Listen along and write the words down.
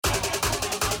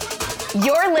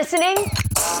You're listening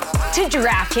to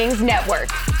DraftKings Network.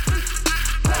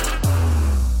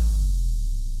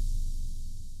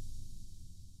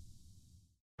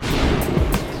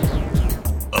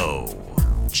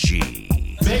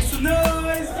 Make some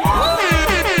noise!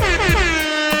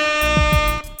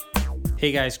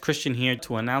 Hey guys, Christian here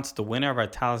to announce the winner of our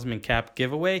Talisman Cap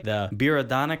giveaway, the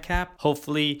Biradana Cap.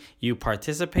 Hopefully you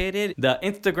participated. The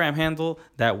Instagram handle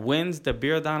that wins the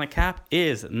Biradana Cap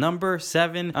is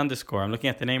 #7_. I'm looking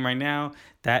at the name right now.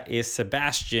 That is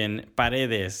Sebastian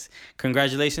Paredes.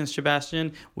 Congratulations,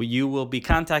 Sebastian. You will be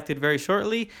contacted very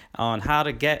shortly on how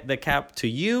to get the cap to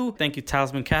you. Thank you,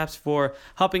 Talisman Caps, for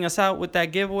helping us out with that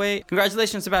giveaway.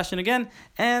 Congratulations, Sebastian, again.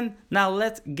 And now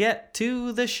let's get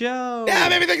to the show. Yeah,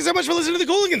 baby, thank you so much for listening to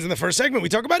the Cooligans. In the first segment, we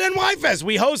talk about NY Fest.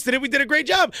 We hosted it. We did a great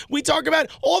job. We talk about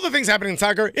all the things happening in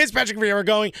soccer. Is Patrick Vieira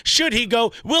going? Should he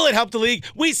go? Will it help the league?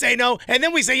 We say no, and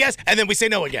then we say yes, and then we say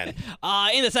no again.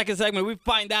 In the second segment, we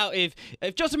find out if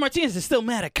Joseph Martinez is still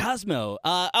mad at Cosmo.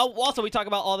 Also, we talk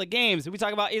about all the games. We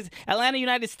talk about, is Atlanta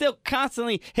United still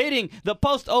constantly hitting the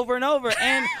post over and over?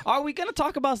 And are we going to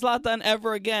talk about Zlatan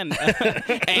ever again?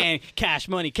 And Cash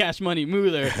Money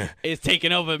Mueller is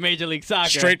taking over Major League Soccer.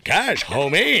 Straight cash,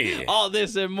 homie. All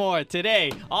this and more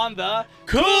today on the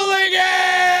Cooligans!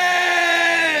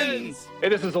 Hey,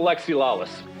 this is Alexi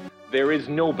Lawless. There is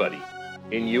nobody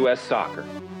in U.S. soccer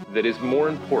that is more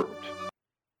important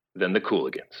than the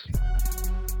Cooligans.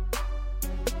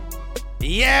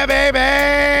 Yeah, baby!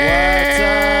 What's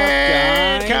up,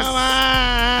 guys? Come on!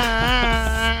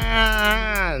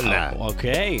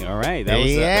 Okay, all right.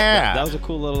 That was a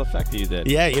cool little effect that you did.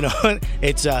 Yeah, you know what?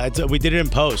 It's we did it in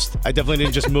post. I definitely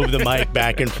didn't just move the mic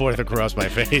back and forth across my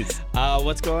face.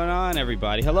 What's going on,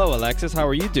 everybody? Hello, Alexis. How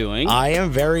are you doing? I am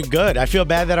very good. I feel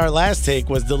bad that our last take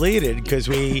was deleted because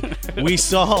we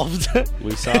solved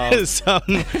we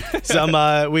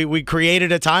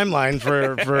created a timeline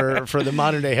for the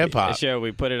modern day hip hop. Sure,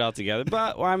 we put it all together.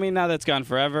 But well, I mean, now that's gone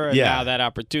forever. And yeah. Now that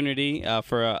opportunity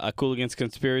for a Cooligans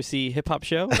Conspiracy hip hop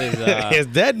show is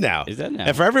dead now.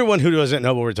 And for everyone who doesn't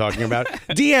know what we're talking about,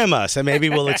 DM us and maybe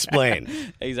we'll explain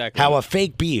exactly how a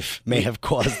fake beef may have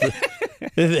caused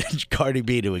the Cardi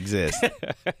B to exist.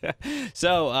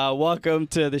 So, welcome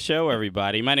to the show,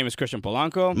 everybody. My name is Christian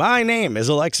Polanco. My name is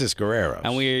Alexis Guerrero.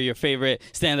 And we are your favorite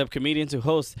stand-up comedians who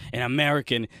host an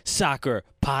American soccer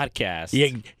podcast.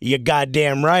 You're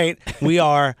goddamn right. We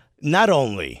are not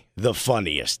only the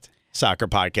funniest soccer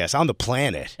podcast on the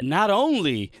planet. Not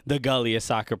only the gulliest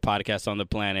soccer podcast on the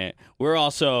planet, we're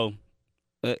also...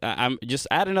 I'm just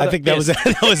add another. I think that was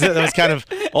kind of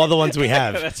all the ones we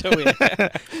have. That's what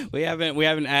we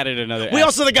haven't added another. We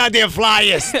also the goddamn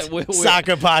flyest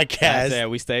soccer podcast.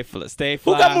 We stay fly.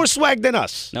 Who got more swag than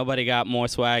us? Nobody got more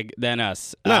swag than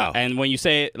us. No. And when you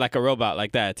say it like a robot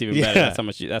like that, it's even better.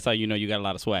 That's how you know you got a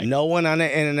lot of swag. No one on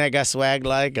the internet got swag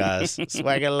like us.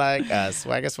 Swagger like us.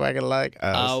 Swagger like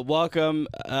us. Welcome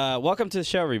to the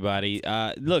show, everybody.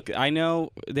 Look, I know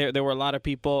there were a lot of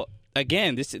people.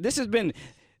 Again, this has been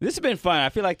fun. I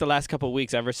feel like the last couple of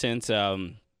weeks, ever since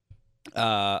since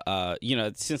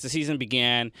the season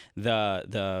began,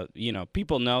 the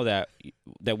people know that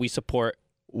we support.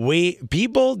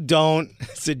 People don't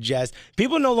suggest.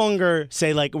 People no longer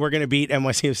say like we're gonna beat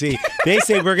NYCFC. They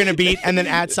say we're gonna beat and then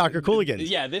add Soccer Cooligans.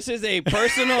 Yeah, this is a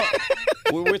personal.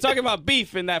 We're talking about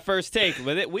beef in that first take,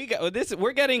 but we're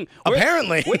developing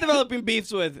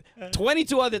beefs with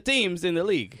 22 other teams in the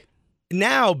league.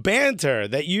 Now, banter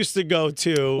that used to go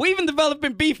to... We even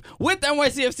developing beef with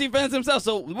NYCFC fans themselves,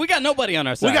 so we got nobody on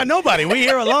our side. We got nobody. We're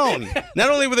here alone. Not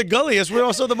only with the gulliest, we're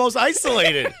also the most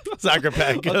isolated soccer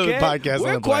podcast.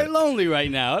 We're quite lonely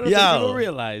right now. I don't think people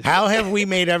realize. How have we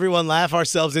made everyone laugh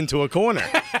ourselves into a corner?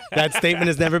 That statement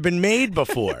has never been made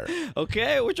before.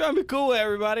 Okay, we're trying to be cool with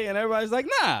everybody, and everybody's like,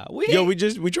 nah. We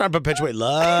try to perpetuate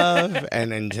love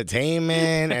and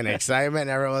entertainment and excitement, and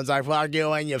everyone's like, fuck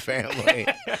you and your family.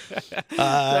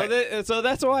 So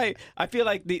that's why I feel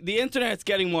like the internet's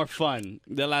getting more fun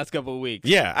the last couple of weeks.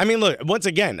 Yeah, I mean, look, once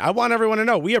again, I want everyone to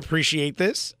know we appreciate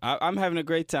this. I'm having a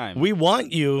great time. We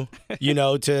want you,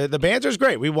 the banter's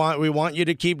great. We want you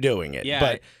to keep doing it. Yeah.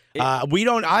 But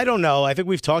I don't know. I think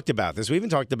we've talked about this. We even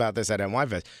talked about this at NY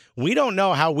Fest. We don't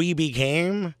know how we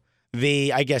became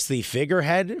the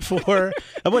figurehead for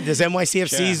what does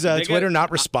NYCFC's Twitter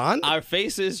not respond? Our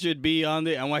faces should be on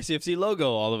the NYCFC logo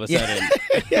all of a sudden.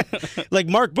 Yeah. Like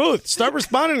Mark Booth, start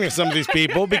responding to some of these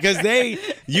people because they're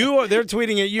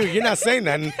tweeting at you. You're not saying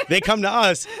nothing. They come to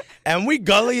us and we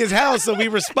gully as hell, so we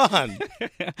respond.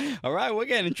 All right, we're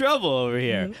getting in trouble over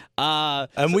here.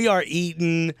 And we are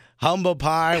eating humble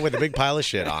pie with a big pile of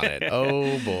shit on it.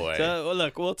 Oh, boy. So, well,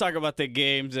 look, we'll talk about the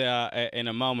games in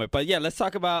a moment. But, yeah, let's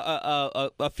talk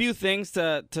about a few things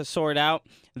to sort out.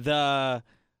 So,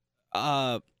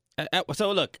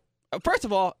 look, first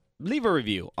of all, leave a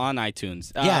review on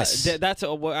iTunes. Yes. That's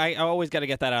I always got to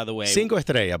get that out of the way. 5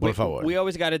 estrellas, por favor. We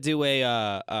always got to do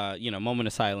a moment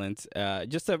of silence,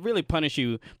 just to really punish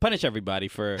everybody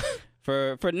for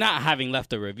not having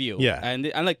left a review. Yeah.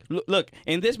 And like, look,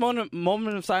 in this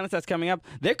moment of silence that's coming up,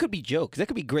 there could be jokes. There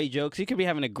could be great jokes. You could be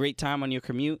having a great time on your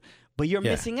commute, but you're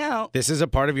missing out. This is a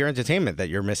part of your entertainment that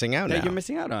you're missing out You're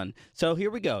missing out on. So here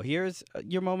we go. Here's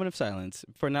your moment of silence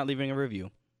for not leaving a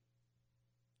review.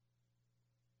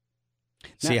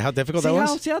 See how difficult that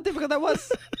was? See how difficult that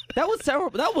was? That was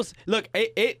terrible. That was, look,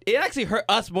 it actually hurt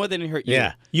us more than it hurt you.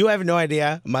 Yeah. You have no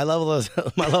idea. My levels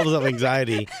of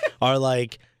anxiety are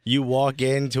like you walk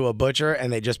into a butcher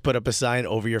and they just put up a sign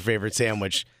over your favorite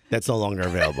sandwich that's no longer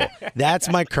available. That's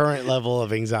my current level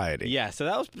of anxiety. Yeah, so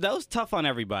that was tough on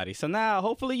everybody. So now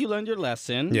hopefully you learned your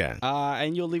lesson. Yeah.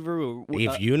 And you'll leave a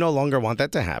review. If you no longer want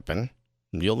that to happen,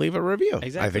 you'll leave a review.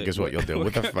 Exactly. I think is what you'll do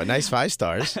with a nice 5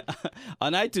 stars.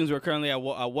 On iTunes, we're currently at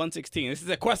 116. This is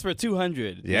a quest for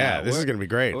 200. Yeah, this is going to be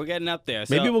great. We're getting up there.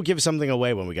 Maybe we'll give something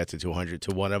away when we get to 200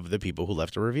 to one of the people who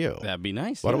left a review. That'd be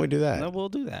nice. Why don't we do that? No, we'll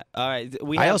do that. All right.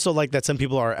 I also like that some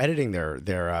people are editing their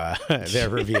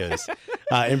reviews.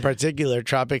 In particular,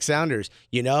 Tropic Sounders.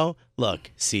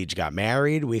 Look, Siege got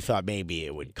married. We thought maybe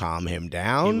it would calm him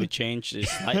down. It would change it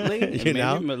slightly.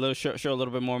 show a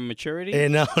little bit more maturity.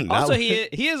 No, also,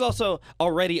 he is also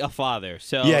already a father.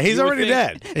 So yeah, he's already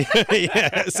dead.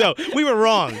 Yeah, so we were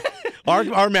wrong.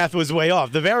 Our math was way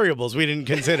off. The variables we didn't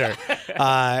consider.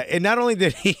 And not only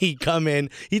did he come in,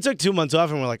 he took 2 months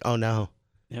off, and we're like, oh no.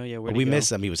 Oh, yeah, we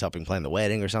missed him. He was helping plan the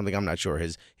wedding or something. I'm not sure.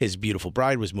 His beautiful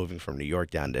bride was moving from New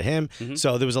York down to him. Mm-hmm.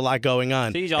 So there was a lot going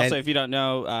on. He's also, if you don't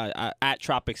know, at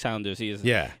Tropic Sounders. He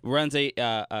runs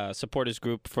a supporters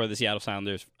group for the Seattle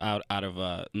Sounders out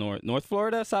of North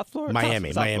Florida, South Florida?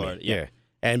 Miami. Florida. Yeah.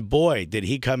 And boy, did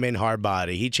he come in hard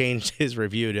body. He changed his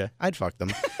review to, I'd fuck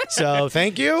them. So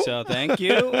thank you. All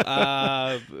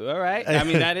right. I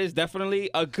mean, that is definitely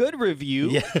a good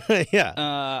review.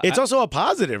 Yeah. It's also a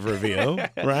positive review,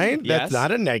 right? Yes. That's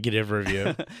not a negative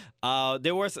review.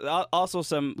 There was also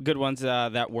some good ones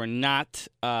that were not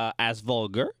as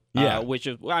vulgar. Yeah. Which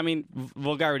is, I mean,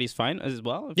 vulgarity is fine as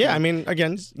well. Yeah, I mean,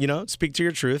 again, speak to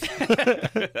your truth.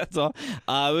 That's all.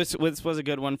 This was a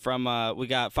good one from, we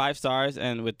got 5 stars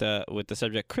and with the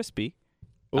subject crispy.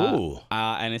 Ooh.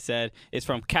 And it said, it's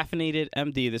from Caffeinated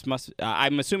MD. This must,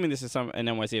 I'm assuming this is an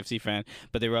NYCFC fan,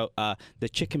 but they wrote, the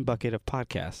chicken bucket of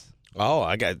podcasts.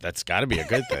 Oh, that's got to be a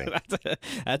good thing.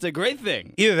 That's a great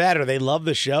thing. Either that or they love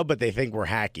the show, but they think we're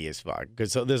hacky as fuck.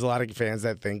 Because there's a lot of fans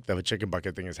that think the chicken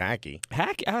bucket thing is hacky.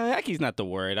 Hacky's not the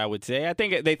word, I would say. I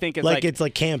think they think it's it's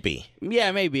like campy.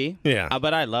 Yeah, maybe. Yeah,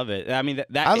 but I love it. I mean,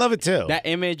 I love it too. That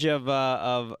image of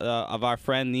our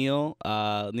friend Neil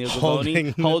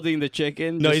Gavoni holding the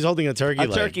chicken. No, he's holding a turkey leg.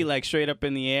 A turkey leg straight up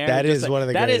in the air. That is one of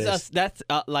the greatest. That's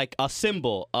like a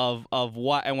symbol of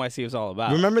what NYC is all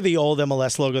about. Remember the old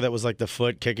MLS logo that was like the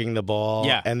foot kicking the ball?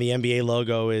 Yeah. And the NBA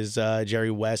logo is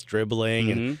Jerry West dribbling.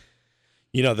 Mm-hmm. And,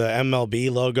 the MLB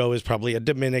logo is probably a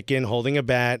Dominican holding a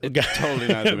bat. It's totally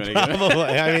not Dominican. Probably.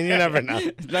 I mean, you never know.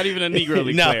 It's not even a Negro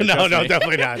League player. No,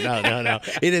 definitely not. No.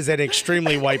 It is an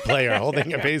extremely white player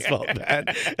holding a baseball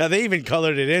bat. Now, they even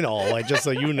colored it in all white, just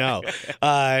so you know.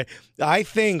 I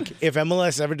think if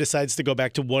MLS ever decides to go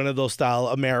back to one of those style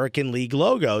American League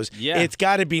logos, it's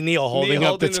got to be Neil holding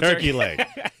up the turkey leg.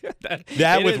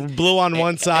 That with blue on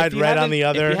one side, red on the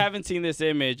other. If you haven't seen this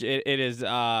image, it is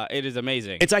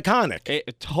amazing. It's iconic.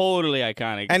 Totally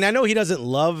iconic. And I know he doesn't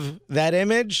love that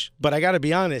image, but I got to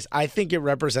be honest, I think it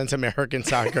represents American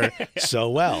soccer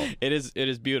so well. It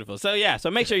is beautiful. So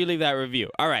so make sure you leave that review.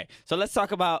 All right. So let's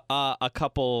talk about a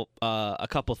couple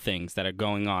things that are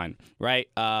going on. Right.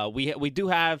 We do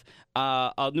have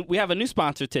we have a new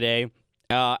sponsor today,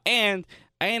 and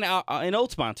an old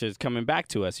sponsor is coming back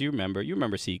to us. You remember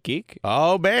SeatGeek?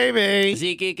 Oh, baby.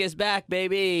 SeatGeek is back,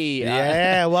 baby.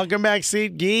 Yeah, welcome back,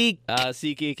 SeatGeek.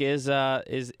 SeatGeek is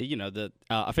the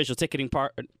official ticketing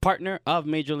partner of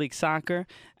Major League Soccer.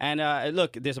 And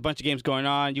look, there's a bunch of games going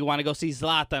on. You want to go see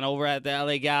Zlatan over at the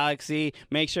LA Galaxy?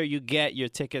 Make sure you get your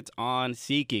tickets on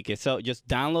SeatGeek. So just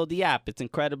download the app. It's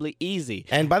incredibly easy.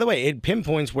 And by the way, it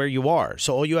pinpoints where you are.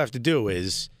 So all you have to do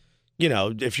is,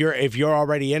 if you're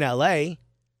already in LA.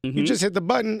 Mm-hmm. You just hit the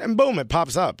button and boom, it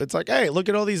pops up. It's like, hey, look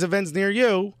at all these events near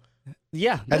you.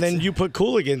 Yeah. And then you put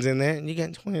Cooligans in there, and you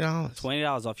get $20.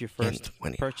 $20 off your first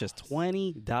purchase.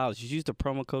 $20. You use the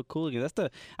promo code Cooligan.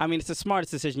 It's the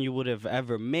smartest decision you would have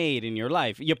ever made in your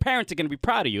life. Your parents are going to be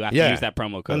proud of you after you use that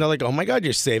promo code. And they're like, oh my God,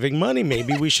 you're saving money.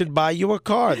 Maybe we should buy you a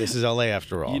car. This is LA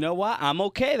after all. You know what? I'm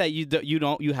okay that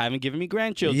you haven't given me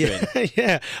grandchildren.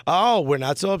 Yeah. Oh, we're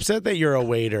not so upset that you're a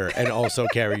waiter and also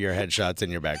carry your headshots in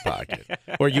your back pocket.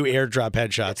 Or you airdrop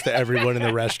headshots to everyone in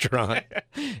the restaurant.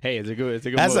 Hey, it's a good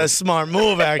That's move. a smart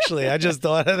move, actually. I just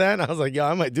thought of that, and I was like, yo,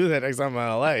 I might do that next time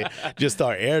I'm in LA. Just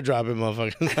start airdropping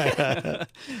motherfuckers.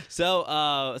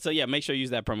 So yeah, make sure you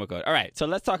use that promo code. All right, so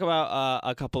let's talk about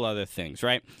a couple other things,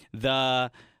 right?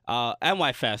 The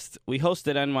NY Fest. We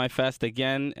hosted NY Fest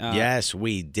again. Yes,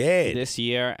 we did. This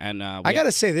year, and I got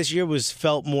to say, this year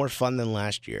felt more fun than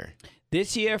last year.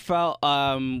 This year felt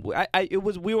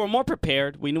we were more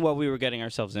prepared. We knew what we were getting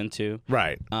ourselves into.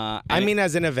 Right.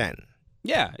 As an event.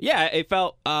 Yeah, it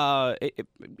felt. It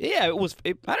was.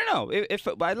 I don't know.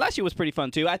 Last year was pretty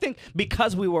fun too. I think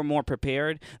because we were more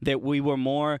prepared, that we were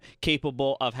more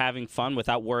capable of having fun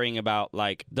without worrying about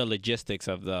like the logistics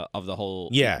of the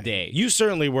whole day. You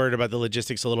certainly worried about the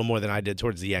logistics a little more than I did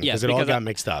towards the end because it all got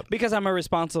mixed up. Because I'm a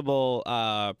responsible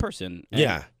person.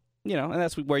 And, and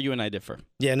that's where you and I differ.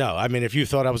 Yeah, no. I mean, if you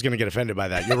thought I was going to get offended by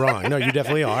that, you're wrong. No, you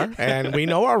definitely are. And we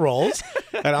know our roles.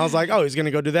 And I was like, oh, he's going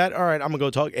to go do that? All right, I'm going to go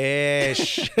talk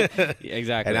ish.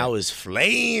 Exactly. And I was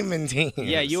flaming teams.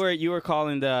 Yeah, you were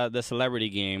calling the celebrity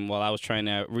game while I was trying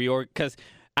to reorg. Because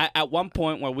at one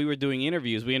point while we were doing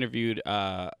interviews, we interviewed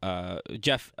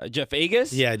Jeff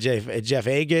Agus. Yeah, Jeff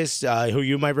Agus, who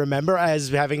you might remember as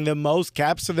having the most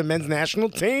caps for the men's national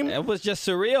team. It was just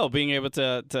surreal being able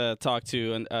to talk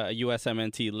to a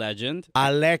USMNT legend.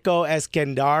 Aleko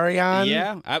Eskandarian.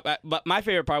 Yeah, but my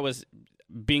favorite part was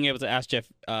being able to ask Jeff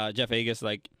Agus,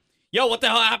 like, yo, what the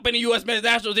hell happened to U.S. men's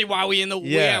national team while we in the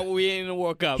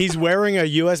World Cup? He's wearing a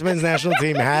U.S. men's national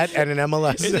team hat and an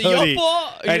MLS Is it hoodie. your fault?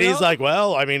 And he's like,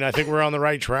 well, I mean, I think we're on the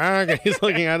right track. And he's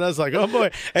looking at us like, oh,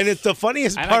 boy. And it's the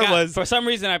funniest part was... For some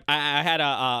reason, I had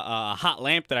a hot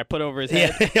lamp that I put over his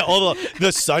head. Yeah,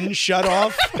 the sun shut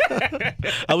off.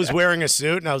 I was wearing a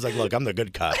suit, and I was like, look, I'm the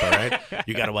good cop, all right?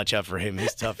 You got to watch out for him.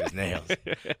 He's tough as nails.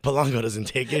 Polanco doesn't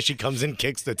take it. She comes in,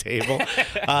 kicks the table.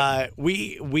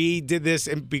 We did this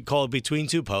called Between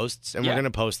Two Posts, and we're going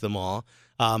to post them all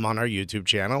on our YouTube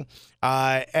channel.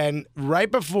 And right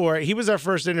before, he was our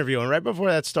first interview, and right before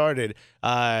that started,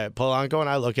 Polanco and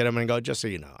I look at him and go, just so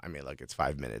you know, I mean, look, it's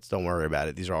 5 minutes. Don't worry about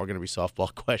it. These are all going to be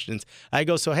softball questions. I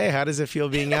go, so, hey, how does it feel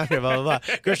being out here? Blah, blah,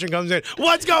 blah. Christian comes in,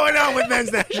 what's going on with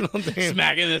men's national team?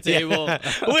 Smacking the table. Yeah.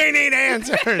 We need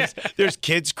answers. There's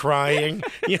kids crying.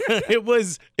 It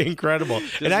was incredible.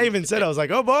 And I even said, I was like,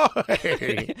 oh, boy.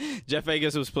 Jeff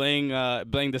Agus was playing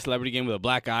the celebrity game with a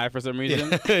black eye for some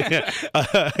reason.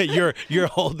 You're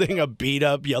holding a beat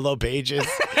up Yellow Pages.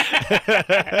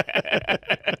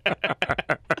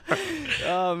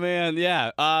 Oh man,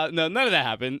 yeah. No, none of that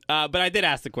happened. But I did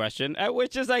ask the question,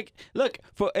 which is like, look,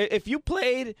 if you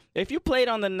played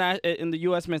on in the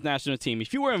U.S. men's national team,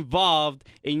 if you were involved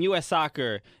in U.S.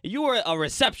 soccer, you were a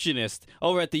receptionist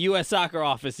over at the U.S. soccer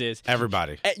offices.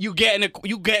 Everybody, you get in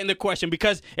the question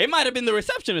because it might have been the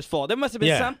receptionist's fault. There must have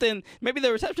been something maybe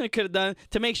the receptionist could have done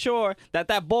to make sure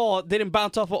that ball didn't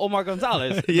bounce off of Omar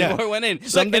Gonzalez before it went in.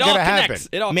 Something could have happened.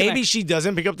 Maybe connects. she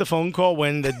doesn't pick up the phone call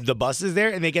when the bus is there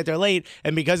and they get there late,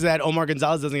 and because of that, Omar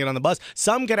Gonzalez doesn't get on the bus.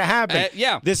 Something could have happened.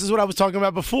 This is what I was talking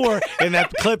about before in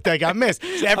that clip that got missed.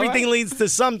 So everything leads to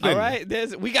something. All right,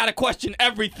 we got to question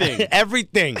everything.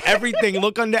 Everything.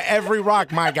 Look under every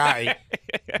rock, my guy.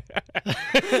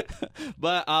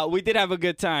 But we did have a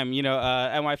good time. You know,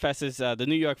 NY Fest is the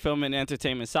New York Film and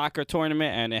Entertainment Soccer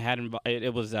Tournament, and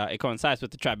it coincides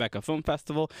with the Tribeca Film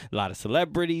Festival. A lot of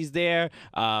celebrities there.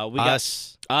 We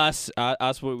got us.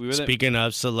 We were Speaking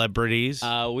of celebrities,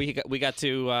 we got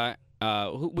to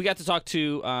talk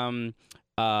to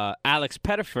Alex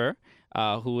Pettifer,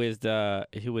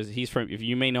 he's from, if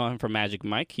you may know him from Magic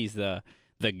Mike. He's the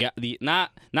guy,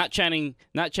 not Channing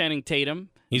Tatum.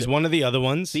 He's one of the other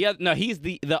ones. He's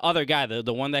the other guy,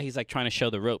 the one that he's like trying to show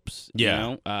the ropes. Yeah, you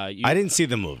know? I didn't see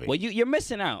the movie. Well, you're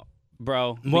missing out,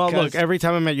 bro. Well, look, every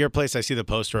time I'm at your place, I see the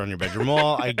poster on your bedroom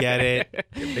wall. I get it.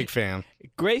 You're a big fan.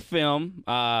 Great film.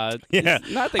 I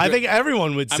think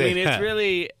everyone would say it's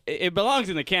really, it belongs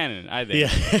in the canon, I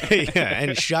think. Yeah,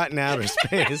 and shot in outer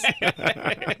space.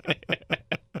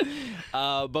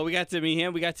 But we got to meet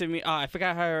him. We got to meet, I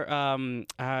forgot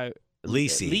her,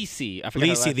 Lisi. I forgot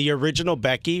her Lisi, last- the original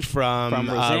Becky from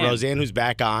Roseanne, who's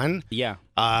back on. Yeah.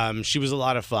 She was a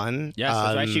lot of fun. Yes,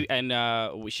 that's right.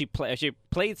 She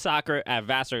played soccer at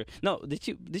Vassar. No, did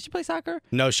she play soccer?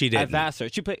 No, she didn't. At Vassar.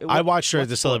 She played. I watched her at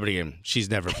the celebrity game. She's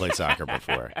never played soccer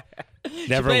before.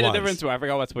 Never she played once. a different sport. I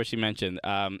forgot what sport she mentioned.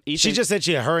 She just said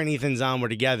her and Ethan Zahn were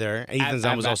together. Ethan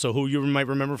Zahn was also who you might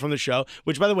remember from the show,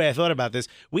 which, by the way, I thought about this.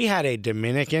 We had a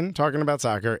Dominican talking about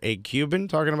soccer, a Cuban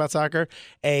talking about soccer,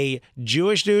 a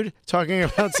Jewish dude talking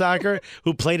about soccer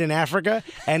who played in Africa,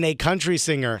 and a country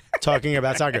singer talking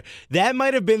about soccer. That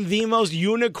might have been the most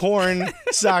unicorn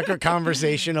soccer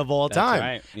conversation of all time.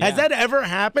 Right. Yeah. Has that ever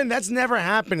happened? That's never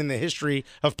happened in the history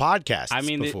of podcasts I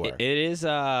mean, before. it is,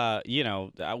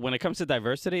 when it comes to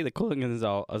diversity, the Cooligans is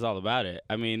all about it.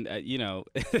 I mean, it's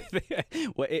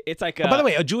like by the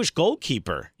way, a Jewish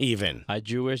goalkeeper, even. a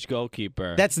Jewish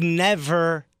goalkeeper. That's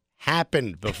never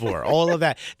happened before. All of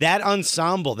that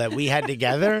ensemble that we had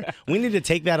together, we need to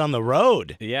take that on the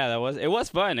road. Yeah, it was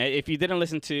fun. If you didn't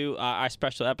listen to our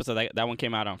special episode, that one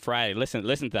came out on Friday. Listen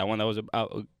to that one. That was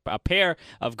a pair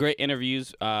of great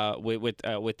interviews with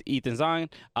Ethan Zahn,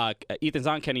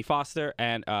 Kenny Foster,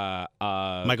 and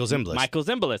Michael Zimbalist. Michael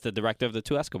Zimbalist, the director of the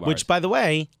Two Escobars. Which, by the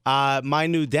way, my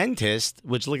new dentist,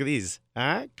 which look at these.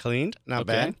 Cleaned. Not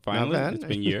bad. Finally. Not bad. It's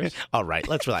been years. All right,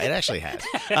 let's relax. It actually has.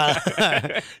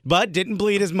 But didn't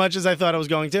bleed as much as I thought I was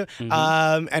going to.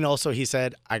 Mm-hmm. And also, he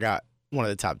said, I got one of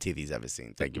the top teeth he's ever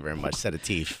seen. Thank you very much. Set of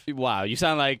teeth. Wow, you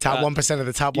sound like Top 1% of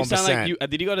the top 1%. You sound like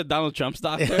did you go to Donald Trump's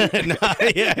doctor? No,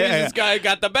 yeah. This guy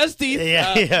got the best teeth.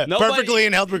 Yeah. Nobody- Perfectly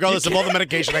in health, regardless of all the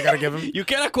medication I got to give him. You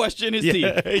cannot question his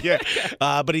teeth. Yeah.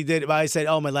 But he did. I said,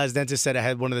 my last dentist said I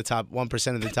had one of the top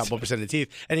 1% of the top 1% of the teeth.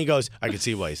 And he goes, I can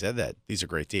see why he said that. These are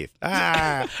great teeth.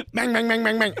 Bang, bang, bang,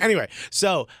 bang, bang. Anyway,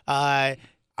 so they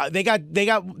got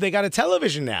a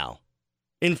television now.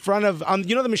 In front of,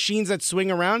 the machines that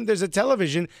swing around, there's a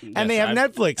television, and they have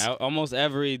Netflix. Almost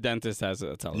every dentist has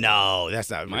a television. No, that's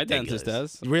not My ridiculous.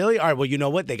 dentist does. Really? All right, well, you know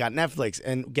what? They got Netflix,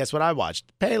 and guess what I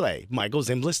watched? Pele, Michael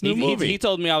Zimbalist's new movie. He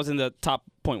told me I was in the top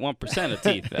 0.1% of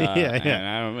teeth. Yeah. And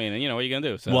I mean, what are you going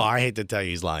to do? So. Well, I hate to tell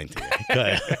you he's lying to you.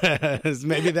 'Cause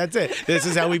maybe that's it. This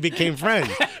is how we became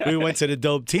friends. We went to the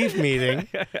Dope Teeth meeting.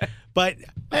 But,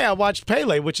 hey, I watched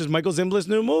Pele, which is Michael Zimbalist's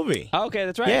new movie. Oh, okay,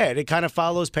 that's right. Yeah, it kind of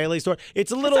follows Pele's story.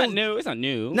 It's a little... It's not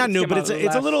new. Not new, but it's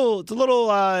a little,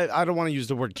 I don't want to use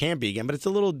the word campy again, but it's a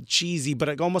little cheesy,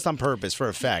 but almost on purpose for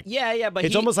effect. Yeah, but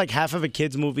it's almost like half of a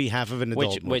kid's movie, half of an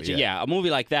adult movie. Which, a movie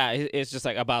like that is just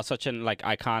like about such an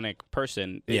iconic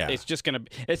person. It's just gonna,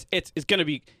 it's gonna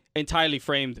be entirely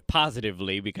framed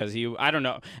positively because I don't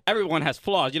know, everyone has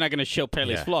flaws. You're not gonna show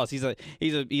Pele's flaws. He's a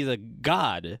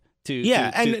god.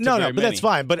 But that's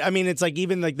fine. But I mean, it's like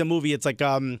even like the movie. It's like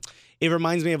it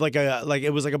reminds me of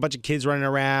it was like a bunch of kids running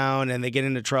around and they get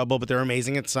into trouble, but they're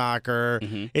amazing at soccer.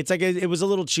 Mm-hmm. It's like it was a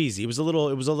little cheesy. It was a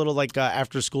little like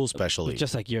after school special.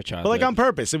 Just like your childhood. But like on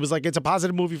purpose. It was like it's a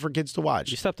positive movie for kids to watch.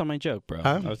 You stepped on my joke, bro.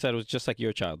 Huh? I said it was just like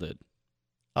your childhood.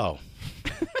 Oh.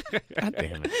 God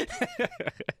damn it.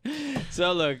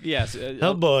 So look, yes.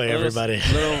 Oh boy, everybody.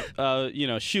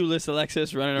 Little, shoeless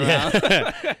Alexis running around.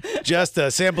 Just a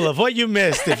sample of what you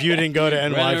missed if you didn't go to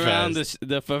NY running Fest. around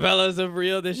the favelas of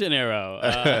Rio de Janeiro.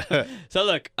 So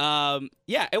look,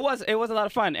 it was a lot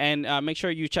of fun, and make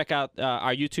sure you check out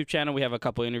our YouTube channel. We have a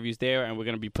couple interviews there, and we're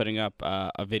gonna be putting up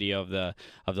a video of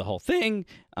the whole thing.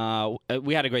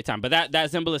 We had a great time, but that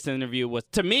Zimbalist interview was,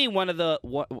 to me, one of the.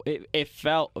 It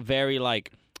felt very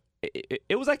like.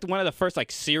 It was like one of the first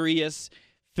like serious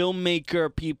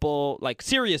filmmaker people, like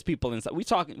serious people and stuff. We've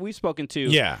spoken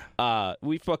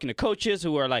to coaches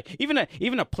who are like even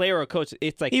a player or a coach.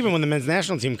 It's like even when the men's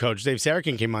national team coach Dave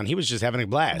Sarakin came on, he was just having a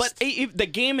blast. But the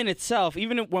game in itself,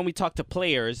 even when we talk to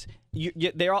players,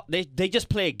 they just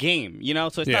play a game,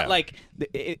 So it's not like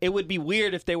it would be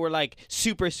weird if they were like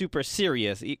super super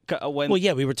serious.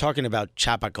 We were talking about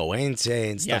Chapecoense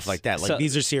and stuff like that. Like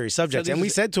these are serious subjects, and we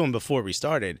said to him before we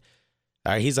started.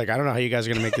 He's like, I don't know how you guys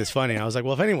are gonna make this funny. And I was like,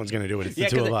 well, if anyone's gonna do it, it's the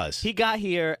two of us. He got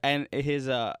here, and his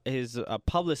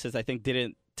publicist, I think,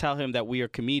 didn't tell him that we are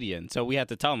comedians, so we had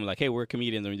to tell him like, hey, we're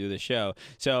comedians when we do this show.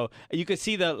 So you could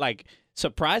see the like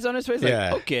surprise on his face.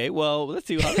 Like, okay, well, let's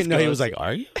see how this goes. He was like,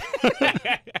 are you?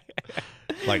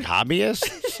 Like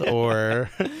hobbyists or?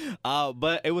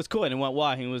 But it was cool and it went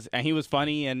well. He was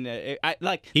funny and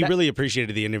he really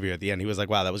appreciated the interview at the end. He was like,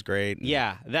 wow, that was great.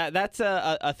 Yeah, that's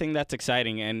a thing that's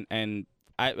exciting and.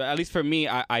 At least for me,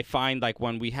 I find like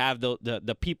when we have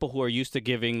the people who are used to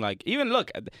giving, like even look,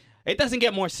 It doesn't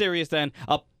get more serious than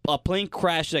a plane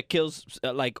crash that kills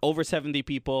like over 70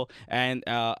 people, and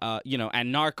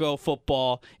and narco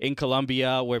football in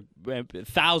Colombia where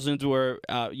thousands were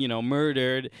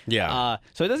murdered. Yeah.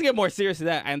 So it doesn't get more serious than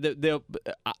that. And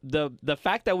the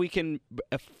fact that we can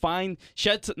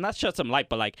shed some light,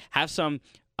 but like have some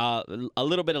a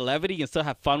little bit of levity and still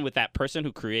have fun with that person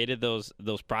who created those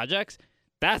projects.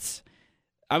 That's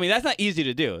not easy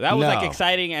to do. That was like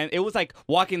exciting, and it was like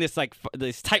walking this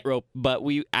tightrope. But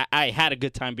I had a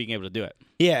good time being able to do it.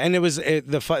 Yeah, and it was I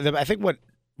think what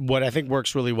I think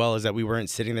works really well is that we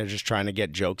weren't sitting there just trying to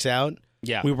get jokes out.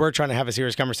 Yeah, we were trying to have a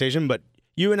serious conversation, but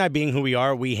you and I, being who we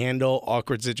are, we handle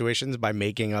awkward situations by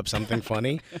making up something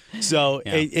funny. So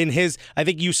I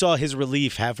think you saw his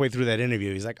relief halfway through that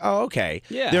interview. He's like, oh, okay.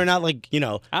 Yeah. They're not like,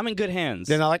 I'm in good hands.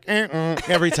 They're not like,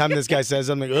 every time this guy says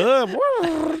something,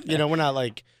 we're not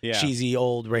like cheesy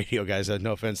old radio guys.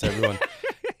 No offense to everyone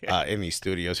in these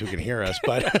studios who can hear us,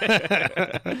 but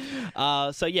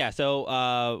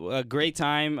a great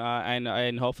time,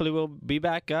 and hopefully we'll be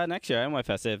back next year at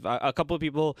NYFest. A couple of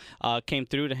people came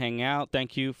through to hang out.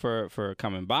 Thank you for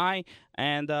coming by,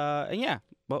 and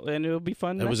it'll be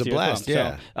fun. It was a next year blast,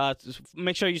 as well. So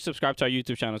make sure you subscribe to our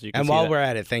YouTube channel so you can and see while that. we're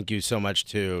at it, thank you so much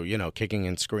to Kicking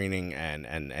and Screening and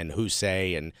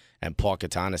Husey and Paul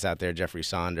Katanis out there, Jeffrey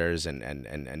Saunders and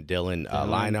Dylan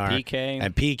Linar, PK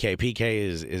and PK. PK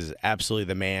is absolutely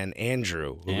the man.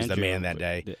 Andrew, who was the man that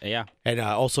day, and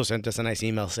also sent us a nice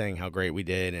email saying how great we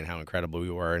did and how incredible we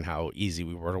were and how easy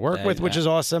we were to work with, which is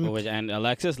awesome. And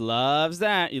Alexis loves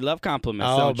that. You love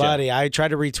compliments. Oh, don't you? buddy, I tried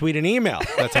to retweet an email.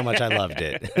 That's how much I loved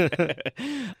it.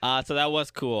 So that was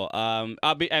cool.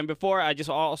 And before, I just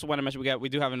also want to mention we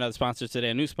do have another sponsor today,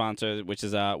 a new sponsor, which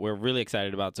is we're really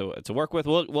excited about to work with.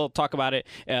 We'll talk about it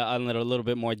in a little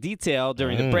bit more detail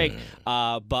during the break.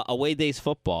 But Away Days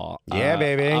Football,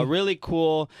 baby, a really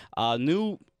cool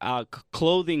new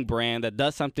clothing brand that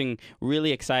does something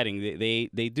really exciting.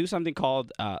 They do something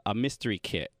called a mystery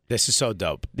kit. This is so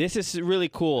dope. This is really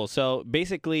cool. So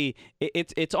basically,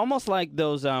 it's almost like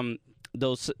those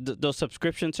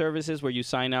subscription services where you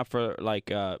sign up for like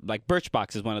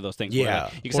Birchbox is one of those things. Yeah,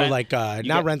 where, you can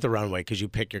not Rent the Runway because you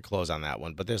pick your clothes on that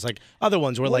one. But there's like other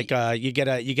ones where you get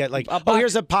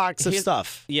here's a box of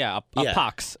stuff. Yeah, a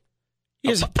pox.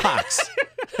 Here's a pox.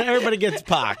 Everybody gets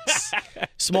pox.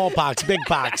 Small pox, big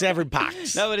pox, every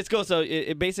pox. No, but it's cool. So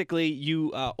it basically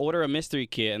you order a mystery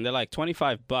kit and they're like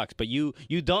 $25, but you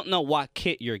don't know what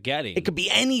kit you're getting. It could be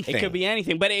anything. It could be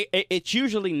anything, but it's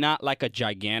usually not like a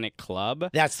gigantic club.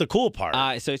 That's the cool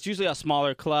part. So it's usually a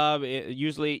smaller club,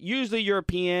 usually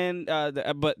European,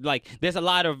 but like there's a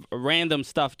lot of random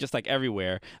stuff just like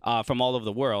everywhere from all over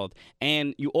the world,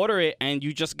 and you order it and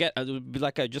you just get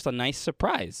just a nice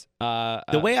surprise.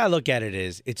 The way I look at it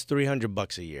is it's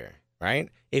 $300 a year, right?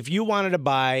 If you wanted to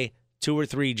buy 2 or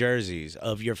 3 jerseys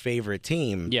of your favorite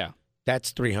team,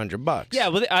 that's $300. Yeah,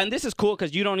 and this is cool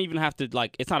because you don't even have to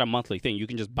it's not a monthly thing. You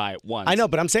can just buy it once. I know,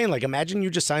 but I'm saying imagine you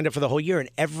just signed up for the whole year, and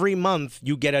every month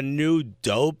you get a new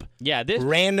dope,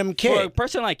 random kit. For a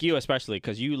person like you, especially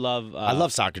because you love, I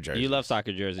love soccer jerseys. You love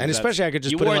soccer jerseys, and especially I could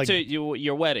just you put wore it to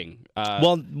your wedding.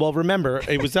 Well, remember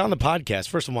it was on the podcast.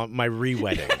 First of all, my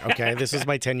re-wedding. Okay, this is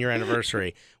my 10-year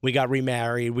anniversary. We got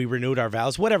remarried. We renewed our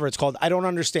vows. Whatever it's called. I don't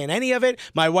understand any of it.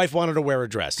 My wife wanted to wear a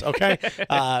dress. Okay,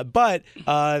 but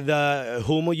the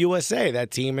Humo USA,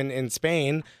 that team in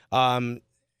Spain,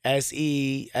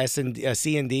 C&D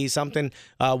something,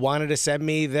 wanted to send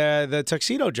me the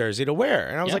tuxedo jersey to wear,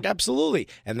 and I was like, absolutely.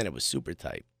 And then it was super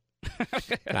tight.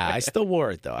 I still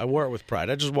wore it though. I wore it with pride.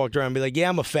 I just walked around and be like, yeah,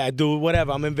 I'm a fat dude,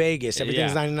 whatever. I'm in Vegas.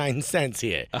 Everything's 99 cents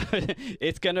here.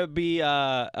 It's gonna be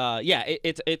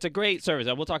it's a great service.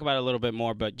 We'll talk about it a little bit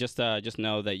more, but just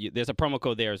know that there's a promo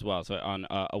code there as well. So on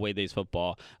Away Days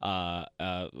Football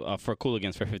for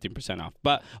Cooligans for 15% off.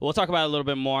 But we'll talk about it a little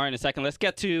bit more in a second. Let's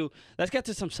get to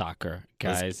some soccer,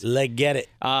 guys. Let's get it.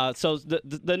 So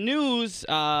the news,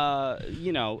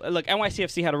 look,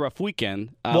 NYCFC had a rough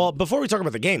weekend. Well, before we talk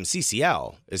about the game,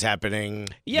 CCL is happening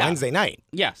Wednesday night.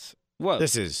 Yes. Well,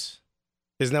 isn't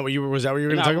that what you were? Was that what you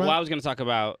were going to talk about? Well, I was going to talk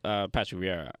about Patrick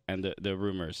Vieira and the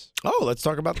rumors. Oh, let's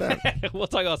talk about that. We'll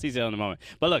talk about CCL in a moment.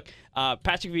 But look,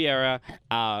 Patrick Vieira,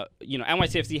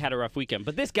 NYCFC had a rough weekend.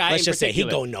 But this guy, let's just say he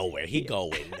going nowhere. He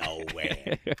going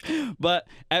nowhere. But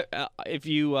if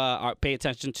you pay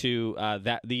attention to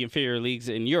the inferior leagues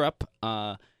in Europe,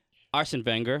 Arsene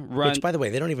Wenger Which, by the way,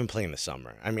 they don't even play in the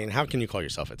summer. I mean, how can you call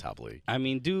yourself a top league? I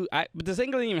mean, but does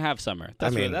England even have summer? I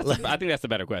think that's the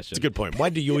better question. It's a good point. Why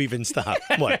do you even stop?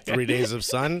 What, 3 days of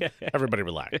sun? Everybody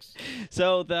relax.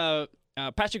 So the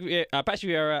Patrick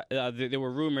Vieira, there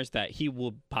were rumors that he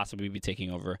will possibly be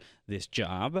taking over this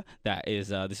job that is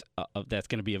that's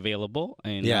going to be available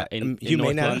in North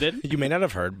London. You may not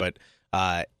have heard, but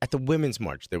at the Women's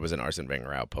March, there was an Arsene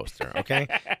Wenger out poster, okay?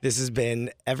 This has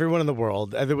been everyone in the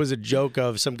world. There was a joke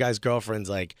of some guy's girlfriend's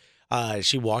like,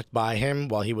 she walked by him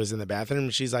while he was in the bathroom.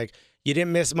 She's like, you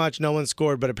didn't miss much. No one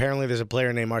scored, but apparently there's a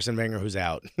player named Arsene Wenger who's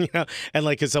out. And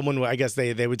like, cause someone, I guess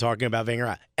they were talking about Wenger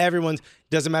out. Everyone's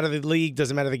doesn't matter the league,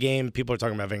 doesn't matter the game. People are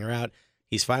talking about Wenger out.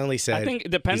 He's finally said. I think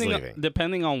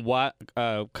depending on what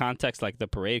context, like the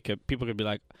parade, people could be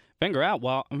like, Wenger out.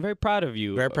 Well, I'm very proud of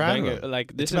you. Very proud Wenger. of him.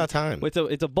 Like this it's about time.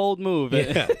 It's a bold move.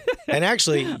 Yeah. And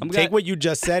actually, take what you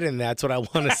just said, and that's what I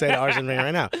want to say to Arsene Wenger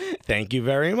right now. Thank you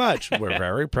very much. We're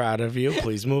very proud of you.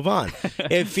 Please move on.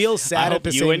 It feels sad at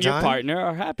the same time. You and your partner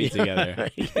are happy together.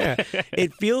 Yeah.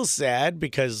 It feels sad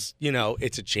because,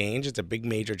 it's a change. It's a big,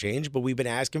 major change, but we've been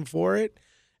asking for it,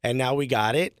 and now we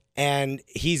got it. And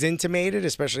he's intimated,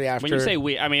 especially after. When you say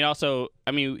we,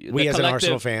 we as an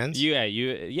Arsenal fans.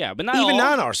 Yeah, but not even all.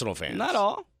 Non-Arsenal fans. Not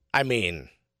all. I mean,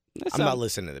 I'm not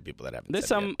listening to the people that haven't. There's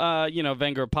said some, yet.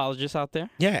 Wenger apologists out there.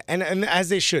 Yeah, and as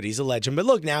they should. He's a legend. But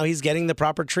look, now he's getting the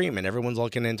proper treatment. Everyone's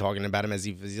looking and talking about him as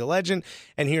if he's a legend.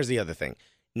 And here's the other thing.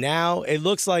 Now it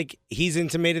looks like he's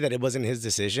intimated that it wasn't his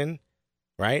decision,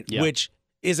 right? Yeah. Which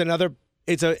is another.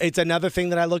 It's another thing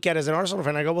that I look at as an Arsenal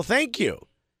fan. I go, well, thank you.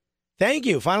 Thank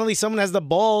you. Finally, someone has the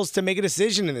balls to make a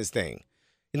decision in this thing.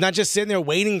 It's not just sitting there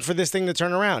waiting for this thing to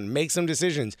turn around. Make some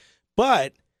decisions.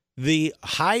 But the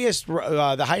highest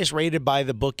rated by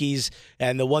the bookies,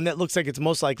 and the one that looks like it's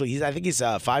most likely, I think he's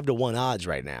 5-1 odds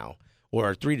right now,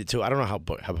 or 3-2. I don't know how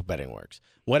betting works.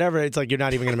 Whatever. It's like you're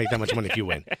not even going to make that much money if you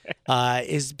win.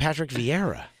 Is Patrick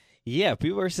Vieira. Yeah,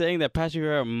 people are saying that Patrick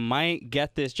Vieira might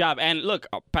get this job. And look,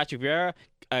 Patrick Vieira,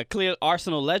 a clear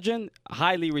Arsenal legend,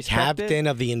 highly respected. Captain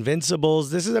of the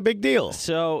Invincibles. This is a big deal.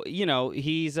 So,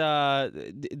 he's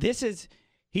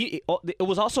it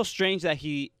was also strange that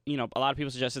he, a lot of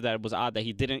people suggested that it was odd that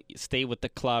he didn't stay with the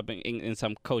club in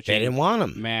some coaching. They didn't want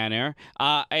him. Manner.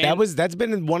 That's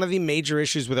been one of the major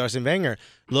issues with Arsene Wenger.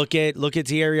 Look at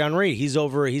Thierry Henry. He's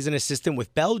an assistant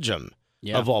with Belgium.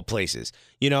 Yeah. Of all places.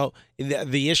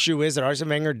 The issue is that Arsene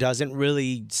Wenger doesn't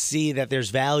really see that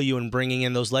there's value in bringing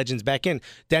in those legends back in.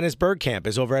 Dennis Bergkamp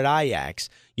is over at Ajax.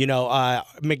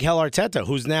 Mikel Arteta,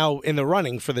 who's now in the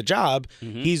running for the job,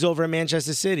 he's over at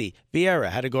Manchester City.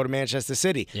 Vieira had to go to Manchester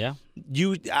City. Yeah.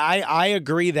 I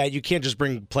agree that you can't just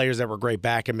bring players that were great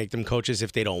back and make them coaches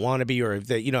if they don't want to be, or if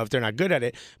they're not good at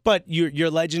it. But your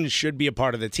legends should be a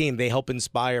part of the team. They help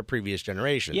inspire previous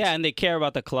generations. Yeah, and they care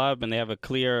about the club and they have a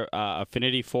clear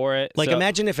affinity for it. Like,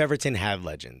 imagine if Everton had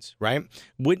legends, right?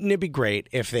 Wouldn't it be great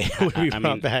if they would be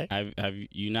about that? Have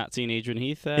you not seen Adrian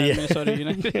Heath at Minnesota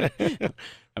United?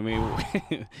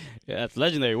 That's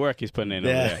legendary work he's putting in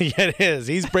over there. Yeah, it is.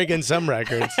 He's breaking some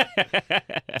records.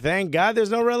 Thank God there's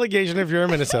no relegation if you're a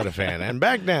Minnesota fan. And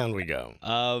back down we go.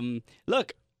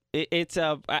 Look, it's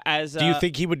as. Do you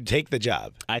think he would take the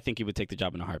job? I think he would take the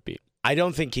job in a heartbeat. I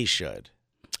don't think he should.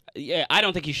 Yeah, I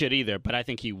don't think he should either, but I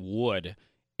think he would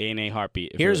in a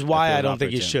heartbeat. Here's why I don't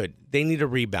think he should. They need a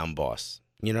rebound boss.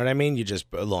 You know what I mean? You just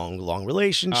a long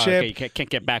relationship. Okay, you can't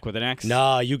get back with an ex.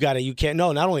 No, you can't.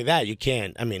 No, not only that, you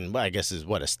can't. I mean, I guess is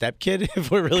what, a stepkid?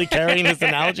 If we're really carrying this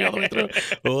analogy all the way through.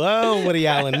 Whoa, Woody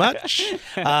Allen much?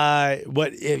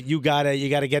 You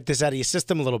gotta get this out of your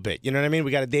system a little bit. You know what I mean?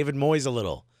 We got to David Moyes a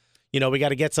little. We got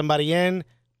to get somebody in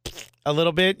a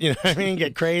little bit. You know what I mean?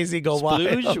 Get crazy, go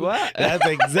Splooge, wild. What? That's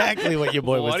exactly what your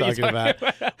boy was talking about.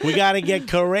 We got to get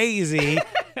crazy.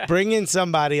 Bring in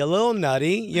somebody a little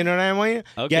nutty, you know what I mean?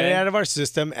 Okay. Get it out of our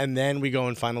system, and then we go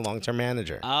and find a long-term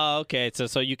manager. Oh, okay.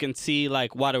 So you can see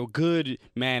like what a good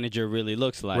manager really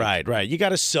looks like. Right. You got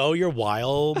to sow your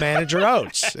wild manager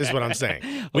oats, is what I'm saying.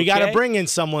 We got to bring in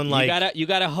someone like you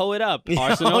gotta hoe it up,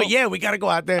 Arsenal. Oh yeah, we got to go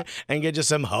out there and get just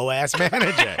some hoe-ass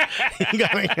manager.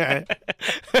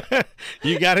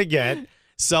 You got to get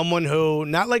someone who,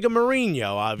 not like a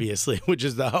Mourinho, obviously, which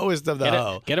is the hoest of the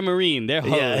hoe. Get a Marine. They're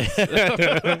hoes.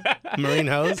 Yeah. Marine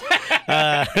hose.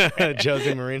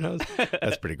 Josie Marine hose.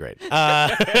 That's pretty great.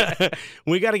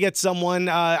 We got to get someone.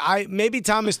 Maybe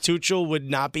Thomas Tuchel would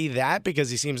not be that,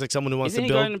 because he seems like someone who wants to build.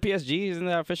 Isn't he going to PSG? Isn't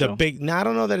that official? I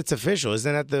don't know that it's official.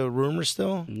 Isn't that the rumor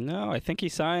still? No, I think he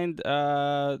signed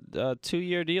a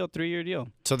 2-year deal, 3-year deal.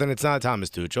 So then it's not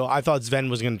Thomas Tuchel. I thought Sven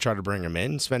was going to try to bring him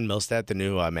in. Sven Milstead, the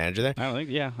new manager there. I don't think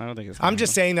Yeah, I don't think it's. I'm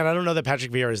just saying that I don't know that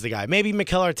Patrick Vieira is the guy. Maybe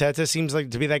Mikel Arteta seems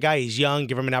like to be that guy. He's young,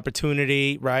 give him an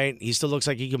opportunity, right? He still looks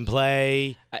like he can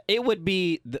play. It would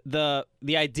be the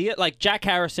idea, like Jack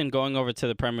Harrison going over to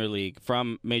the Premier League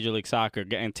from Major League Soccer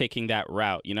and taking that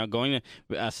route. Going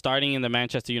to starting in the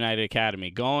Manchester United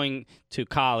Academy, going to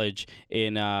college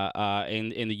in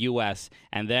the U.S.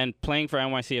 and then playing for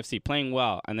NYCFC, playing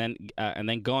well, and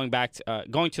then going back to,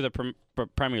 going to the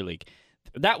Premier League.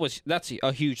 That's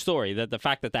a huge story. That the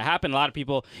fact that happened, a lot of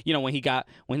people, when he got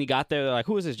there, they're like,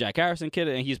 who is this Jack Harrison kid?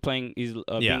 And he's being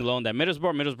loaned at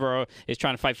Middlesbrough. Middlesbrough is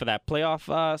trying to fight for that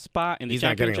playoff spot in the He's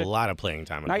not championship. getting a lot of playing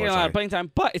time. Not getting a lot of playing time,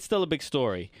 but it's still a big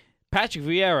story. Arteta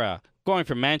Vieira going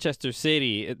from Manchester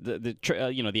City,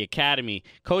 the academy,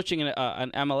 coaching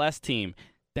an MLS team.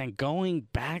 Then going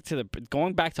back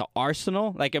to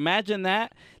Arsenal, like imagine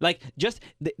that. Like just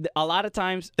a lot of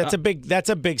times that's a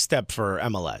big step for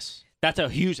MLS. That's a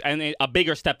huge and a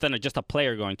bigger step than just a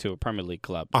player going to a Premier League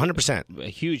club. 100%. A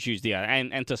huge deal,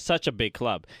 and to such a big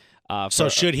club. So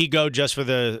should he go just for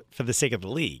the sake of the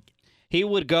league? He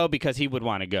would go because he would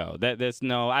want to go. There's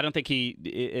no. I don't think he.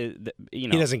 He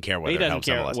doesn't care whether he doesn't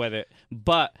care MLS. whether.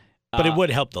 But it would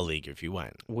help the league if he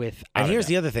went. And here's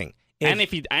the other thing.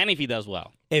 If he does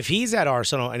well. If he's at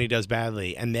Arsenal and he does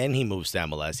badly, and then he moves to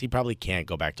MLS, he probably can't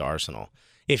go back to Arsenal.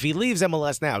 If he leaves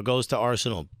MLS now, goes to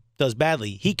Arsenal, does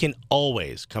badly, he can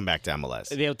always come back to MLS.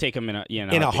 They'll take him in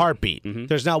a heartbeat. Mm-hmm.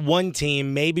 There's not one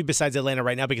team, maybe besides Atlanta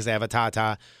right now because they have a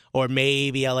Tata, or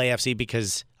maybe LAFC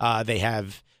because they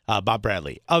have Bob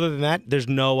Bradley. Other than that, there's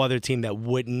no other team that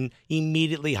wouldn't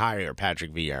immediately hire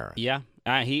Patrick Vieira. Yeah,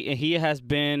 he has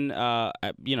been,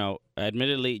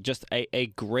 admittedly, just a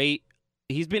great.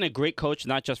 He's been a great coach,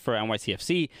 not just for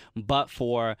NYCFC, but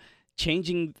for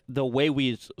changing the way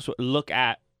we look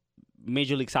at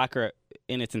Major League Soccer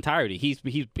in its entirety.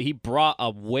 He brought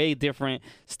a way different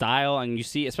style, and you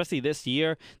see, especially this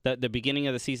year, the beginning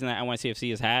of the season that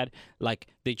NYCFC has had, like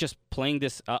they just playing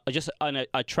this just an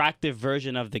attractive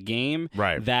version of the game,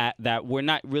 right? That we're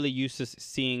not really used to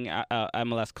seeing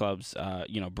MLS clubs,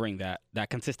 bring that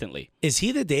consistently. Is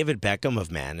he the David Beckham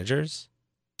of managers?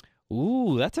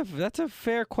 Ooh, that's a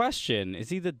fair question. Is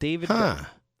he the David?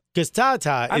 Because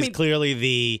Tata is clearly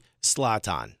the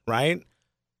Zlatan, right?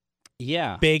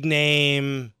 Yeah. Big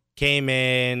name, came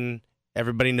in,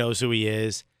 everybody knows who he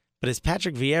is. But is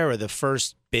Patrick Vieira the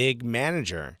first big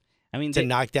manager to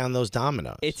knock down those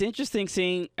dominoes? It's interesting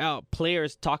seeing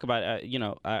players talk about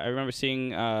I remember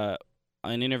seeing an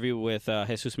interview with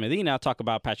Jesus Medina talk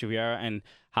about Patrick Vieira and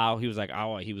how he was like,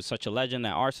 he was such a legend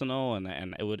at Arsenal,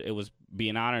 and it was be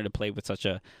an honor to play with such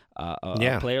a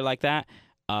player like that.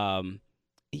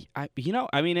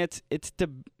 It's the.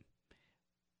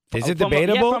 Is it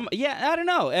debatable? I don't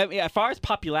know. As far as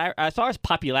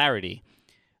popularity,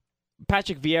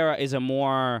 Patrick Vieira is a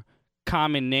more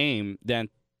common name than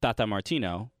Tata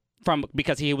Martino.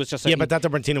 Because he was just but Tata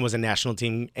Martino was a national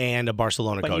team and a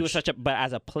Barcelona coach. He was but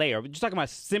as a player, we're just talking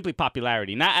about simply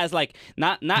popularity, not as like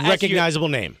not recognizable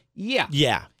name. Yeah.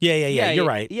 You're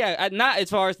right. Yeah, not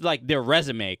as far as like their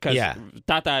resume, because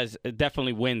Tata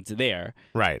definitely wins there.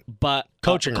 Right. But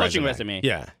coaching resume.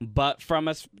 Yeah. But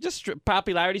from just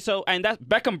popularity, and that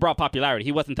Beckham brought popularity.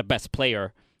 He wasn't the best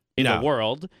player in the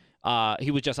world. He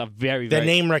was just a very the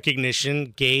name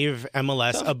recognition gave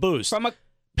MLS a boost.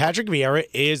 Patrick Vieira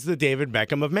is the David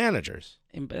Beckham of managers.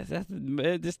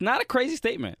 It's not a crazy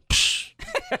statement.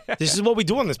 This is what we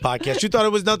do on this podcast. You thought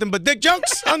it was nothing but dick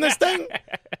jokes on this thing?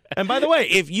 And by the way,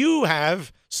 if you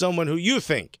have someone who you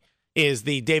think is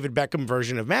the David Beckham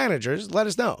version of managers, let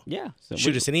us know. Yeah. So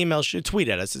shoot us an email. Tweet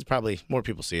at us. It's probably more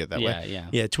people see it that way. Yeah.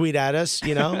 Yeah, tweet at us,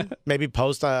 maybe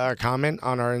post a comment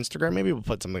on our Instagram. Maybe we'll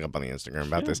put something up on the Instagram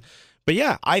about this. But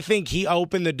yeah, I think he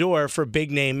opened the door for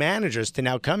big name managers to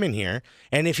now come in here.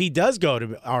 And if he does go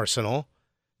to Arsenal,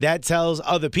 that tells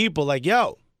other people like,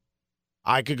 yo,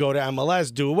 I could go to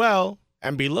MLS, do well,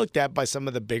 and be looked at by some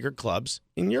of the bigger clubs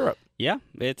in Europe. Yeah,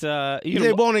 it's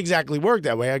it won't exactly work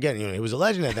that way. Again, he was a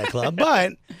legend at that club,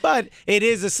 but it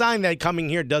is a sign that coming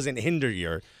here doesn't hinder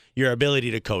your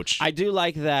ability to coach. I do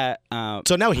like that.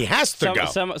 So now he has to go.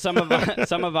 Some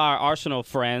of our Arsenal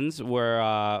friends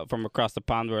were from across the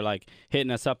pond were like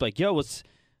hitting us up like, "Yo, what's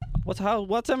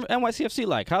NYCFC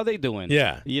like? How are they doing?"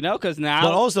 Yeah, because now.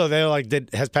 But also they're like,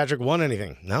 has Patrick won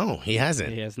anything? No, he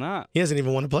hasn't. He has not. He hasn't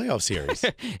even won a playoff series.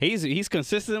 He's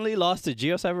consistently lost to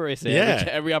Gio Savarese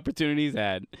every opportunity he's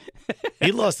had.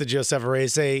 He lost to Gio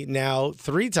Savarese now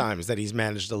 3 times that he's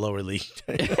managed the lower league.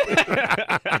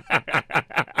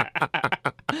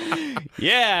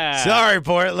 Yeah. Sorry,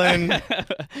 Portland.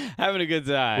 Having a good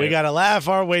time. We got to laugh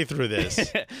our way through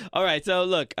this. All right, so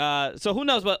look, so who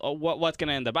knows what's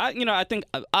gonna end up? I think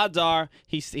odds are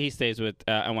he stays with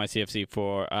NYCFC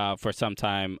for some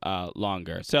time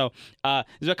longer. So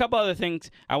there's a couple other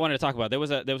things I wanted to talk about. There was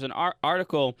an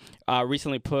article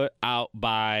recently put out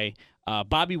by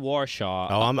Bobby Warshaw.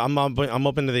 Oh, I'm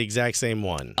open to the exact same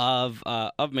one of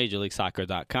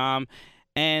MajorLeagueSoccer.com.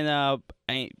 And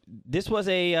this was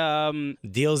a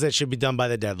deals that should be done by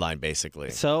the deadline, basically.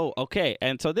 So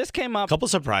this came up. Couple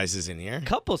surprises in here.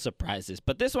 Couple surprises,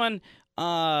 but this one,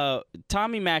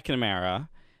 Tommy McNamara,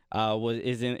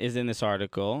 is in this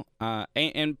article.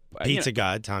 And Pizza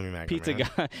God, Tommy McNamara. Pizza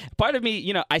God. Part of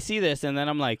me, I see this and then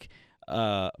I'm like,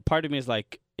 part of me is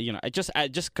like, I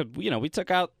just could, we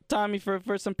took out Tommy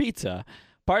for some pizza.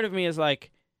 Part of me is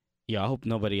like, I hope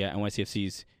nobody at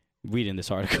NYCFC's reading this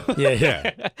article.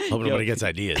 Yeah. Hope nobody gets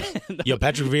ideas. Yo,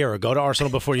 Patrick Vieira, go to Arsenal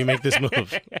before you make this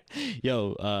move.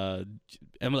 Yo,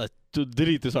 MLS,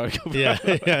 delete this article. Yeah.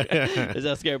 It's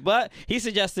that scary. But he's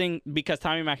suggesting, because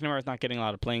Tommy McNamara is not getting a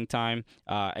lot of playing time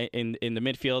in the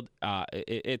midfield,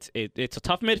 it's a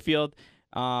tough midfield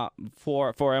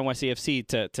for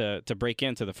NYCFC to break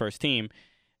into the first team.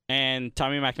 And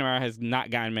Tommy McNamara has not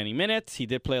gotten many minutes. He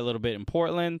did play a little bit in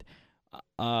Portland.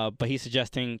 But he's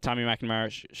suggesting Tommy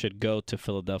McNamara should go to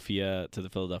Philadelphia, to the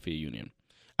Philadelphia Union.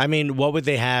 I mean, what would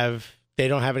they have? They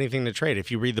don't have anything to trade.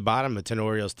 If you read the bottom of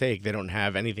Tenorio's take, they don't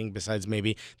have anything besides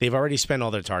maybe they've already spent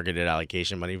all their targeted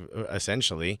allocation money,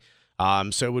 essentially.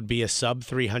 So it would be a sub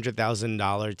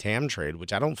 $300,000 TAM trade,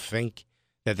 which I don't think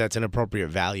that's an appropriate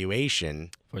valuation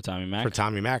for Tommy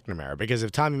McNamara. Because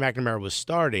if Tommy McNamara was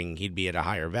starting, he'd be at a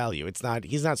higher value. It's not.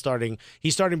 He's not starting.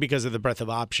 He's starting because of the breadth of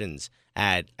options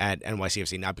at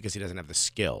NYCFC, not because he doesn't have the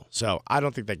skill. So I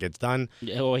don't think that gets done.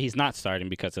 Yeah, well, he's not starting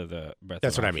because of the breadth.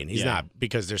 That's of what options. I mean. He's not,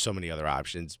 because there's so many other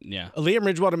options. Yeah. Liam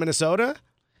Ridgewell to Minnesota.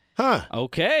 Huh.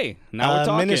 Okay. Now we're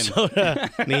talking. Minnesota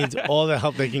needs all the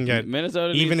help they can get.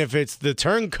 Even if it's the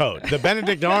turncoat, the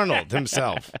Benedict Arnold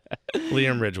himself,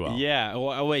 Liam Ridgewell. Yeah.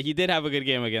 Well, wait, he did have a good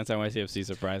game against NYCFC,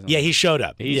 surprisingly. Yeah, he showed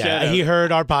up. He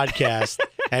heard our podcast.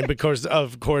 And because,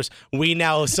 of course, we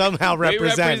now somehow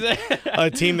represent a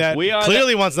team that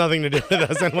clearly wants nothing to do with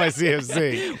us,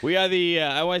 NYCFC. We are the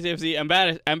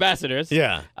NYCFC ambassadors.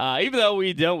 Yeah. Even though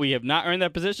we have not earned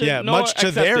that position. Yeah, much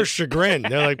to their chagrin.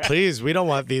 They're like, please, we don't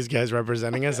want these guys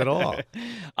representing us at all.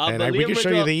 And we can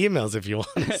show you the emails if you want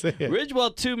to see it.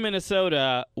 Ridgewell to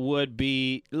Minnesota would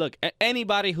be, look,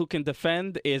 anybody who can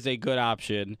defend is a good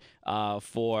option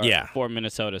for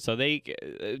Minnesota. So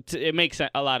it makes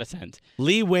a lot of sense.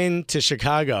 Lee Wynn to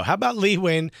Chicago. How about Lee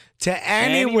Wynn to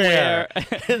anywhere?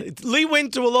 Lee Wynn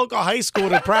to a local high school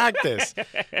to practice.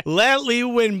 Let Lee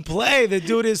Wynn play. The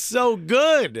dude is so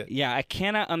good. Yeah, I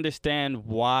cannot understand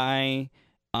why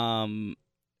New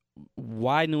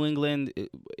England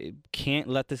can't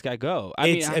let this guy go.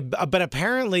 But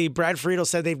apparently Brad Friedel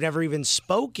said they've never even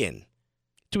spoken.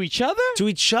 To each other? To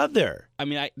each other. I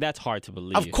mean, that's hard to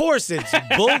believe. Of course it's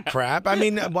bullcrap. I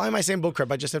mean, why am I saying bullcrap?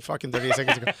 I just said fucking 30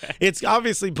 seconds ago. It's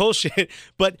obviously bullshit,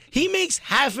 but he makes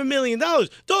 $500,000.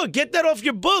 Dog, get that off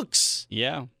your books.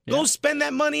 Yeah. Go spend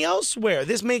that money elsewhere.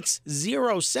 This makes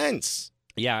 0 sense.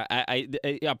 Yeah,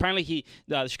 apparently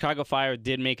the Chicago Fire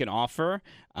did make an offer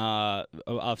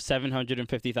of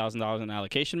 $750,000 in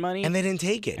allocation money, and they didn't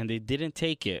take it. And they didn't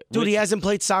take it. Dude, he hasn't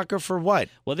played soccer for what?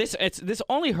 Well, this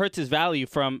only hurts his value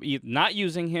from not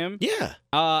using him. Yeah.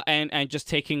 And just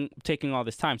taking all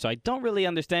this time. So I don't really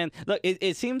understand. Look,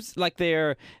 it seems like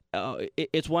they're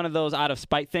it's one of those out of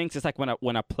spite things. It's like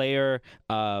when a player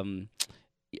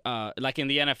like in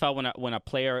the NFL, when a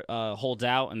player holds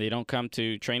out and they don't come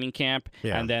to training camp,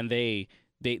 and then they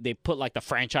put like the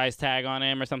franchise tag on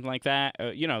him or something like that,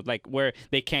 like where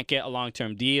they can't get a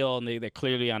long-term deal and they're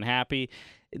clearly unhappy.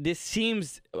 This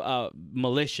seems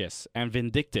malicious and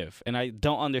vindictive, and I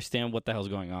don't understand what the hell's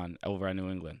going on over at New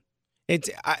England.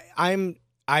 I'm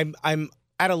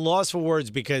at a loss for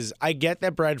words, because I get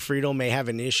that Brad Friedel may have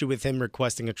an issue with him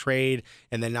requesting a trade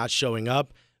and then not showing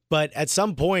up. But at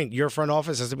some point, your front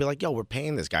office has to be like, yo, we're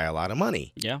paying this guy a lot of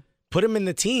money. Yeah. Put him in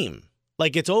the team.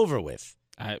 Like, it's over with.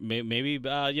 Maybe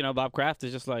Bob Kraft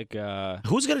is just like...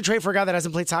 Who's going to trade for a guy that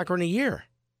hasn't played soccer in a year?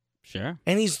 Sure.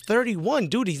 And he's 31.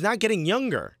 Dude, he's not getting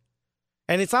younger.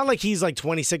 And it's not like he's like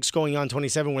 26 going on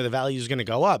 27 where the value is going to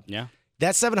go up. Yeah.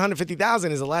 That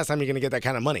 $750,000 is the last time you're going to get that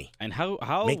kind of money. And how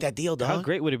make that deal, dog? How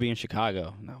great would it be in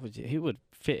Chicago? He would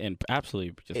fit in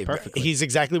absolutely just perfectly. He's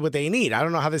exactly what they need. I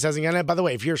don't know how this hasn't gotten it. By the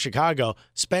way, if you're Chicago,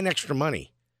 spend extra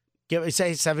money.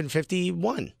 Say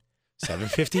 $751.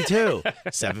 752,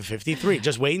 753.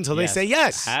 Just wait until they say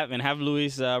yes. Have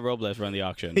Luis Robles run the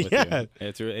auction with Yeah. you.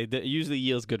 It usually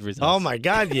yields good results. Oh my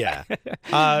God, yeah.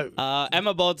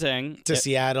 Emma Boateng To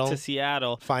Seattle. To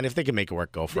Seattle. Fine, if they can make it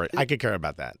work, go for it. I could care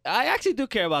about that. I actually do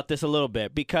care about this a little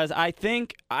bit because I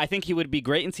think he would be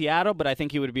great in Seattle, but I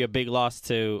think he would be a big loss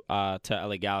to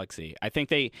LA Galaxy. I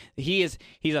think he's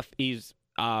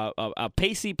a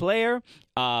pacey player,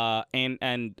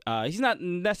 and he's not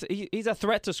he's a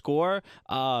threat to score.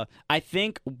 I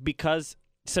think because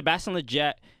Sebastian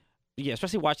Lletget,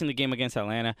 especially watching the game against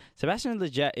Atlanta, Sebastian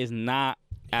Lletget is not.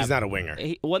 He's not a winger.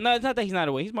 No, it's not that he's not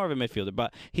a winger. He's more of a midfielder,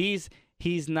 but he's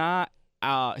not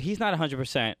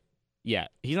 100%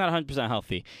 yet. He's not 100%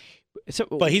 healthy. So,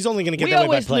 but he's only going to get that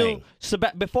way by playing.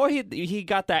 Before he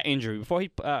got that injury, before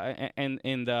he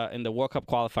in the World Cup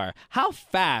qualifier, how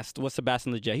fast was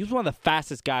Sebastian Lletget? He was one of the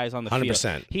fastest guys on the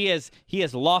 100%. field. He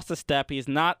has lost a step. He's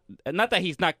not that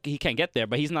he can't get there,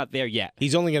 but he's not there yet.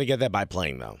 He's only going to get that by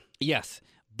playing, though. Yes,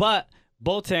 but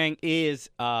Boateng is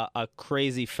a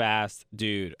crazy fast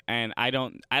dude, and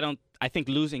I think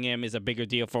losing him is a bigger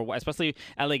deal for especially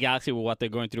LA Galaxy with what they're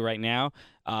going through right now,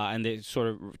 and they're sort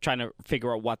of trying to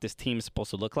figure out what this team is supposed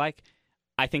to look like.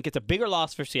 I think it's a bigger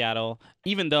loss for Seattle,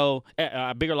 even though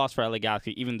a bigger loss for LA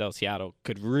Galaxy, even though Seattle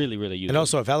could really, really use it. And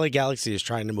also, if LA Galaxy is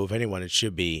trying to move anyone, it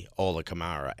should be Ola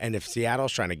Kamara. And if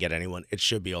Seattle's trying to get anyone, it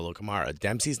should be Ola Kamara.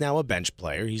 Dempsey's now a bench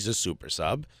player. He's a super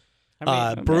sub.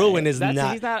 Bruin is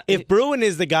not. If Bruin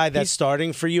is the guy that's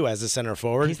starting for you as a center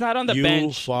forward, he's not on the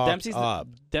bench. Dempsey's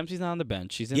Dempsey's not on the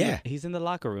bench. He's in the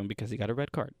locker room because he got a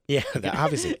red card. Yeah,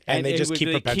 obviously, and they just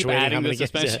keep perpetuating adding how many the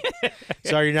games.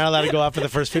 Sorry, you're not allowed to go out for the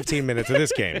first 15 minutes of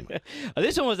this game.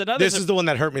 This one was another. This is the one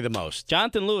that hurt me the most.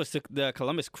 Jonathan Lewis, the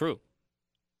Columbus Crew.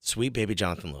 Sweet baby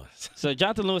Jonathan Lewis. So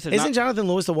Jonathan Lewis isn't Jonathan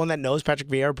Lewis the one that knows Patrick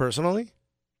Vieira personally?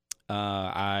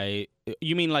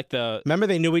 You mean like the? Remember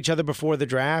they knew each other before the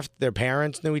draft. Their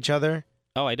parents knew each other.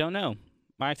 Oh, I don't know.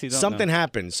 I actually don't Something know.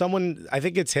 happened. Someone, I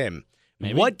think it's him.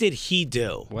 Maybe? What did he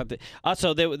do?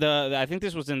 So I think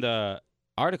this was in the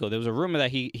article. There was a rumor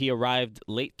that he arrived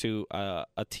late to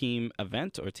a team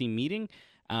event or team meeting,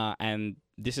 and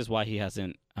this is why he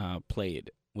hasn't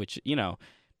played. Which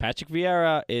Patrick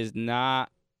Vieira is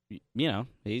not.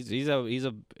 He's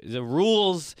a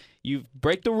rules. You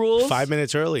break the rules. 5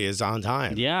 minutes early is on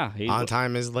time. Yeah, on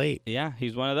time is late. Yeah,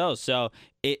 he's one of those. So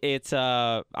it's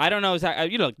I don't know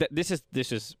exactly. This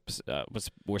is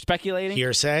we're speculating.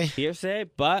 Hearsay,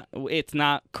 but it's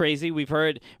not crazy. We've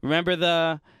heard. Remember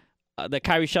the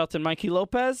Kyrie Shelton, Mikey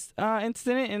Lopez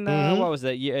incident in what was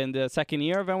that in the second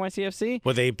year of NYCFC?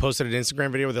 Well, they posted an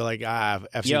Instagram video where they're like,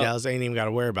 FC Dallas ain't even got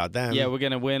to worry about them. Yeah, we're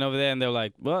gonna win over there, and they're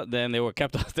like, well, then they were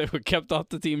kept off. They were kept off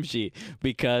the team sheet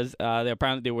because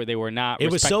they were not. It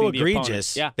was so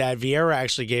egregious that Vieira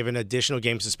actually gave an additional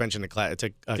game suspension to Clint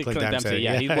Dempsey.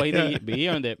 Yeah, he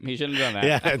earned it. He shouldn't have done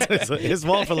that. Yeah, it's his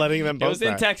fault for letting them post It was in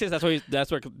that. Texas. That's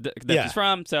where Dempsey's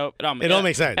from. So it all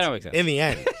makes sense. It all makes sense in the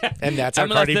end, and that's how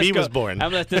Cardi B was born.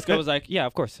 MLS Disco was like, yeah,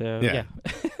 of course. Yeah.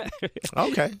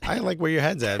 Okay. I like where your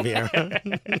head's at, Vieira.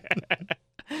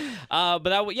 But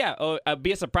that would,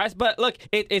 be a surprise. But look,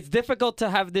 it's difficult to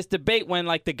have this debate when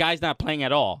the guy's not playing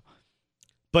at all.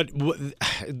 But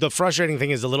the frustrating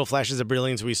thing is the little flashes of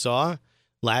brilliance we saw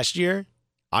last year,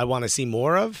 I want to see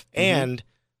more of. And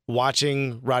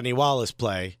watching Rodney Wallace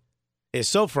play is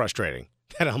so frustrating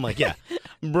that I'm like, yeah.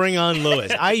 Bring on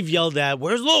Lewis. I've yelled at,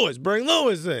 where's Lewis? Bring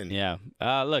Lewis in. Yeah.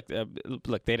 Look, they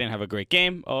didn't have a great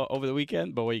game over the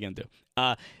weekend, but what are you going to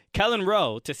do? Kellen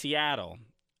Rowe to Seattle.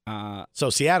 So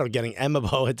Seattle getting Emma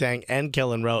Boateng and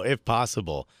Kellen Rowe if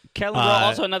possible. Kellen Rowe,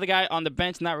 also another guy on the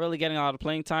bench, not really getting a lot of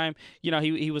playing time.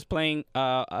 He was playing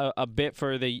a bit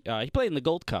for the he played in the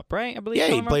Gold Cup, right? I believe. Yeah,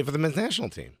 he played for the men's national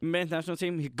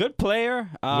team. Good player.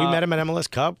 We met him at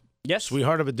MLS Cup. Yes.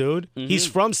 Sweetheart of a dude. He's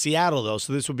from Seattle, though,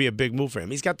 so this would be a big move for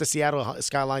him. He's got the Seattle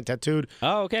skyline tattooed.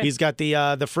 Oh, okay. He's got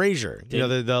the Fraser,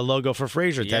 the logo for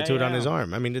Fraser tattooed on his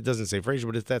arm. I mean, it doesn't say Fraser,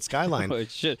 but it's that skyline.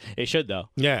 It should, though.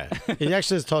 Yeah. It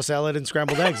actually says tossed salad and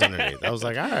scrambled eggs underneath. I was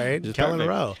like, all right, Kellen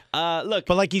Rowe. Look.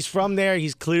 But, he's from there.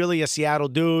 He's clearly a Seattle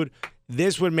dude.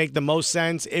 This would make the most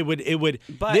sense. It would.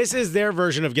 But this is their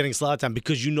version of getting slot time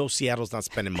because Seattle's not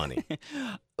spending money.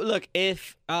 Look,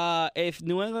 if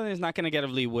New England is not going to get a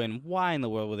lead win, why in the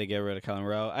world would they get rid of Kellen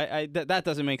Rowe? That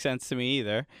doesn't make sense to me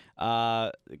either.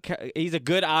 He's a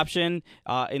good option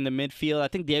in the midfield. I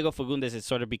think Diego Fagundes is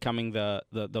sort of becoming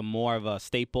the more of a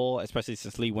staple, especially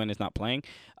since Lee Nguyen is not playing.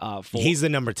 He's the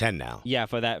number 10 now. Yeah,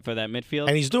 for that midfield,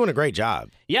 and he's doing a great job.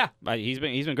 Yeah, he's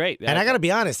been great. And I got to be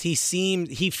honest, he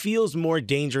feels more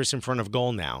dangerous in front of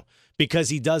goal now because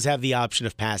he does have the option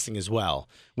of passing as well.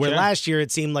 Where Sure. last year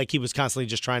it seemed like he was constantly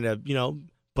just trying to,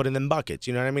 put in them buckets.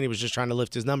 You know what I mean? He was just trying to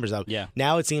lift his numbers up. Yeah.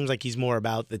 Now it seems like he's more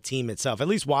about the team itself. At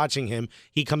least watching him,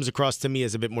 he comes across to me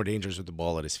as a bit more dangerous with the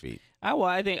ball at his feet. Well,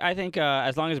 I think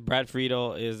as long as Brad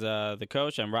Friedel is the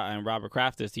coach and Robert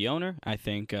Kraft is the owner, I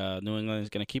think New England is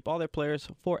going to keep all their players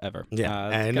forever. Yeah,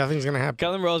 and nothing's going to happen.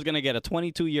 Kellen Rowe is going to get a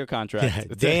 22-year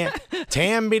contract.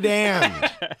 Tam be damned.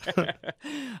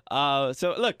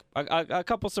 So look, a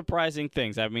couple surprising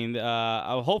things. I mean,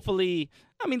 hopefully.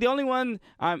 I mean, the only one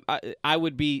I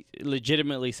would be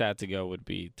legitimately sad to go would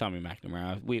be Tommy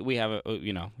McNamara. We have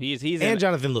he's and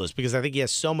Jonathan Lewis, because I think he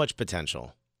has so much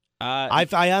potential.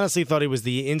 I honestly thought he was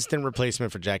the instant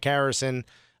replacement for Jack Harrison.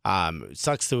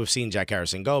 Sucks to have seen Jack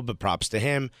Harrison go, but props to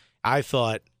him. I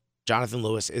thought Jonathan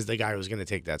Lewis is the guy who's going to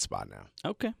take that spot now.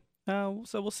 Okay. So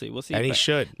we'll see. And he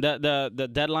should. The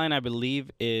deadline, I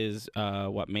believe, is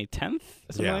May 10th,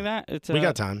 something like that. It's we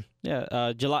got time.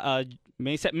 Yeah, July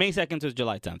May 2nd to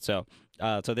July 10th. So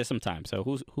there's some time. So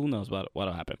who knows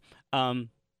what'll happen.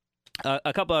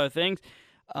 A couple other things.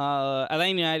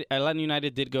 Atlanta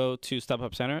United did go to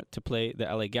StubHub Center to play the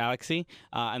LA Galaxy,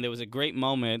 and there was a great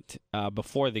moment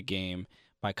before the game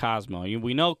by Cosmo.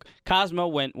 We know Cosmo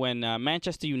when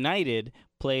Manchester United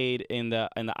played in the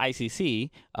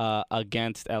ICC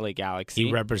against LA Galaxy.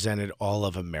 He represented all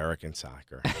of American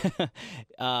soccer.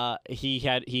 He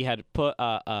had put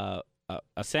a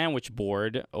sandwich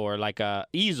board or like a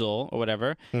easel or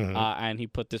whatever, and he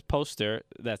put this poster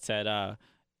that said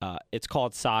it's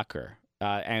called soccer.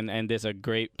 And there's a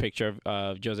great picture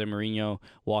of Jose Mourinho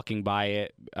walking by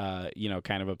it,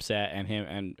 kind of upset, and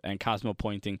him and Cosmo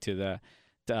pointing to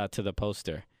the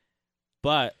poster.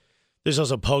 But there's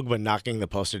also Pogba knocking the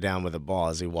poster down with a ball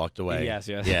as he walked away. Yes.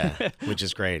 Yeah, which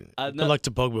is great. Good luck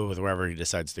to Pogba with wherever he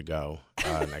decides to go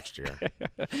next year.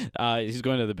 He's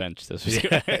going to the bench this week.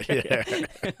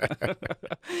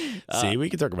 See, we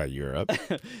can talk about Europe.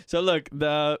 So look,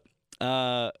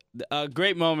 a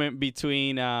great moment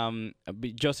between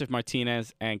Joseph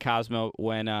Martinez and Cosmo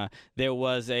when there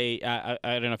was I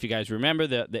don't know if you guys remember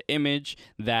the image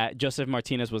that Joseph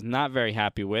Martinez was not very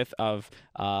happy with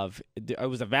it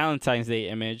was a Valentine's Day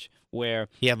image where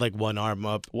he had like one arm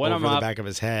up over the back of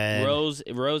his head, rose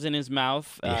in his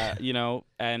mouth,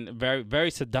 and very very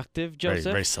seductive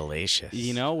Joseph, very salacious.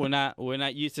 We're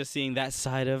not used to seeing that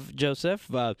side of Joseph,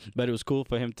 but it was cool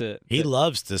for him to. He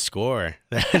loves to score,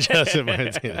 Joseph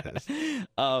Martinez.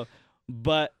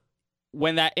 But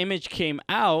when that image came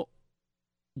out,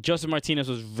 Joseph Martinez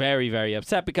was very, very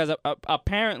upset because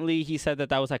apparently he said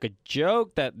that was like a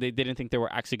joke, that they didn't think they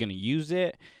were actually going to use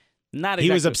it. Not exactly.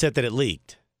 He was upset that it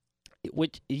leaked.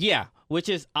 Which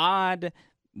is odd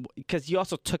because you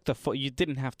also took you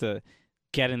didn't have to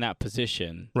get in that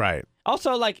position. Right.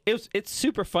 Also, like, it's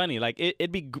super funny. Like,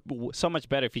 it'd be so much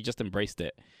better if he just embraced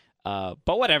it. But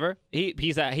whatever. He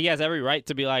has every right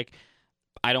to be like,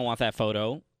 I don't want that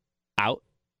photo out,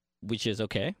 which is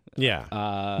okay. Yeah.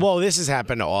 Well, this has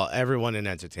happened to everyone in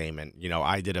entertainment.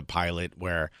 I did a pilot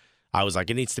where I was like,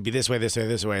 it needs to be this way, this way,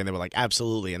 this way. And they were like,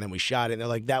 absolutely. And then we shot it. And they're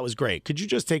like, that was great. Could you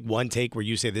just take one take where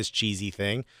you say this cheesy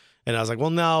thing? And I was like, well,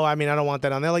 no, I don't want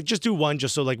that on there. Like, just do one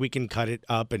just so like we can cut it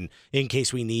up and in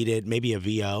case we need it, maybe a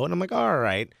VO. And I'm like, all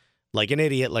right. Like an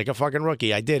idiot, like a fucking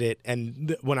rookie. I did it.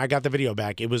 And when I got the video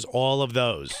back, it was all of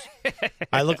those.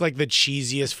 I looked like the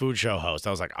cheesiest food show host. I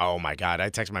was like, oh my God. I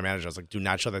texted my manager. I was like, do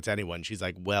not show that to anyone. She's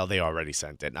like, well, they already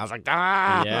sent it. And I was like,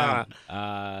 Yeah.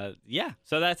 Yeah.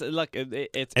 So that's, look,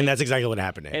 it's. And that's exactly what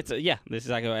happened to him. This is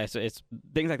exactly what it's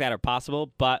things like that are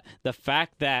possible. But the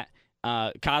fact that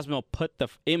Cosmo put the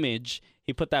image,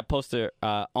 he put that poster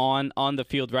on the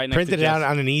field right next to Printed it out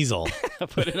on an easel.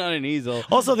 Put it on an easel.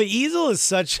 Also, the easel is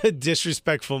such a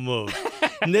disrespectful move.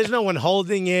 And there's no one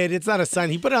holding it. It's not a sign.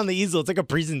 He put it on the easel. It's like a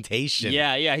presentation.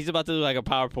 Yeah. He's about to do like a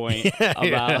PowerPoint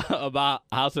about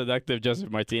how seductive Joseph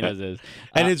Martinez is.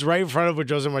 And it's right in front of where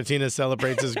Joseph Martinez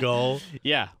celebrates his goal.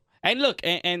 Yeah. And look,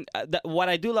 what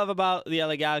I do love about the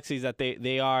LA Galaxy is that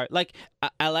they are like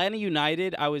Atlanta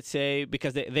United. I would say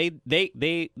because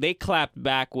they clapped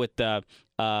back with the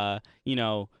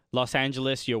Los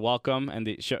Angeles, you're welcome,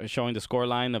 and showing the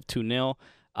scoreline of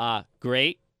 2-0.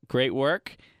 Great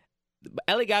work.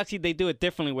 LA Galaxy, they do it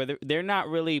differently where they're not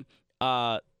really.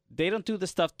 They don't do the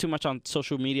stuff too much on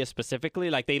social media specifically.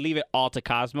 Like, they leave it all to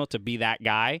Cosmo to be that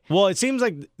guy. Well, it seems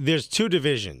like there's two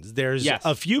divisions. There's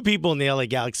a few people in the LA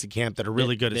Galaxy camp that are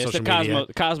really good at social media. There's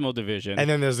the Cosmo division. And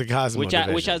then there's the Cosmo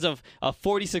division. Which has a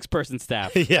 46-person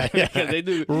staff. Yeah. They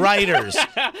do. Writers,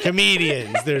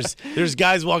 comedians. There's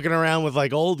guys walking around with,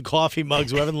 like, old coffee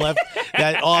mugs who haven't left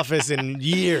that office in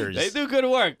years. They do good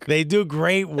work. They do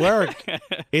great work.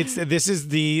 This is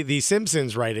the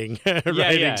Simpsons writing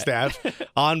staff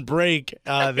on break.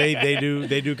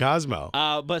 They do Cosmo.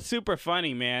 But super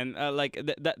funny, man.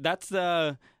 That's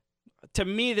the. To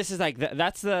me, this is like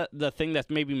that's the thing that's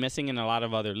maybe missing in a lot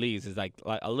of other leagues is like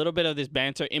a little bit of this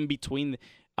banter in between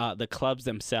the clubs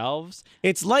themselves.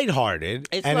 It's lighthearted,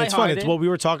 it's fun. It's what we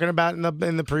were talking about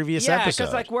in the previous episode. Yeah,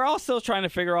 because like we're all still trying to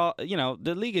figure out.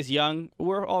 The league is young.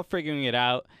 We're all figuring it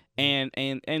out.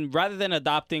 And rather than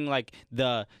adopting like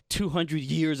the 200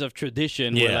 years of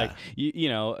tradition, where like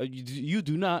you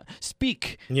do not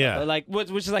speak, which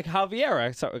is like how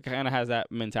Vieira kind of has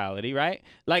that mentality, right?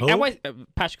 Like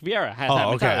Patrick Vieira has that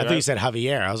mentality. Okay, I thought right? you said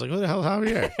Javier. I was like, who the hell is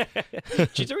Javier?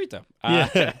 Chicharito.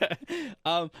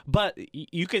 But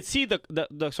you could see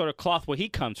the sort of cloth where he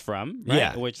comes from, right?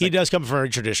 Yeah, which he does come from a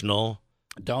traditional.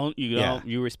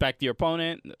 You respect your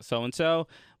opponent, so and so,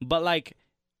 but like.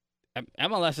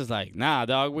 MLS is like, nah,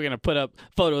 dog. We're gonna put up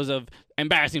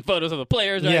embarrassing photos of the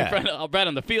players right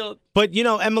on the field. But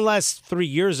MLS 3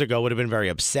 years ago would have been very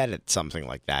upset at something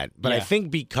like that. But I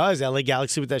think because LA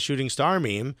Galaxy with that shooting star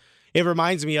meme, it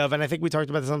reminds me of, and I think we talked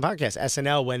about this on the podcast,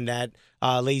 SNL when that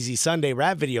Lazy Sunday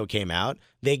rap video came out.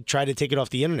 They tried to take it off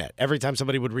the internet every time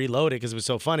somebody would reload it because it was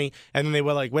so funny. And then they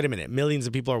were like, wait a minute, millions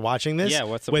of people are watching this. Yeah,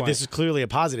 what's the point? This is clearly a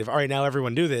positive. All right, now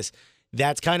everyone do this.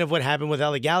 That's kind of what happened with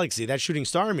LA Galaxy. That shooting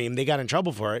star meme, they got in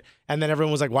trouble for it. And then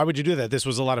everyone was like, why would you do that? This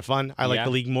was a lot of fun. I like the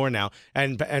league more now.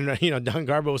 And Don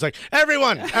Garbo was like,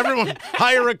 everyone,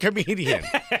 hire a comedian.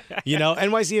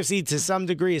 NYCFC to some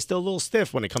degree is still a little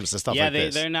stiff when it comes to stuff like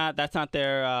this. Yeah, they're not. That's not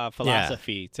their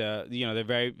philosophy. They're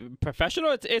very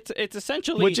professional. It's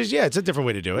essentially. Which is, it's a different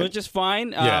way to do it. Which is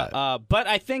fine. But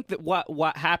I think that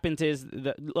what happens is,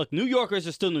 look, New Yorkers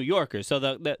are still New Yorkers. So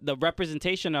the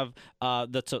representation of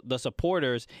the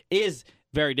supporters is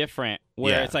very different.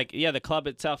 Where it's like, the club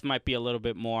itself might be a little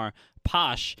bit more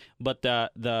posh, but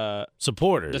the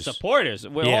supporters,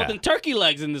 we're holding turkey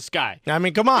legs in the sky. I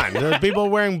mean, come on, there are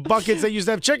people wearing buckets that used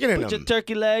to have chicken in them. Put your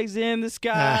turkey legs in the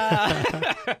sky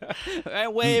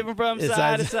and waving from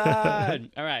side to side.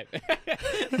 All right,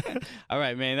 all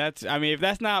right, man. If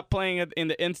that's not playing in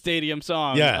the in stadium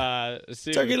song,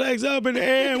 turkey legs up in the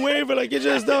air and waving like you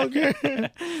just don't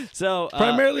care. So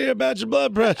primarily about your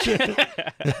blood pressure.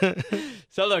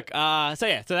 So look, so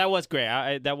that was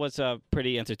great. That was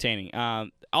pretty entertaining.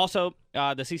 Also,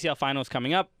 the CCL final is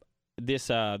coming up this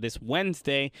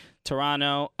Wednesday.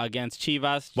 Toronto against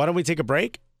Chivas. Why don't we take a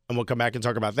break and we'll come back and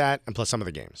talk about that and plus some of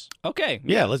the games. Okay.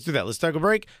 Yeah, let's do that. Let's take a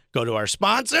break. Go to our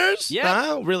sponsors.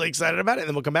 Yeah. Really excited about it. And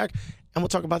then we'll come back and we'll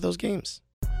talk about those games.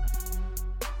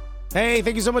 Hey,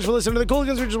 thank you so much for listening to the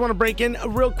Cooligans. We just want to break in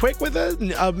real quick with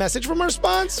a message from our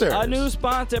sponsors. A new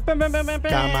sponsor. Come on, We got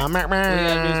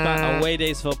a new sponsor. Away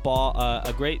Days Football,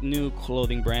 a great new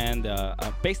clothing brand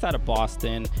based out of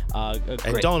Boston.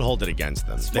 And don't hold it against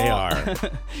them. They are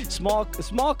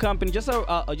small company. Just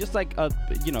like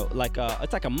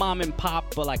it's like a mom and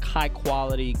pop, but like high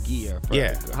quality gear.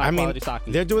 High quality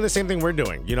stocking. They're doing the same thing we're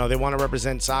doing. They want to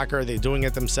represent soccer. They're doing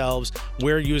it themselves.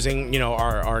 We're using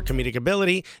our comedic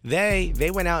ability. They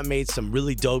went out and made some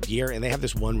really dope gear, and they have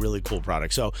this one really cool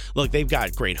product. So, look, they've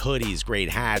got great hoodies, great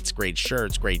hats, great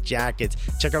shirts, great jackets.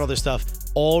 Check out all their stuff.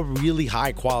 All really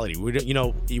high quality. We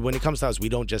don't, when it comes to us, we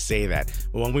don't just say that.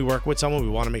 When we work with someone, we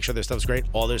want to make sure their stuff's great.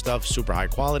 All their stuff, super high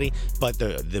quality. But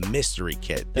the mystery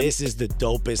kit, this is the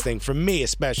dopest thing for me,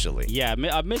 especially. Yeah,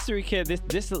 a mystery kit.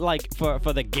 This is like for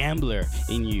the gambler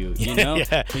in you.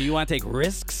 When you want to take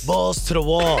risks. Balls to the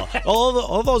wall.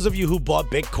 all those of you who bought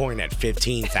Bitcoin at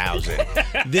 15,000.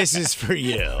 This is for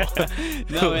you.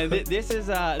 No, man, this is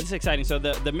exciting. So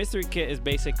the mystery kit is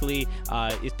basically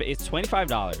it's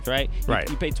 $25, right? Right.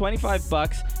 You pay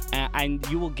 $25 and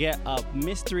you will get a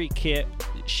mystery kit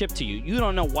shipped to you. You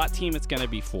don't know what team it's gonna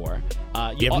be for.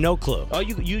 You have no clue. Oh,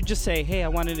 you just say, hey, I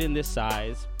want it in this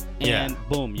size. And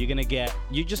boom, you're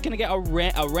just gonna get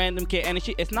a random kit, and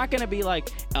it's not gonna be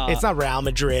like it's not Real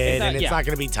Madrid, and it's not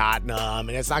gonna be Tottenham,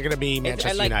 and it's not gonna be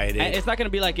Manchester United. It's not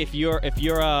gonna be like if you're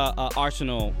a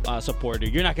Arsenal supporter,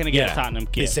 you're not gonna get a Tottenham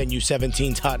kit. They send you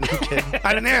 17 Tottenham kits.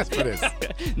 I didn't ask for this.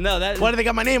 No, why do they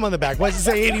got my name on the back? Why does it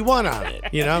say 81 on it?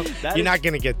 You're not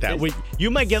gonna get that.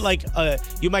 You might get like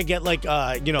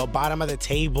bottom of the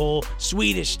table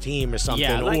Swedish team or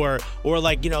something, or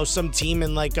like some team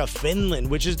in like Finland,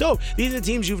 which is dope. dope. These are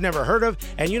teams you've never heard of,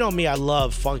 and you know me, I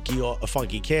love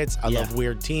funky kits. I love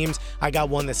weird teams. I got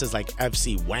one that says like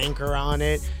FC Wanker on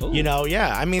it. Ooh. You know,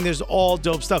 yeah. I mean, there's all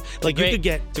dope stuff. Like you could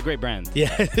get. It's a great brand.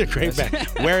 Yeah, it's a great brand.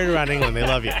 Wear it around England, they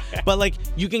love you. But like,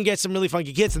 you can get some really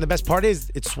funky kits, and the best part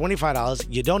is it's $25.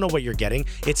 You don't know what you're getting.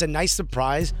 It's a nice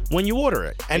surprise when you order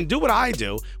it. And do what I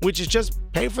do, which is just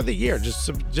pay for the year.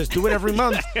 Just do it every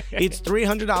month. It's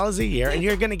 $300 a year, and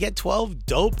you're gonna get 12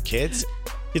 dope kits.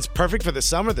 It's perfect for the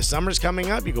summer. The summer's coming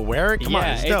up. You can wear it. Come on,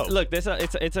 it's dope. Look,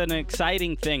 it's an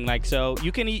exciting thing. Like, so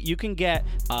you can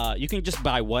just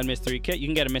buy one mystery kit. You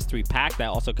can get a mystery pack that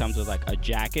also comes with like a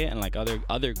jacket and like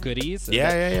other goodies.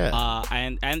 Yeah.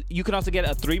 And you can also get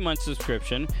a 3-month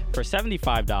subscription for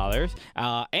 $75.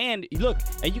 And look,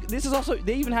 this is also,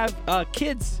 they even have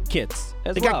kids kits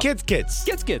as well. They got kids kits.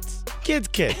 Kids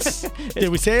kits. Did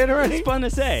we say it already? It's fun to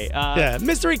say. Yeah,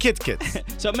 mystery kits.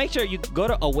 So make sure you go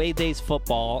to Away Days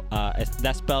Football.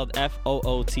 That's spelled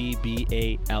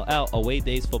FOOTBALL. Away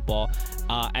Days Football.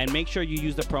 And make sure you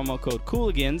use the promo code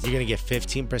Cooligans. You're going to get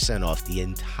 15% off the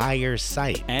entire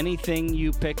site. Anything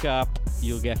you pick up,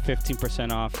 you'll get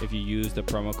 15% off if you use the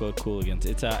promo code Cooligans.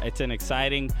 It's an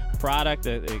exciting product,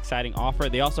 an exciting offer.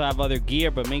 They also have other gear,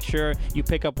 but make sure you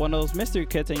pick up one of those mystery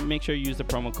kits and make sure you use the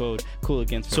promo code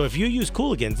Cooligans. So if you use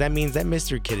Cooligans, that means that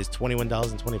mystery kit is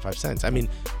 $21.25. I mean,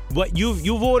 what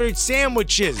you've ordered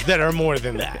sandwiches that are more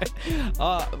than that.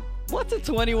 What's a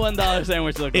 $21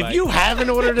 sandwich look like? If you haven't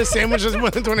ordered a sandwich that's more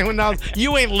than $21,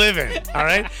 you ain't living, all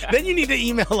right? Then you need to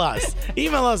email us.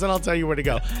 Email us and I'll tell you where to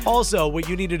go. Also, what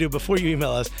you need to do before you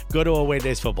email us, go to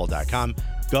awaydaysfootball.com.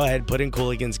 Go ahead, put in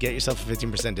Cooligans, get yourself a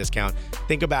 15% discount.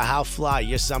 Think about how fly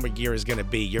your summer gear is going to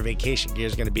be, your vacation gear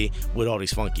is going to be with all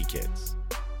these funky kits.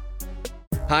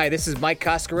 Hi, this is Mike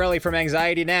Coscarelli from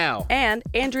Anxiety Now. And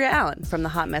Andrea Allen from the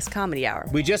Hot Mess Comedy Hour.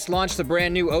 We just launched the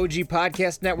brand new OG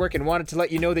Podcast Network and wanted to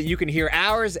let you know that you can hear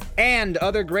ours and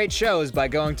other great shows by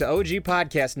going to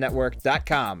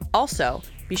ogpodcastnetwork.com. Also,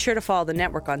 be sure to follow the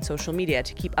network on social media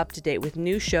to keep up to date with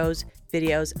new shows,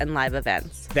 videos, and live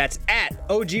events. That's at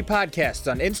OG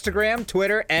Podcasts on Instagram,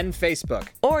 Twitter, and Facebook.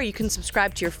 Or you can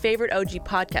subscribe to your favorite OG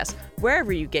podcast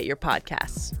wherever you get your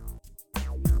podcasts.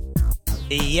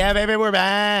 Yeah, baby, we're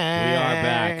back. We are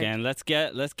back, and let's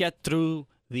get through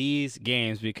these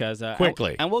games because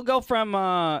quickly, and we'll go from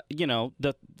the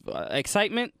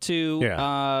excitement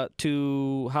to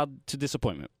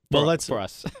disappointment. For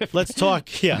us. Let's talk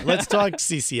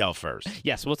CCL first.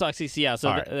 Yes, we'll talk CCL. So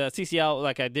right. the CCL,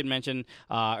 like I did mention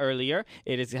earlier,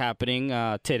 it is happening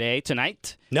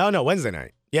tonight. No, Wednesday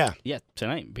night. Yeah. Yeah,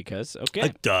 tonight because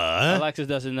okay. Duh. Alexis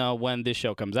doesn't know when this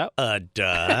show comes out.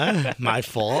 Duh. My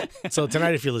fault. So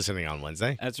tonight, if you're listening on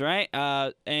Wednesday. That's right.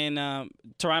 And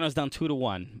Toronto's down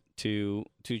 2-1 to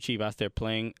Chivas. They're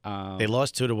playing. They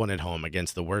lost 2-1 at home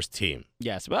against the worst team.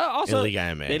 Yes, but also Liga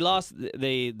MX. they lost.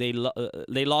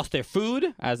 They lost their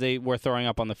food as they were throwing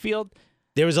up on the field.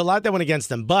 There was a lot that went against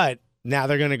them, but now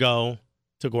they're going to go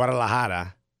to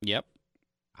Guadalajara. Yep.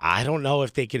 I don't know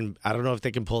if they can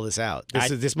pull this out.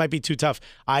 This might be too tough.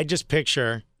 I just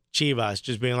picture Chivas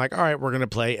just being like, all right, we're going to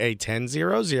play a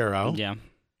 10-0-0. Yeah.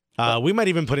 We might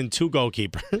even put in 2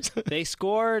 goalkeepers. They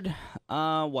scored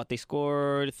They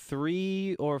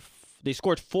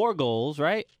scored 4 goals,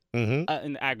 right? Mm-hmm.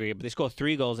 In the aggregate, but they scored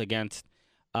 3 goals against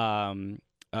Club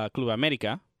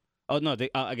America. Oh no,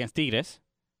 against Tigres.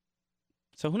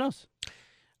 So who knows?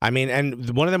 I mean,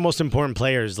 and one of the most important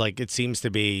players, like it seems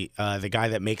to be the guy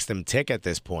that makes them tick at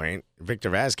this point, Victor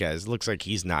Vazquez, looks like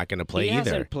he's not going to play either. He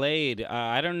hasn't played.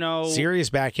 I don't know. Serious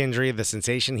back injury. The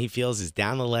sensation he feels is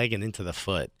down the leg and into the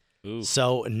foot. Ooh.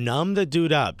 So numb the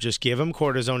dude up. Just give him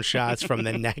cortisone shots from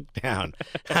the neck down.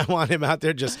 I want him out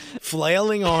there just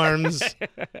flailing arms,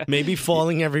 maybe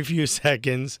falling every few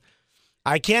seconds.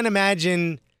 I can't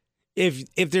imagine if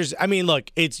there's. I mean,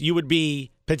 look, you would be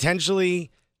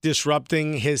potentially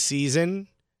disrupting his season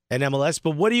in MLS,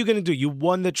 but what are you going to do? You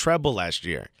won the treble last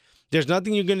year. There's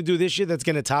nothing you're going to do this year that's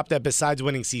going to top that besides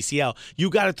winning CCL.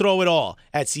 You got to throw it all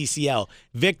at CCL.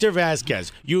 Victor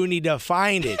Vazquez, you need to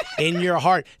find it in your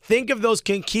heart. Think of those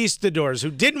conquistadors who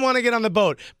didn't want to get on the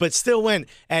boat, but still went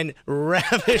and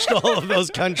ravished all of those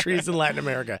countries in Latin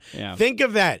America. Yeah. Think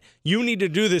of that. You need to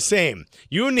do the same.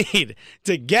 You need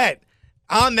to get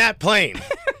on that plane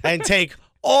and take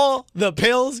all the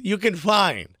pills you can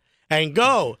find and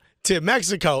go to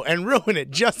Mexico and ruin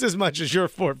it just as much as your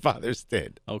forefathers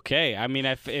did. Okay, I mean,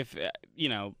 if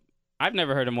I've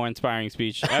never heard a more inspiring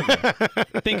speech ever.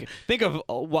 think of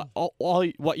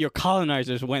what your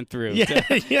colonizers went through.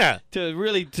 To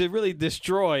really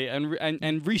destroy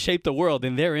and reshape the world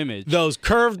in their image. Those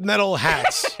curved metal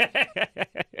hats.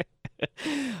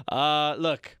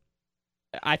 Look.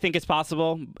 I think it's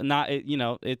possible. Not you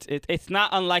know, it's not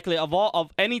unlikely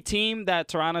of any team that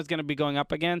Toronto's going to be going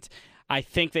up against. I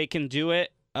think they can do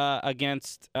it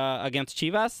against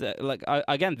Chivas.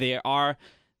 Again, they are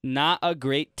not a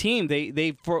great team.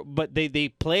 They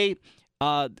play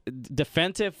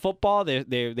defensive football.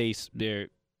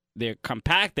 They're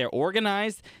compact. They're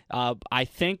organized. I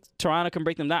think Toronto can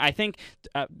break them down. I think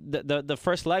the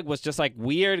first leg was just like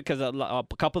weird because a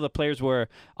couple of the players were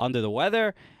under the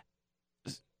weather.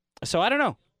 So I don't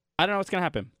know. I don't know what's gonna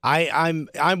happen.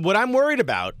 What I'm worried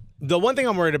about. The one thing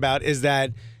I'm worried about is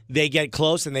that they get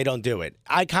close and they don't do it.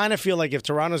 I kind of feel like if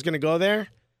Toronto's gonna go there,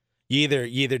 you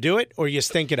either do it or you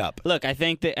stink it up. Look, I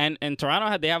think that and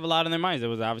Toronto they have a lot on their minds. There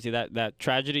was obviously that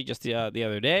tragedy just the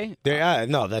other day.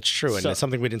 No, that's true, and it's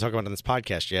something we didn't talk about on this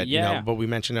podcast yet. Yeah. You know, but we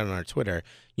mentioned it on our Twitter.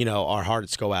 You know, our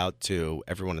hearts go out to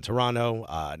everyone in Toronto.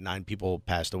 9 people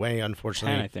passed away,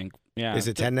 unfortunately. 10, I think. Yeah. Is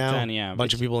it 10 now? 10, yeah. A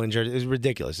bunch of people injured. It's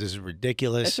ridiculous. This is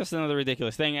ridiculous. It's just another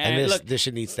ridiculous thing. And look, this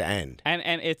shit needs to end.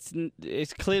 And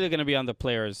it's clearly going to be on the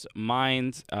players'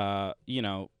 minds. You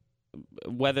know,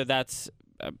 whether that's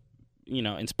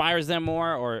inspires them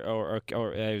more or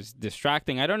is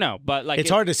distracting. I don't know, but like it's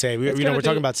hard to say. We're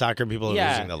talking about soccer. People are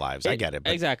losing their lives. I get it.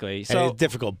 But, exactly. So it's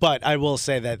difficult. But I will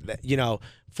say that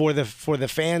for the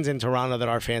fans in Toronto that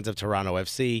are fans of Toronto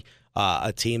FC,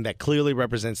 a team that clearly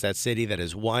represents that city, that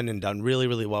has won and done really,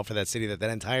 really well for that city, that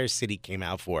entire city came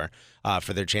out for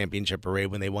their championship parade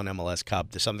when they won MLS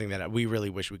Cup. There's something that we really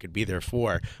wish we could be there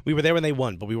for. We were there when they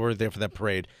won, but we weren't there for that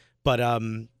parade. But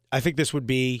I think this would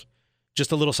be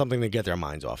just a little something to get their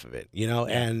minds off of it,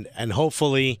 and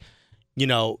hopefully,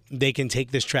 they can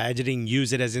take this tragedy and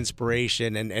use it as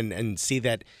inspiration and see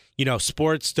that,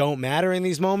 sports don't matter in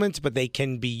these moments, but they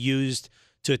can be used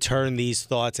to turn these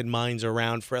thoughts and minds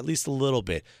around for at least a little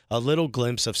bit, a little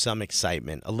glimpse of some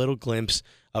excitement, a little glimpse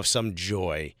of some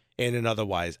joy in an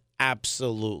otherwise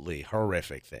absolutely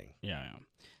horrific thing. Yeah.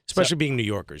 Especially being New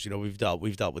Yorkers, we've dealt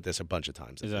with this a bunch of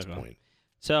times at this point.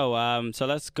 So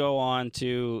let's go on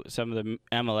to some of the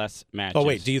MLS matches. Oh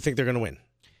wait, do you think they're going to win?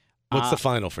 What's the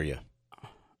final for you?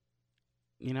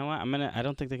 You know what? I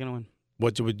don't think they're going to win.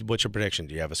 What's your prediction?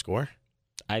 Do you have a score?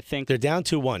 I think they're down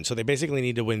 2-1, so they basically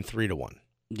need to win 3-1.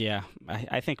 Yeah,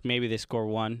 I think maybe they score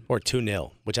 1 or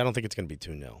 2-0, which I don't think it's going to be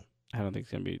 2-0. I don't think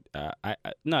it's going to be.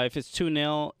 No, if it's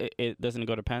 2-0, it doesn't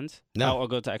go to pens. No, or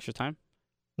go to extra time.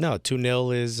 No,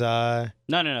 2-0 is no.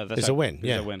 That's a win.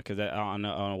 It's a win because on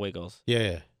away goals.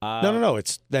 Yeah. No.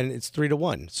 It's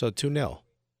 3-1, so 2-0.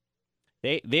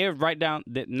 They're right down.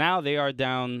 Now they are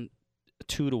down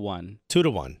 2-1.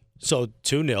 2-1. So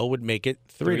 2-0 would make it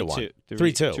 3-1.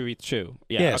 3-2. 3-2.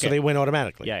 Yeah. Okay. So they win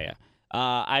automatically. Yeah.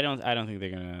 I don't think they're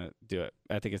gonna do it.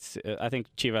 I think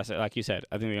Chivas, like you said,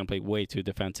 I think they're gonna play way too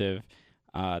defensive.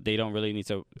 They don't really need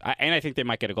to. And I think they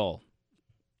might get a goal.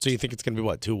 So you think it's gonna be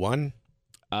what, 2-1?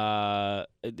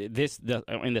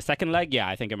 In the second leg, yeah,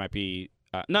 I think it might be.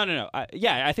 No.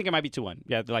 Yeah, I think it might be 2-1.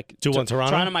 Yeah, like 2-1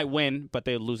 Toronto. Toronto might win, but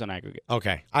they lose on aggregate.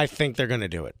 Okay, I think they're gonna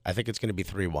do it. I think it's gonna be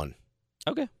 3-1.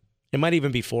 Okay. It might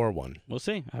even be 4-1. We'll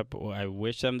see. I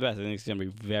wish them the best. I think it's gonna be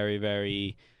very,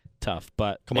 very tough.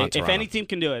 But come on, if any team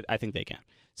can do it, I think they can.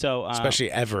 So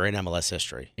especially ever in MLS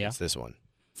history, it's this one.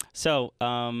 So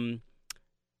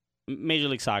Major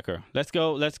League Soccer. Let's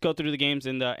go through the games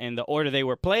in the order they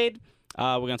were played.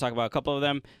 We're going to talk about a couple of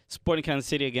them. Sporting Kansas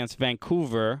City against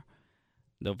Vancouver.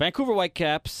 The Vancouver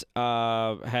Whitecaps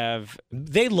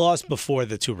They lost before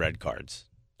the 2 red cards.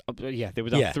 Yeah, they were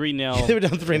down 3-0. They were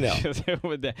down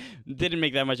 3-0. Didn't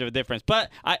make that much of a difference. But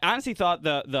I honestly thought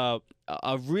a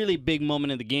really big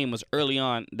moment in the game was early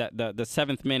on, the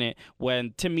 7th minute,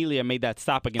 when Tim Melia made that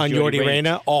stop against Jordi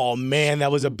Reyna. Oh, man,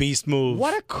 that was a beast move.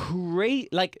 What a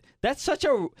that's such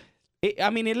a...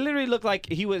 it literally looked like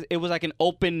it was like an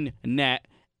open net,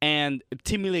 and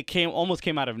Tim Melia almost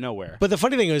came out of nowhere. But the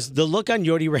funny thing is, the look on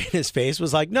Jordi Reyna's face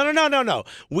was like, no.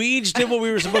 We each did what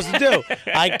we were supposed to do.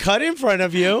 I cut in front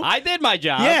of you. I did my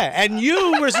job. Yeah, and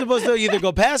you were supposed to either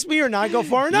go past me or not go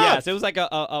far enough. Yes, it was like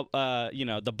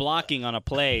the blocking on a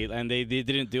play, and they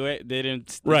didn't do it. They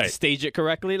didn't stage it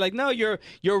correctly. Like, no, you're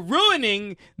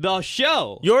ruining the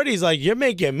show. Jordi's like, you're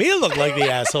making me look like the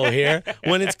asshole here,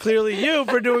 when it's clearly you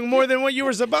for doing more than what you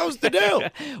were supposed to do.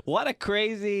 What a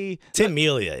crazy... Tim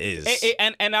Melia is.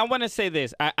 And I want to say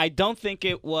this. I don't think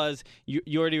it was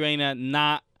Jordi Reyna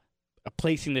not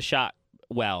placing the shot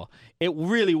well. It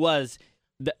really was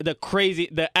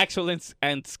the excellence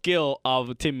and skill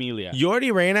of Tim Melia.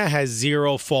 Jordi Reyna has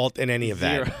zero fault in any of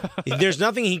that. There's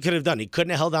nothing he could have done. He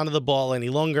couldn't have held on to the ball any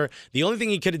longer. The only thing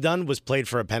he could have done was played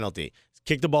for a penalty.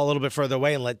 Kick the ball a little bit further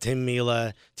away and let Tim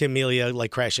Melia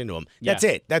like crash into him. That's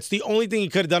it. That's the only thing he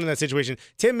could have done in that situation.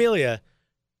 Tim Melia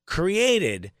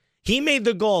created. He made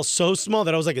the goal so small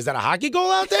that I was like, is that a hockey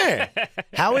goal out there?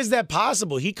 How is that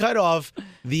possible? He cut off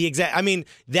the exact. I mean,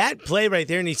 that play right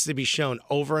there needs to be shown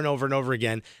over and over and over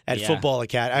again at football like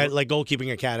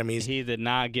goalkeeping academies. He did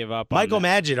not give up. Michael on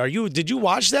that. Madgett, did you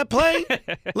watch that play?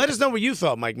 Let us know what you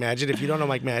thought, Mike Madgett. If you don't know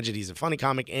Mike Madgett, he's a funny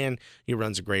comic and he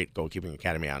runs a great goalkeeping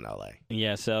academy out in LA.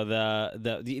 Yeah. So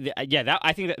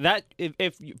I think that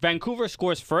if Vancouver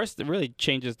scores first, it really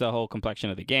changes the whole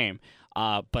complexion of the game.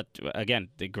 But again,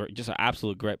 just an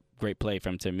absolute great play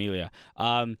from Tim Melia.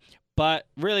 But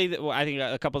really, I think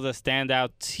a couple of the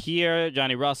standouts here.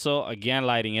 Johnny Russell again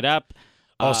lighting it up.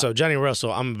 Also, Johnny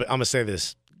Russell, I'm gonna say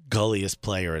this, gulliest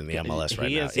player in the MLS right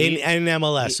now. In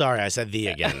MLS, sorry, I said the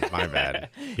again. My bad.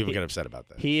 People get upset about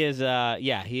that. He is,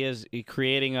 he is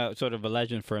creating a sort of a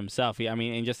legend for himself.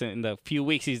 In the few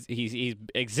weeks he's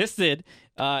existed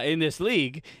in this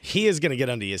league, he is gonna get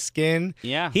under your skin.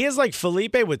 Yeah, he is like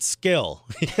Felipe with skill.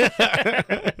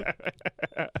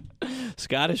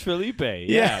 Scottish Felipe.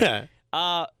 Yeah.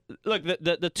 Look,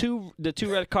 the two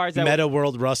red cards that Meta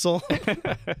World Russell.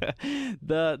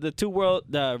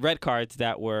 the red cards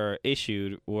that were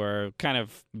issued were kind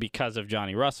of because of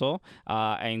Johnny Russell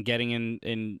and getting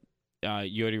in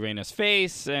Yordi Reyna's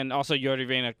face, and also Yordi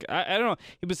Reyna. I don't know.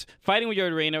 He was fighting with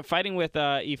Yordi Reyna, fighting with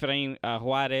Efrain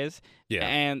Juarez. Yeah.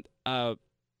 And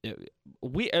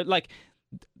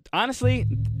honestly,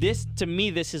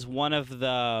 this is one of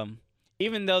the,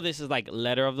 even though this is like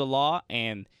letter of the law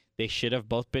and they should have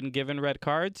both been given red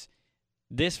cards,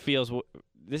 this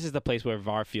is the place where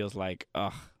VAR feels like,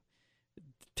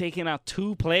 taking out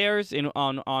two players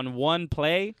on one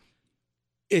play.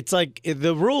 It's like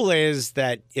the rule is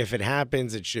that if it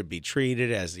happens, it should be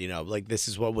treated as, like this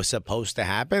is what was supposed to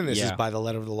happen. This is by the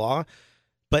letter of the law.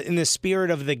 But in the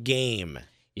spirit of the game,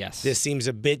 yes, this seems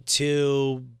a bit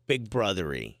too big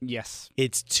brothery. Yes.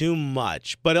 It's too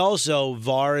much. But also,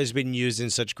 VAR has been used in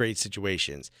such great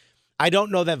situations. I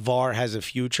don't know that VAR has a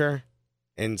future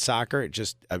in soccer. It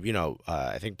just, I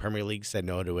think Premier League said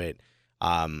no to it.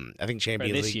 I think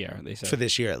Champions League. For this year, they said. For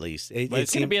this year, at least. But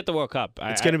it's going to be at the World Cup.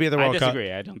 It's going to be at the World Cup. I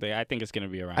disagree. I think it's going to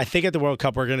be around. I think at the World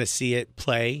Cup, we're going to see it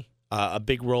play a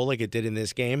big role like it did in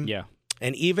this game. Yeah.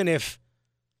 And even if,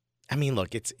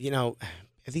 look, it's, if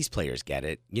these players get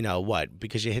it, what?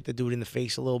 Because you hit the dude in the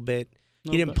face a little bit.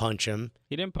 He didn't punch him.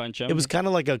 It was kind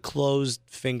of like a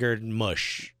closed-fingered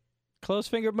mush. Closed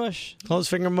finger mush. Closed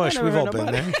finger mush. We've all been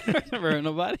there. Never heard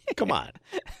nobody. Come on.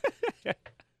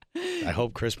 I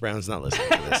hope Chris Brown's not listening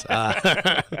to this.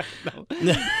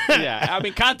 Yeah,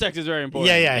 context is very important.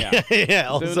 Yeah.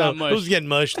 Also, who's getting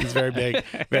mushed is very big,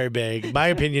 very big. My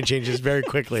opinion changes very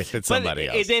quickly if it's somebody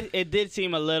else. It did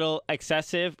seem a little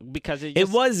excessive because it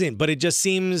wasn't, but it just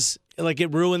seems like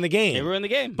it ruined the game. It ruined the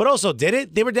game. But also, did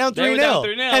it? They were down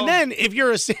 3-0. And then, if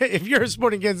you're a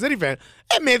Sporting Kansas City fan,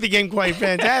 that made the game quite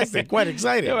fantastic, quite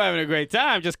exciting. They were having a great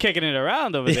time, just kicking it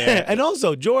around over there. And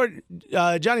also,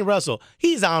 Johnny Russell,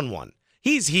 he's on one.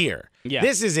 He's here. Yeah.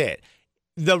 This is it.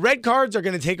 The red cards are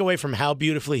going to take away from how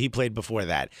beautifully he played before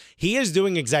that. He is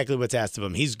doing exactly what's asked of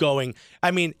him. He's going,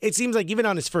 it seems like even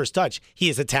on his first touch, he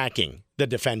is attacking the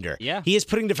defender. Yeah. He is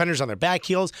putting defenders on their back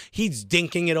heels. He's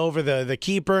dinking it over the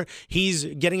keeper. He's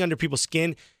getting under people's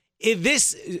skin.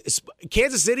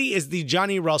 Kansas City is the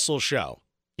Johnny Russell show.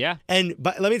 Yeah.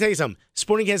 But let me tell you something.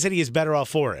 Sporting Kansas City is better off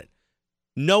for it.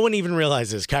 No one even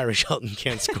realizes Kyrie Shelton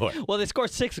can't score. Well, they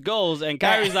scored 6 goals, and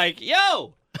Kyrie's like,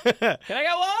 yo, can I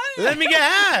get one? Let me get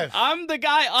half. I'm the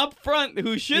guy up front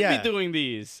who should be doing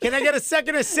these. Can I get a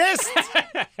second assist?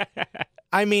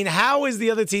 How is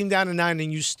the other team down to 9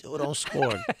 and you still don't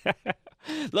score?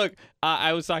 Look,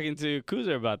 I was talking to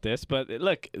Kuzer about this, but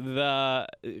look, the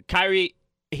Kyrie...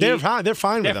 They're fine with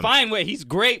him. They're fine with. He's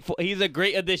great. He's a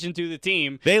great addition to the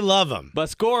team. They love him. But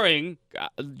scoring,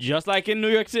 just like in New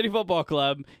York City Football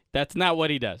Club, that's not what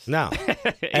he does. No,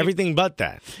 everything but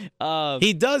that.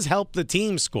 He does help the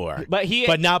team score,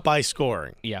 but not by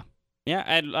scoring. Yeah,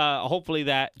 and hopefully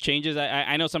that changes.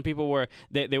 I know some people were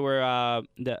there was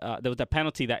the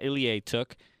penalty that Ilie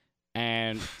took,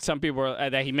 and some people were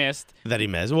that he missed.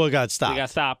 Well, it got stopped. He got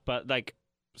stopped, but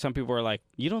some people were like,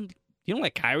 you don't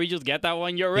let Kyrie just get that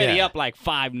one. You're already up like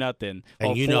 5-0.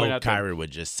 And you know Kyrie would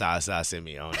just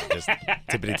Simeone, just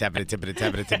tippity tappity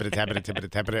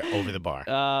over the bar.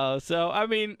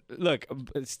 Look,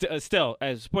 still,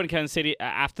 as Sporting Kansas City,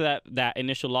 after that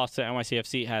initial loss to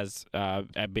NYCFC has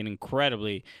been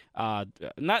incredibly,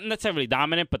 not necessarily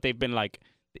dominant, but they've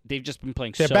just been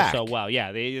playing so well.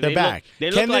 Yeah, they're back.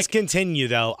 Can this continue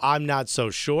though? I'm not so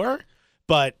sure.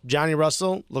 But Johnny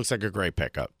Russell looks like a great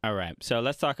pickup. All right, so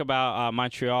let's talk about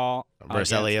Montreal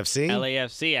Versus LAFC?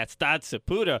 LAFC at Stade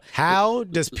Saputo. How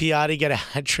does Piatti get a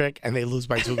hat trick and they lose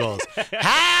by 2 goals?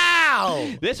 How?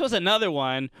 This was another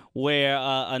one where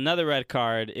another red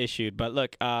card issued. But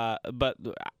look,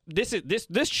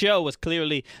 this show was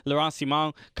clearly Laurent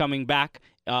Simon coming back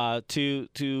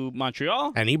to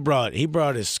Montreal. And he brought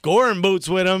his scoring boots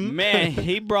with him. Man,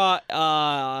 he brought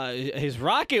his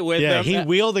rocket with him. Yeah, he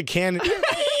wheeled a cannon.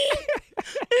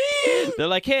 They're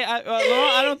like, hey, Laurent,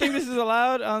 I don't think this is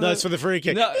allowed. No, it's for the free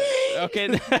kick. No,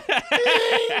 okay.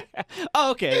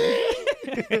 Oh,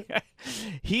 okay.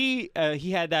 He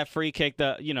had that free kick.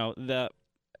 The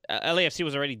LAFC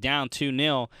was already down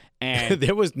 2-0, and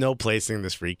there was no placing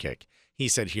this free kick. He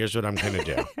said, here's what I'm going to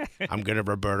do. I'm going to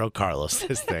Roberto Carlos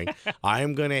this thing. I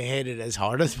am going to hit it as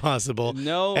hard as possible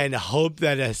and hope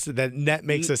that that net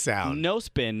makes a sound. No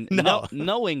spin.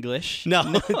 No English.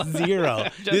 No, zero.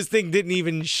 This thing didn't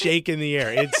even shake in the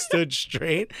air. It stood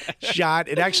straight, shot.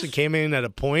 It actually came in at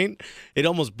a point. It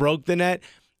almost broke the net.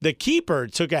 The keeper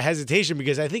took a hesitation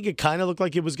because I think it kind of looked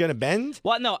like it was going to bend.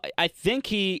 Well, no, I think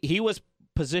he was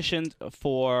positioned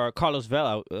for Carlos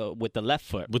Vela with the left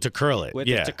foot. To curl it.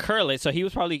 To curl it. So he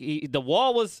was probably the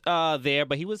wall was there,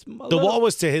 but he was wall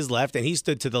was to his left, and he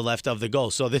stood to the left of the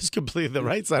goal. So this completely the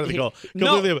right side of the goal.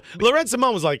 Laurent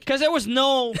Simon was like, because there was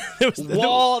no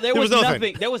wall. There was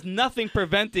nothing. There was nothing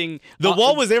preventing. The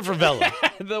wall was there for Vela.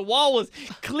 The wall was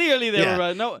clearly there.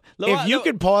 Yeah. If you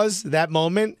could pause that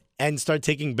moment and start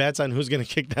taking bets on who's going to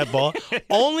kick that ball,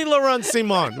 only Laurent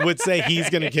Simon would say he's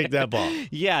going to kick that ball.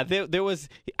 Yeah, there was.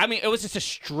 I mean, it was just a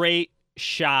straight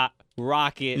shot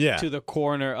rocket to the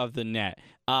corner of the net.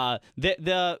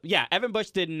 Evan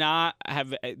Bush did not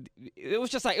have. It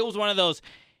was just like it was one of those.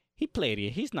 He played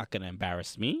it. He's not going to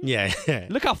embarrass me. Yeah.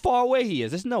 Look how far away he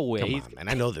is. There's no way. Come on, man.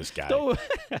 I know this guy.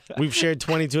 We've shared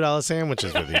 $22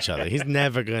 sandwiches with each other. He's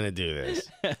never going to do this.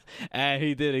 And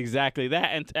he did exactly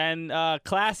that. And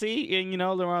classy, and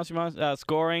Laurent Simon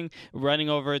scoring,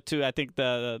 running over to, I think,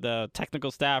 the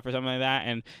technical staff or something like that,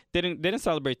 and didn't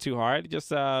celebrate too hard.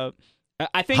 Just I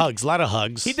think hugs, a lot of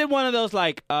hugs. He did one of those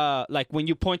like when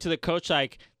you point to the coach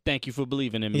like, thank you for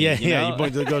believing in me. Yeah, you know? You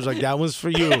point to the coach like, that was for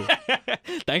you.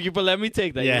 Thank you for letting me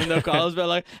take that. Even though Carlos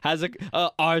Vela has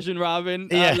a Arjun Robin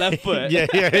left foot. Yeah.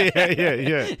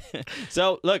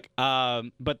 So, look,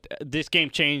 but this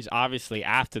game changed, obviously,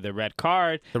 after the red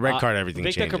card. The red card, everything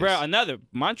Victor changes. Cabrera,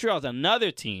 Montreal's another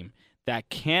team that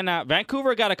cannot.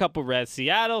 Vancouver got a couple reds.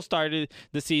 Seattle started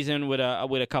the season with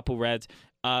a couple reds.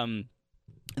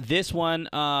 This one,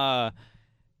 I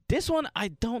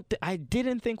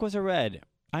didn't think was a red.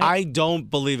 I don't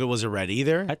believe it was a red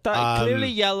either. I thought clearly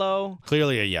yellow.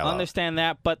 Clearly a yellow. I understand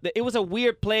that, but it was a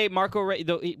weird play. It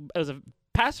was a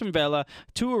pass from Vela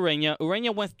to Urena.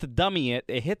 Urena wants to dummy it.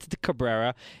 It hits the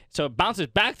Cabrera, so it bounces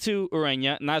back to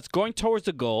Urena. Now it's going towards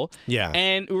the goal. Yeah.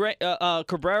 And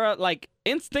Cabrera, like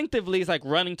instinctively, is like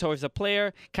running towards the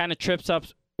player, kind of trips up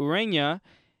Urena.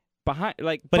 Behind,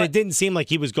 but it didn't seem like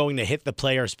he was going to hit the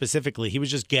player specifically. He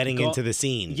was just getting into the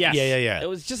scene. Yes. Yeah. It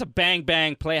was just a bang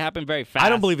bang play. It happened very fast. I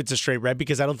don't believe it's a straight red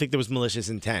because I don't think there was malicious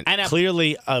intent. And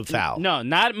clearly a foul. No,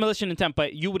 not malicious intent,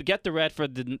 but you would get the red for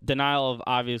the denial of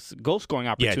obvious goal scoring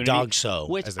opportunity. Yeah, dog show.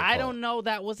 Which I don't know.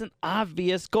 That was an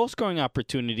obvious goal scoring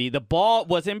opportunity. The ball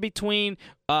was in between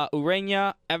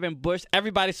Urena, Evan Bush.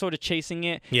 Everybody's sort of chasing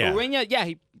it. Yeah. Urena,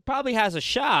 he probably has a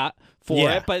shot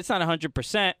for it, but it's not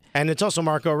 100%. And it's also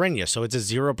Marco Urena, so it's a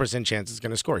 0% chance it's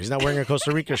going to score. He's not wearing a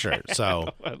Costa Rica shirt, so.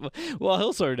 Well,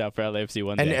 he'll sort it out for LAFC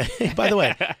one day. And by the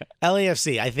way,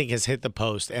 LAFC, I think, has hit the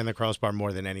post and the crossbar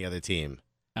more than any other team.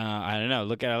 I don't know.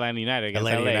 Look at Atlanta United against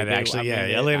Atlanta LA. United, actually,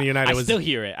 Atlanta United was. I still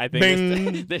hear it. I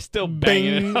think they're still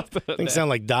banging it. Things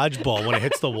sound like dodgeball when it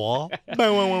hits the wall.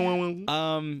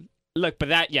 Look, but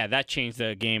that changed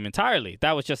the game entirely.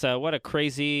 That was just what a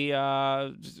crazy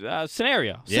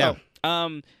scenario. Yeah.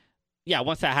 So,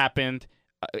 once that happened,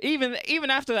 even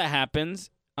after that happens,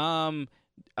 after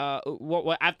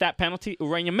that penalty,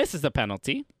 Urena misses the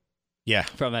penalty. Yeah.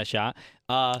 From that shot.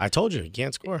 I told you, he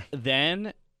can't score.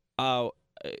 Then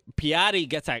Piatti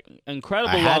gets that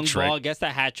incredible long ball, gets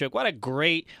that hat trick. What a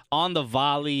great on the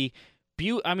volley.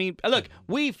 I mean, look,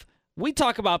 we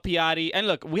talk about Piatti, and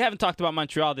look, we haven't talked about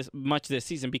Montreal much this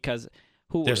season because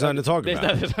there's nothing to talk about. There's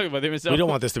nothing to talk about. We don't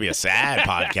want this to be a sad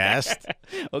podcast.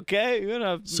 Okay,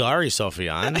 sorry,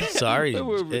 Sofiane. Sorry,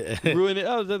 ruin it.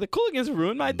 Oh, the Cooligans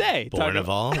ruined my day.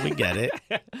 Bourneval, we get it.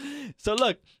 So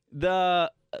look,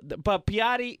 but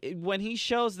Piatti, when he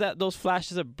shows those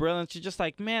flashes of brilliance, you're just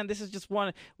like, man, this is just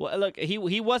one. Well, look,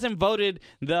 he wasn't voted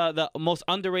the most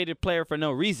underrated player for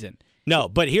no reason. No,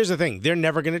 but here's the thing. They're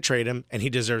never going to trade him, and he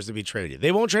deserves to be traded.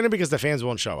 They won't trade him because the fans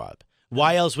won't show up.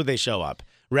 Why else would they show up?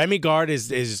 Remy Gard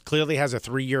is clearly has a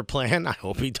 3-year plan. I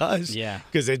hope he does. Yeah.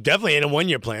 Because it definitely ain't a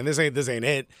 1-year plan. This ain't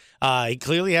it. He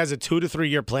clearly has a 2 to 3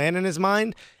 year plan in his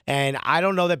mind, and I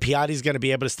don't know that Piatti's going to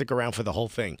be able to stick around for the whole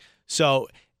thing. So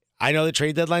I know the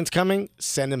trade deadline's coming.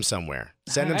 Send him somewhere.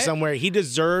 Send him somewhere. He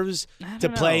deserves to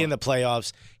play in the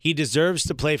playoffs. He deserves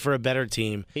to play for a better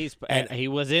team. He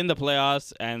was in the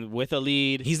playoffs and with a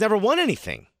lead. He's never won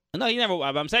anything. No, he never.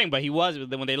 I'm saying, but he was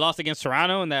when they lost against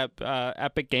Toronto in that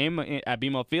epic game at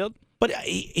BMO Field. But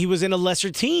he was in a lesser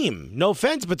team. No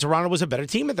offense, but Toronto was a better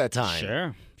team at that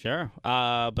time. Sure.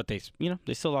 But they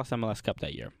still lost MLS Cup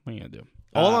that year. What are you gonna do?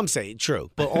 All I'm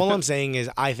saying is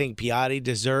I think Piatti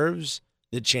deserves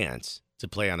the chance to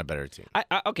play on a better team.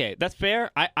 Okay, that's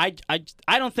fair. I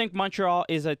don't think Montreal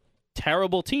is a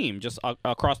terrible team just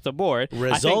across the board.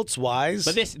 Results wise,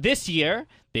 but this year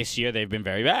they've been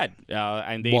very bad.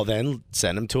 And well, then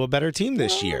send them to a better team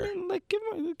this year.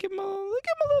 Give them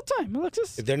a little time,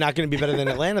 Alexis. If they're not going to be better than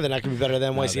Atlanta, they're not going to be better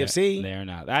than NYCFC. They're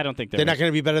not. I don't think they're not going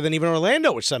to be better than even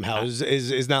Orlando, which somehow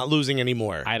is not losing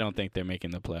anymore. I don't think they're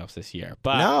making the playoffs this year.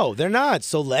 But no, they're not.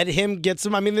 So let him get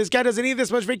some. I mean, this guy doesn't need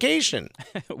this much vacation.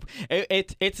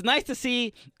 It's nice to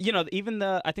see. Even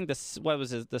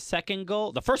the second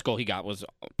goal, the first goal he got was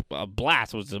a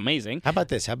blast. It was amazing. How about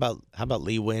this? How about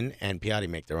Lee Win and Piatti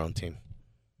make their own team?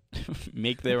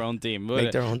 Make their own team.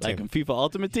 Make their own like team. a FIFA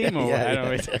Ultimate Team? Or I don't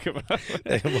know what you're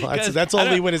talking about. That's all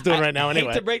Lee Win is doing right now anyway.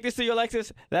 I hate to break this to you,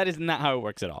 Alexis. That is not how it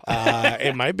works at all.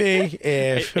 It might be.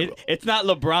 It's not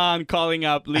LeBron calling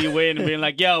up Lee Win and being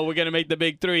like, yo, we're going to make the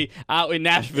big 3 out in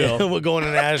Nashville. We're going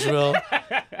to Nashville.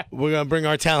 We're going to bring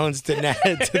our talents to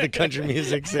the country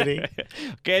music city.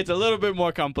 Okay, it's a little bit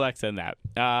more complex than that.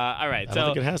 All right. I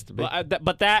don't think it has to be.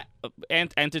 But that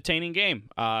entertaining game.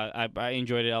 I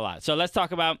enjoyed it a lot. So let's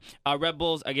talk about Red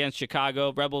Bulls against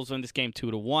Chicago. Red Bulls win this game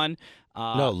 2-1.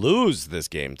 No, lose this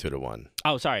game 2-1.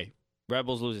 Oh, sorry. Red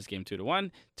Bulls lose this game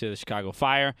 2-1 to the Chicago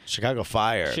Fire. Chicago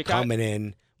Fire coming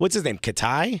in. What's his name?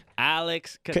 Katai?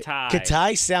 Alex Katai.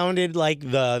 Katai sounded like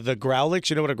the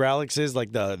Growlix. You know what a Growlix is?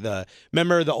 Like the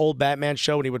remember the old Batman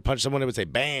show when he would punch someone, it would say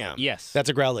bam. Yes. That's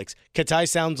a Growlix. Katai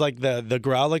sounds like the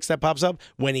Growlix that pops up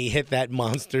when he hit that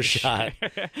monster shot.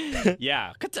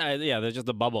 Yeah. Katai. Yeah, there's just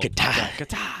a bubble.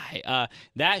 Katai.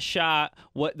 That shot.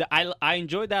 I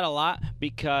enjoyed that a lot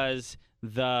because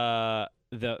the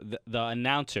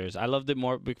announcers. I loved it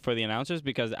more for the announcers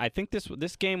because I think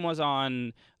this game was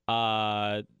on.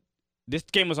 This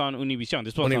game was on Univision.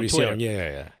 This was on Twitter.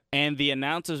 Yeah. And the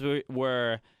announcers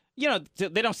were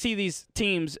they don't see these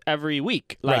teams every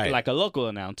week like a local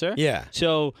announcer. Yeah.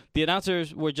 So the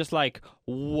announcers were just like,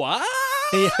 what?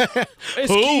 Yeah.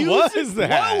 Who was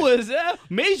that? What was that?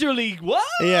 Major League what?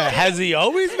 Yeah. Has he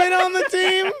always been on the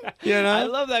team? You know? I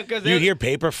love that because you hear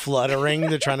paper fluttering.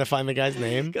 They're trying to find the guy's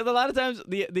name. Because a lot of times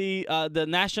the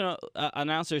national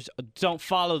announcers don't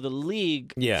follow the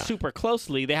league super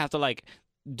closely. They have to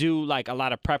do a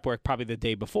lot of prep work probably the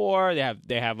day before.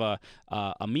 They have a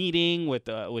meeting with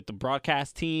the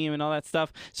broadcast team and all that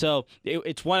stuff. So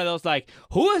it's one of those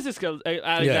who is this guy,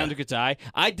 Alexander Katai?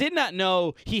 I did not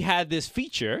know he had this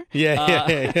feature.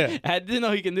 Yeah. I didn't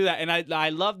know he can do that, and I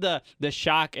love the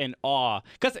shock and awe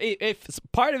because if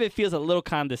part of it feels a little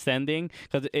condescending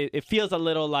because it feels a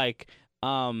little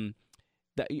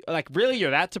really, you're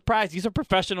that surprised? These are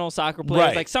professional soccer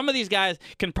players. Right. Some of these guys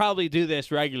can probably do this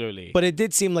regularly. But it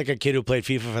did seem like a kid who played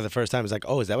FIFA for the first time was like,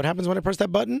 oh, is that what happens when I press that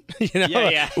button?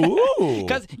 Yeah. Ooh.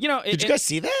 Because, did you guys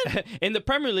see that? In the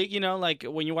Premier League,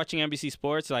 when you're watching NBC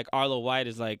Sports, Arlo White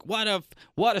is what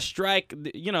a strike.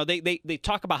 They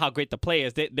talk about how great the play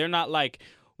is. They're not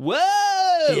whoa,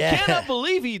 cannot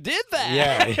believe he did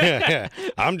that. Yeah.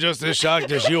 I'm just as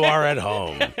shocked as you are at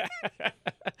home.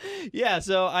 Yeah,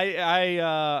 so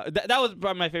that was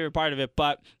probably my favorite part of it.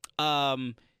 But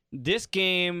this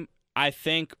game, I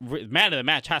think, man of the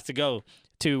match has to go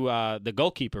to the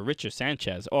goalkeeper, Richard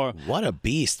Sanchez. What a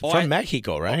beast. From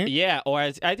Mexico, right?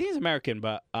 I think he's American,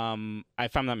 but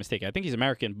if I'm not mistaken, I think he's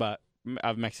American, but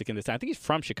of Mexican descent. I think he's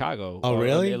from Chicago. Oh,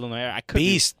 really? Illinois.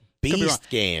 Beast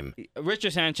game.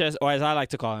 Richard Sanchez, or as I like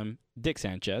to call him, Dick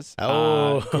Sanchez.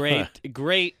 Oh, great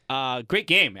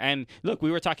game. And look,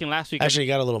 we were talking last week. Actually, he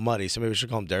got a little muddy, so maybe we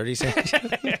should call him Dirty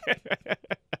Sanchez.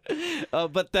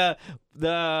 But the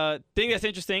thing that's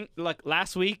interesting,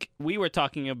 last week we were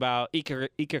talking about Iker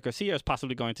Casillas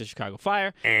possibly going to Chicago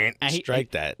Fire. And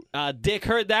strike that. Dick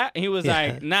heard that, and he was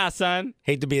like, nah, son.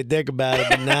 Hate to be a dick about it,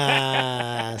 but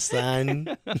nah,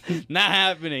 son. Not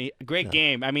happening. Great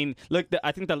game. I mean, look,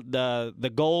 I think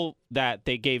the goal that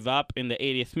they gave up in the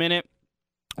 80th minute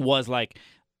was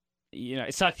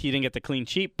it sucked he didn't get the clean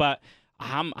sheet, but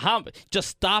how just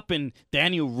stopping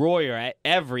Daniel Royer at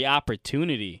every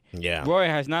opportunity. Yeah. Royer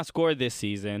has not scored this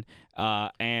season,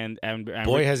 and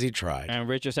boy has he tried. And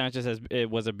Richard Sanchez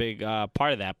was a big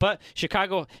part of that. But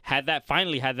Chicago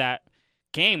finally had that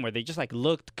game where they just like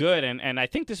looked good, and I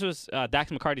think this was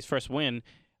Dax McCarty's first win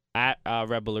at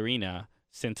Red Bull Arena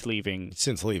since leaving.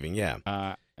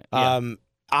 Yeah.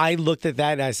 I looked at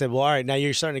that and I said, well, all right, now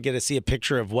you're starting to get to see a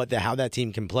picture of how that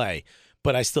team can play.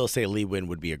 But I still say Lee Win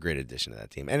would be a great addition to that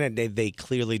team. And they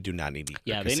clearly do not need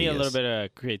Yeah, they need a little bit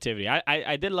of creativity.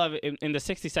 I did love it. In the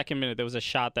 62nd minute, there was a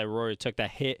shot that Rory took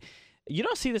that hit. You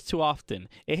don't see this too often.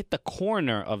 It hit the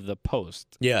corner of the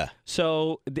post. Yeah.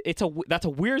 So that's a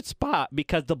weird spot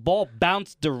because the ball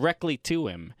bounced directly to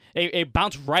him. It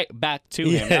bounced right back to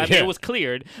him. I mean, it was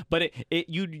cleared, but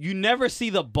you never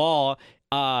see the ball.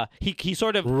 He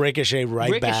sort of ricochet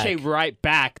right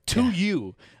back to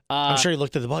you. I'm sure he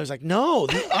looked at the ball. He was like, "No,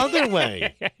 the other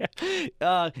way."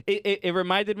 It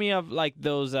reminded me of like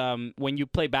those when you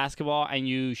play basketball and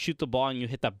you shoot the ball and you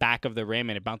hit the back of the rim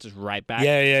and it bounces right back.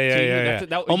 Yeah.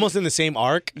 Almost in the same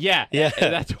arc. Yeah.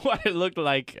 That's what it looked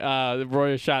like. The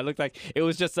Royer shot looked like it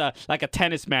was just like a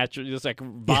tennis match, just like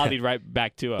volleyed right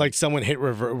back to him. Like someone hit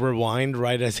rewind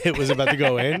right as it was about to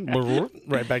go in,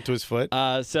 right back to his foot.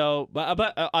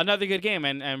 But another good game,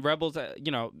 and Rebels.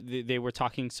 They were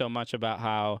talking so much about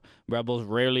how Rebels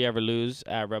rarely ever lose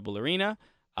at Red Bull Arena.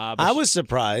 I was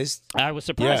surprised.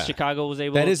 Yeah. Chicago was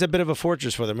able. That is a bit of a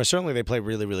fortress for them. Certainly, they play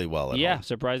really, really well.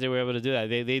 Surprised they were able to do that.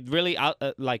 They really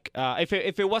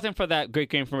if it wasn't for that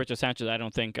great game from Richard Sanchez, I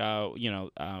don't think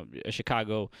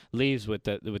Chicago leaves with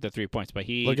the 3 points. But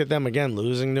look at them again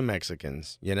losing to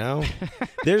Mexicans. You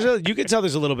could tell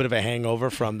there's a little bit of a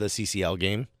hangover from the CCL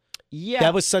game. Yeah,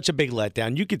 that was such a big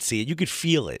letdown. You could see it. You could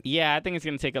feel it. Yeah, I think it's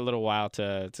going to take a little while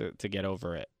to get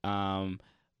over it.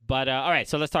 But all right,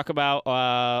 so let's talk about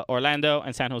Orlando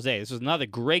and San Jose. This was another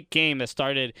great game that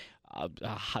started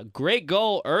a great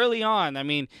goal early on. I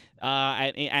mean,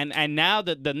 and now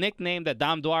the nickname that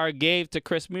Dom Dwyer gave to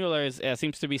Chris Mueller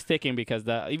seems to be sticking because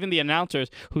even the announcers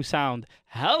who sound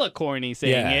hella corny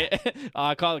saying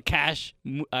it call it Cash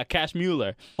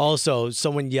Mueller. Also,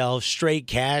 someone yelled "Straight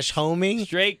cash, homie."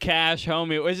 Straight cash,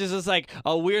 homie. Which is just like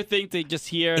a weird thing to just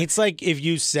hear. It's like if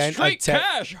you sent straight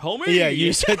cash, homie. Yeah,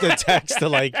 you sent a text to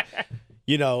like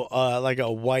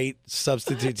a white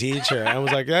substitute teacher. I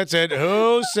was like, that's it.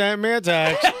 Who sent me a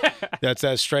text? That's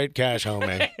that straight cash,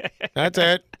 homie. That's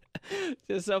it.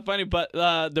 It's so funny, but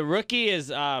the rookie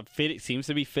seems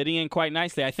to be fitting in quite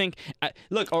nicely. I think.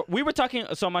 Look, we were talking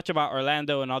so much about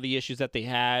Orlando and all the issues that they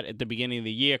had at the beginning of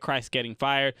the year. Christ getting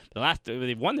fired.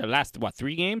 They've won their last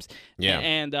 3 games. Yeah,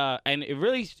 and it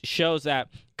really shows that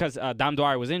because Dom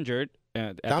Dwyer was injured.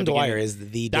 Dom Dwyer is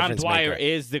the difference maker. Dom Dwyer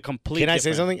is the complete. Can I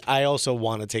say something? I also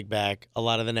want to take back a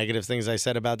lot of the negative things I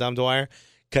said about Dom Dwyer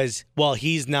because while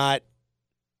he's not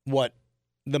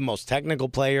the most technical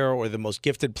player or the most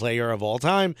gifted player of all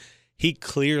time, he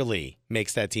clearly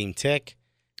makes that team tick.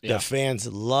 Yeah. The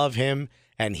fans love him,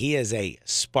 and he is a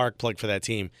spark plug for that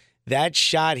team. That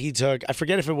shot he took, I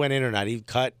forget if it went in or not. He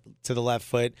cut to the left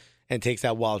foot and takes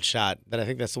that wild shot. That I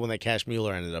think that's the one that Cash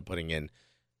Mueller ended up putting in.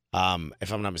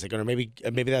 If I'm not mistaken, or maybe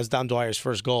that was Dom Dwyer's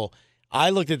first goal. I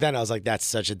looked at that and I was like, "That's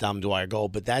such a Dom Dwyer goal,"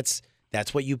 but that's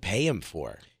what you pay him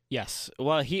for. Yes.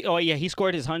 Well, he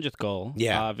scored his 100th goal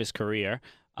of his career,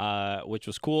 which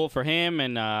was cool for him.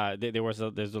 And there's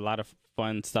a lot of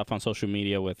fun stuff on social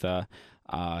media with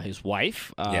his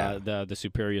wife, the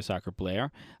Superior soccer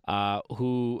player,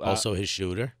 who also his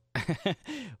shooter.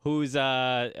 Who's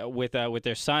with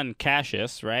their son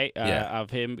Cassius, right? Of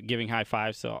him giving high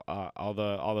fives to all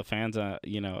the fans, at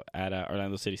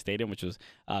Orlando City Stadium, which was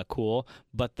cool.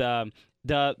 But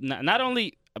not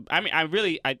only,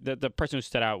 the person who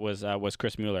stood out was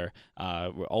Chris Mueller.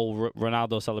 Old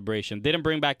Ronaldo celebration didn't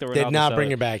bring back the Ronaldo. Did not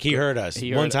bring it back. He heard us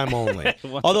one time only.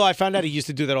 Although I found out he used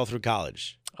to do that all through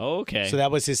college. Okay. So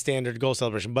that was his standard goal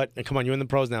celebration. But come on, you're in the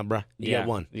pros now, bro. You got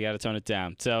one. You got to tone it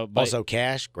down. So, also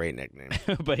Cash, great nickname.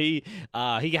 But he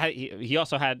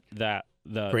also had the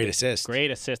great assist.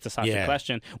 Great assist to stop the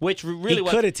question, which really he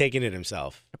could have taken it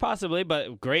himself. Possibly,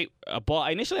 but great ball.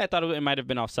 Initially, I thought it might have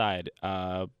been offside,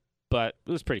 but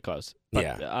it was pretty close.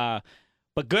 But,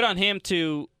 but good on him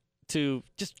to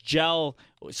just gel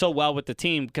so well with the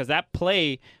team because that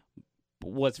play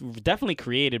was definitely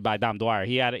created by Dom Dwyer.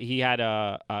 He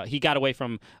got away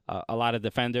from a lot of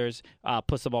defenders,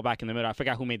 puts the ball back in the middle. I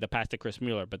forgot who made the pass to Chris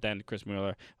Mueller, but then Chris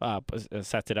Mueller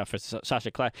sets it up for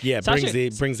Sasha Kleshin. Yeah,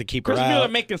 brings the keeper Chris out. Mueller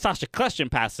making Sasha Kleshin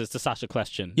passes to Sasha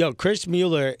Kleshin. Yo, Chris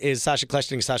Mueller is Sasha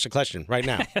Kleshin right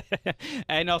now.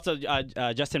 And also,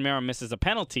 Justin Miram misses a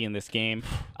penalty in this game.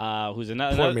 Who's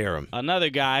Poor Miram. another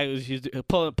guy who's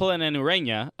pulling an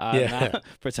Urania.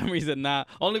 For some reason, not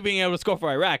only being able to score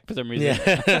for Iraq for some reason.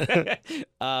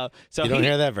 Yeah. So you don't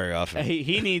hear that very often.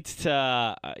 He needs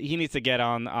to get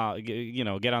on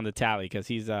get on the tally because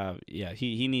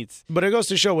he needs. But it goes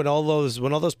to show when all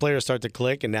those players start to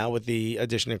click, and now with the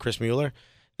addition of Chris Mueller,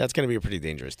 that's going to be a pretty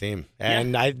dangerous team.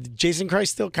 And Jason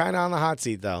Christ still kind of on the hot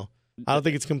seat though. I don't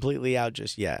think it's completely out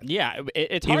just yet. Yeah,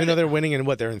 it's hard even though they're winning and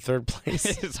they're in third place.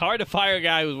 It's hard to fire a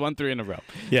guy who's won 3 in a row.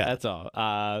 Yeah, that's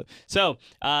all. So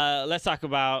let's talk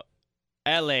about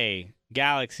L.A.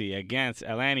 Galaxy against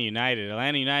Atlanta United.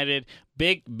 Atlanta United,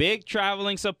 big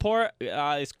traveling support.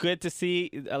 It's good to see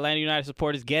Atlanta United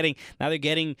supporters they're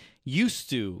getting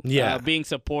used to being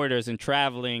supporters and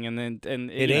traveling, and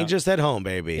it ain't just at home,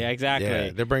 baby. Yeah, exactly. Yeah,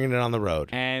 they're bringing it on the road.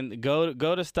 And go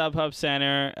to StubHub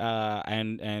Center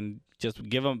and just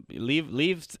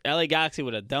leave LA Galaxy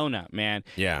with a donut, man.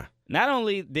 Yeah. Not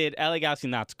only did LA Galaxy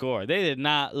not score, they did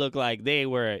not look like they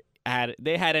had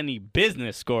any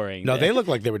business scoring. No, they looked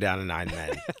like they were down to 9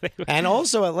 men. And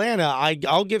also Atlanta,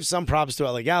 I'll give some props to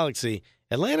LA Galaxy.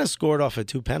 Atlanta scored off of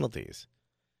 2 penalties.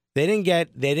 They didn't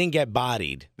get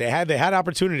bodied. They had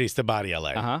opportunities to body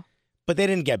LA. But they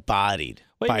didn't get bodied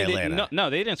by Atlanta.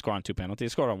 No, they didn't score on 2 penalties. They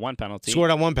scored on 1 penalty.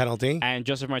 Scored on 1 penalty. And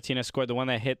Joseph Martinez scored the one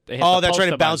that hit oh, the that's post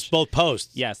right. It bounced both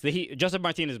posts. Yes. Joseph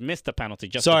Martinez missed the penalty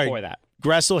before that.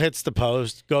 Gressel hits the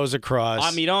post, goes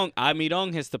across.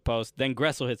 Amidong hits the post, then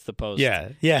Gressel hits the post.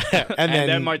 Yeah. and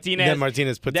then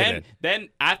Martinez puts it in. Then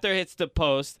after it hits the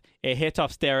post, it hits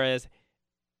off Steres,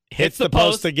 hits the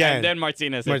post again. And then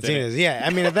Martinez hits it. Yeah. I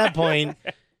mean, at that point...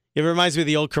 It reminds me of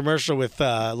the old commercial with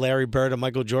Larry Bird and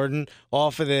Michael Jordan.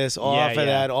 Off of this, off of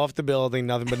that, off the building,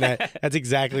 nothing but net. That's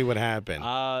exactly what happened.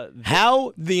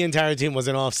 How the entire team was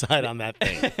an offside on that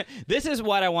thing. This is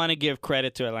what I want to give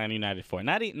credit to Atlanta United for.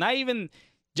 Not even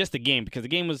just the game, because the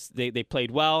game was they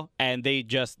played well, and they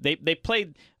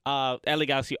played LA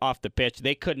Galaxy off the pitch.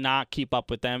 They could not keep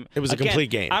up with them. It was a complete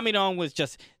game. Amidon was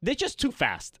they're just too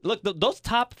fast. Look, those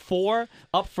top 4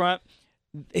 up front.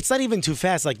 It's not even too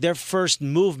fast. Like, their first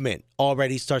movement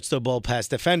already starts to bowl past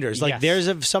defenders. Like, there's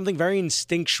something very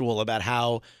instinctual about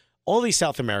how all these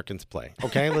South Americans play.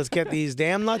 Okay, let's get these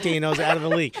damn Latinos out of the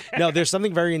league. No, there's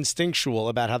something very instinctual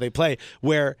about how they play,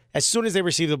 where as soon as they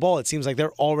receive the ball, it seems like the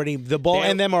ball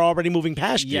and them are already moving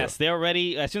past you. Yes, they're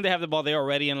already, as soon as they have the ball, they're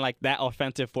already in like that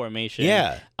offensive formation.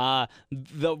 Yeah.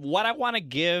 What I want to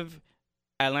give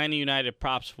Atlanta United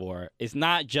props for is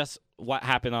not just what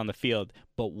happened on the field,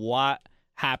 but what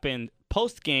happened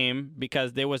post-game,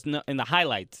 because there was no in the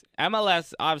highlights.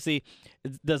 MLS, obviously,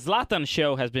 the Zlatan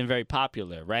show has been very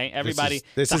popular, right? Everybody.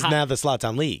 This is now the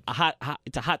Zlatan League.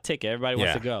 It's a hot ticket. Everybody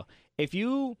wants to go. If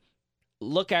you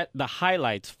look at the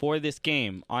highlights for this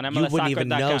game on MLS, you wouldn't even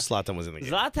know Zlatan was in the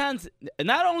game. Zlatan's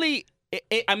not only.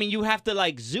 I mean, you have to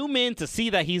like zoom in to see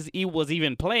that he was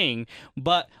even playing,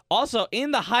 but also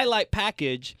in the highlight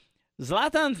package,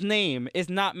 Zlatan's name is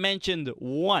not mentioned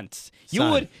once. You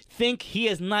would think he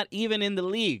is not even in the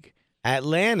league.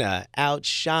 Atlanta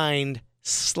outshined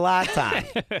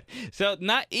Zlatan. So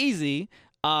not easy,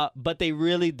 but they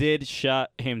really did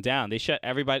shut him down. They shut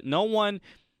everybody. No one,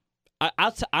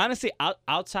 outside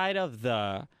of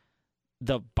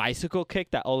the bicycle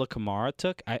kick that Ola Kamara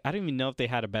took, I don't even know if they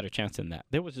had a better chance than that.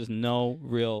 There was just no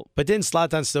real. But didn't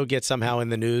Zlatan still get somehow in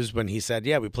the news when he said,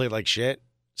 "Yeah, we played like shit"?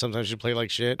 Sometimes you play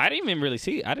like shit. I didn't even really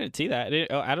see. I didn't see that.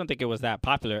 I don't think it was that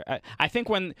popular. I think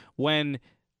when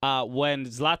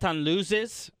Zlatan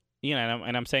loses,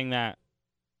 and I'm saying that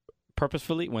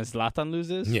purposefully. When Zlatan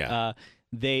loses,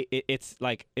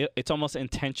 it's almost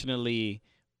intentionally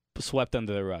swept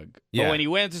under the rug. Yeah. But when he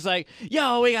wins, it's like,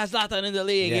 yo, we got Zlatan in the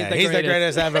league. Yeah, he's the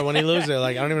greatest ever. When he loses,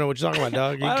 like, I don't even know what you're talking about,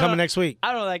 dog. He's coming next week.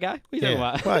 I don't know that guy. What are you talking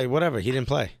about? Right, whatever. He didn't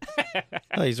play.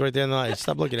 No, he's right there in the line.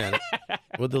 Stop looking at it.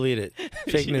 We'll delete it.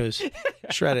 Fake news.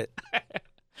 Shred it.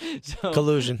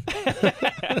 Collusion.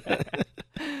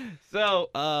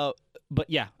 But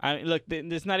yeah, look,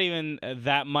 there's not even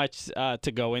that much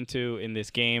to go into in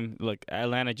this game. Look,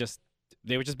 Atlanta just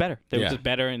they were just better. They were just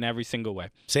better in every single way.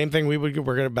 Same thing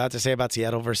we're about to say about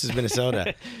Seattle versus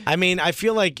Minnesota. I mean, I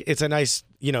feel like it's a nice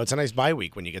bye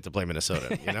week when you get to play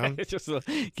Minnesota. You know, It's just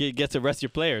you get to rest your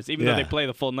players, even though they play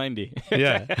the full 90.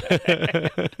 Yeah.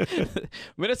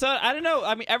 Minnesota, I don't know.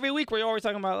 I mean, every week we're always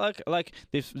talking about like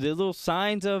the little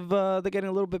signs of they're getting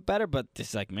a little bit better, but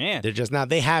it's like, man, They're just not.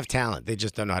 They have talent. They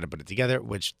just don't know how to put it together,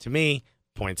 which to me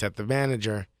points at the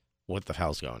manager. What the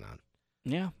hell's going on?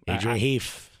 yeah, Adrian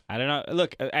Heath. I don't know.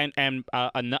 Look, and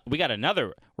we got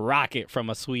another rocket from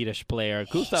a Swedish player,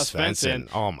 Gustav Svensson.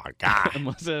 Oh my God.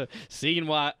 Must have seen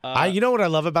what. You know what I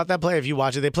love about that play? If you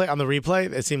watch it, they play on the replay.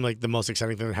 It seemed like the most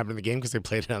exciting thing that happened in the game because they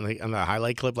played it on the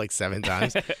highlight clip like 7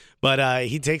 times. But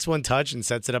he takes one touch and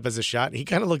sets it up as a shot. He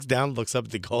kind of looks down, looks up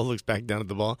at the goal, looks back down at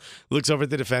the ball, looks over at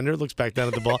the defender, looks back down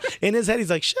at the ball. In his head, he's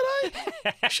like, "Should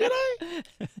I? Should I?"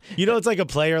 You know, it's like a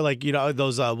player, like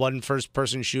those one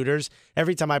first-person shooters.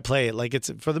 Every time I play it, like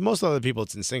it's for the most other people,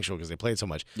 it's instinctual because they play it so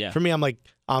much. Yeah. For me,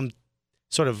 I'm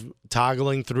sort of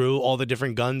toggling through all the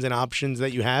different guns and options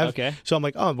that you have. Okay. So I'm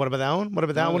like, oh, what about that one? What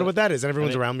about that one? What about that is? And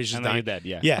everyone's around me just dying. Dead,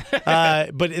 yeah. Yeah.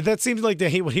 But that seems like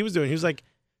what he was doing. He was like,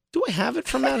 do I have it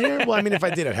from out here? Well, I mean, if I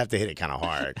did, I'd have to hit it kind of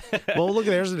hard. Well, look,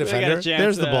 there's the They got a defender. chance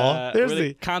There's the to, ball. There's really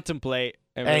the contemplate.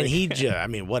 and he just, I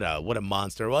mean, what a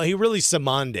monster. Well, he really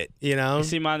summoned it, you know?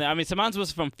 Simons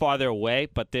was from farther away,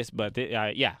 but it's not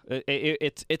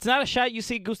a shot you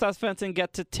see Gustav Svensson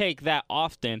get to take that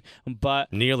often,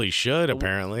 but Nearly should,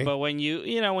 apparently. But when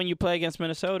you play against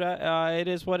Minnesota, it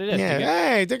is what it is. Yeah,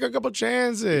 hey, take a couple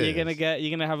chances. You're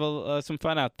gonna have some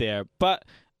fun out there, but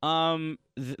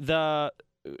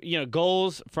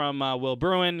goals from Will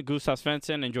Bruin, Gustav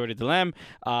Svensson, and Jordy Delem.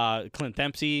 Clint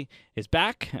Dempsey is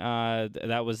back.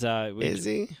 That was Is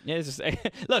he? Yeah,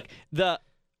 look, the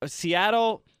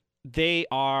Seattle,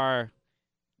 they're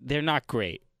not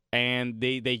great, and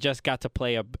they just got to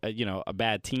play a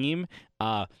bad team.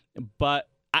 But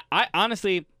I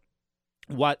honestly,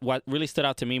 what really stood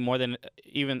out to me more than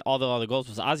even all the other goals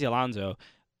was Ozzie Alonso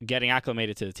getting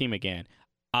acclimated to the team again.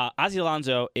 Ozzie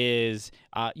Alonso is,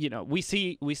 we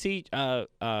see,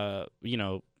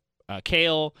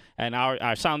 Kale and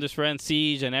our Sounders friend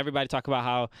Siege and everybody talk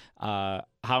about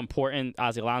how important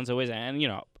Ozzie Alonso is, and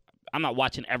I'm not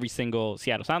watching every single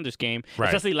Seattle Sounders game,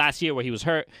 especially last year where he was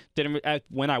hurt.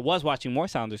 When I was watching more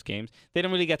Sounders games, they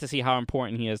didn't really get to see how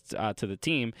important he is to the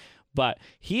team. But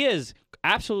he is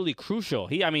absolutely crucial.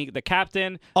 The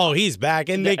captain. Oh, he's back,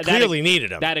 and they clearly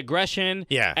needed him. That aggression,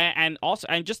 yeah, and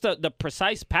just the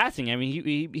precise passing. I mean,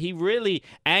 he really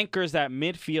anchors that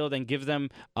midfield and gives them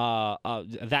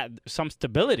that some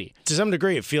stability. To some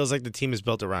degree, it feels like the team is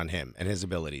built around him and his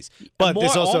abilities. But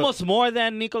this also almost more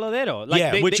than Nico Lodero.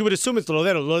 You would assume it's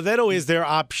Lodero. Lodero is their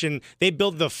option. They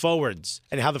build the forwards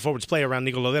and how the forwards play around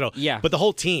Nico Lodero. Yeah, but the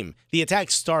whole team, the attack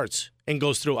starts and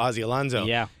goes through Ozzie Alonso.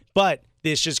 Yeah. But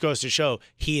this just goes to show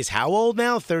he is how old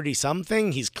now?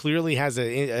 30-something. He's clearly has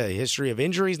a history of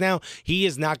injuries now. He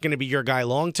is not going to be your guy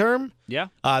long term. Yeah.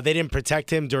 They didn't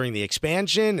protect him during the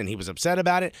expansion, and he was upset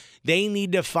about it. They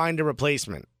need to find a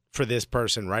replacement for this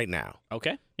person right now.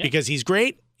 Okay. Yeah. Because he's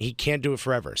great. He can't do it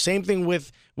forever. Same thing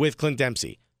with Clint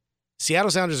Dempsey.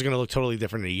 Seattle Sounders are going to look totally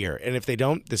different in a year. And if they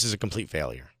don't, this is a complete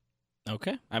failure.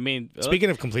 Okay. Speaking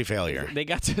of complete failure, they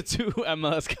got to 2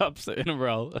 MLS Cups in a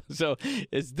row, so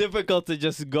it's difficult to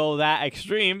just go that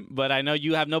extreme. But I know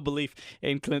you have no belief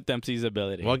in Clint Dempsey's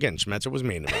ability. Well, again, Schmetzer was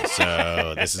mean to me,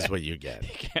 so this is what you get.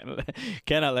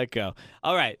 Cannot let go.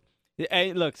 All right.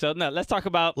 Hey, look. So now let's talk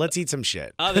about. Let's eat some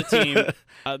shit. Other team,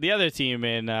 the other team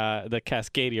in the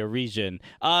Cascadia region.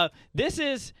 This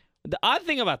is the odd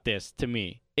thing about this to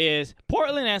me is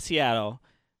Portland and Seattle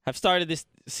have started this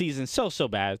season so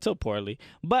bad, so poorly,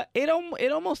 but it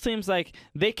almost seems like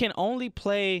they can only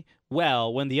play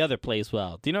well when the other plays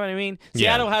well. Do you know what I mean? Yeah.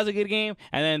 Seattle has a good game,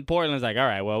 and then Portland's like, all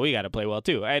right, well, we got to play well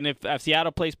too. And if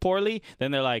Seattle plays poorly, then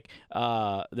they're like,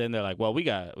 well, we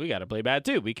got to play bad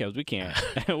too because we can't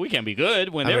we can't be good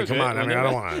when they're come good. on.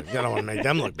 I don't want to make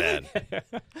them look bad.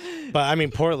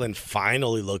 But Portland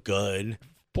finally looked good.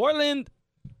 Portland.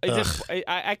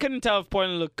 I couldn't tell if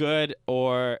Portland looked good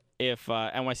or if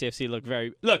NYCFC looked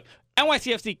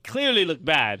NYCFC clearly looked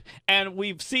bad, and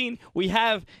we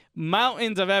have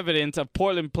mountains of evidence of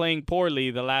Portland playing poorly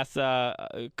the last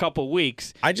couple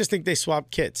weeks. I just think they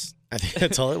swapped kits. I think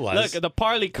that's all it was. Look, the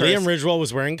Parley curse. Liam Ridgewell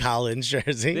was wearing Collins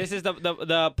jersey. This is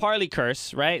the Parley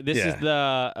curse, right? This is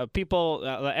the people,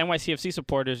 the NYCFC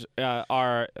supporters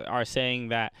are saying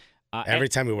that. Every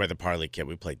time we wear the Parley kit,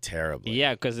 we play terribly.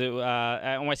 Yeah, because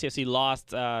NYCFC lost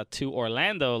to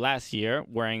Orlando last year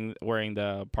wearing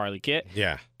the Parley kit.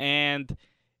 Yeah. And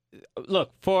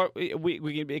look,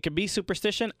 it could be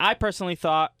superstition. I personally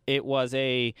thought it was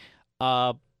a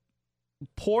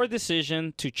poor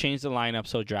decision to change the lineup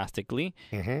so drastically.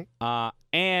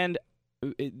 And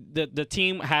the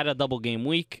team had a double game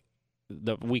week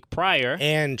the week prior,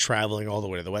 and traveling all the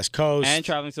way to the West Coast, and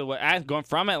traveling to going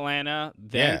from Atlanta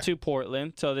then to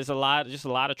Portland. So there's a lot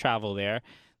of travel there.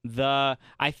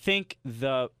 I think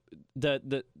the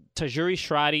Tajuri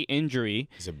Shradi injury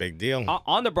is a big deal.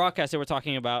 On the broadcast, they were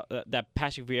talking about that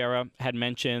Patrick Vieira had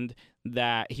mentioned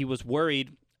that he was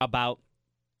worried about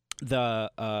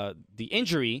the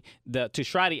injury to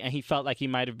Shradi, and he felt like he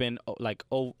might have been like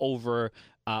over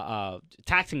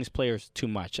taxing his players too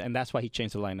much, and that's why he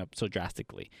changed the lineup so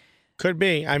drastically. Could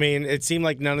be. I mean, it seemed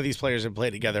like none of these players have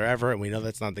played together ever, and we know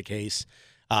that's not the case.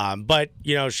 But,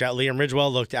 Liam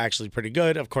Ridgewell looked actually pretty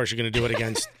good. Of course, you're going to do it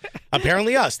against,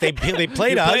 apparently, us. They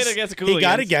played us. Against the he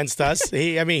got against us.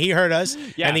 He hurt us,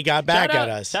 and he got back at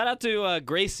us. Shout out to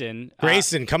Grayson.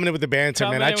 Grayson coming in with the banter,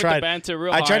 man. I tried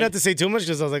not to say too much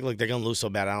because I was like, look, they're going to lose so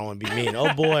bad. I don't want to be mean.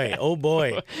 Oh, boy. Oh,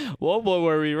 boy. Well, boy,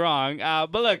 were we wrong.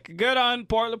 But, look, good on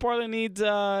Portland. Portland needs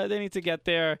they need to get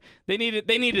there. They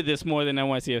needed this more than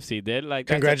NYCFC did. Like,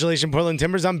 congratulations, Portland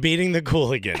Timbers, on beating the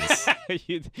Cooligans.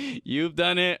 You've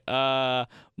done it.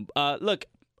 Look,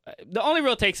 the only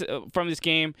real takes from this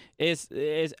game is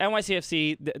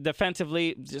NYCFC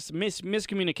defensively just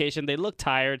miscommunication. They look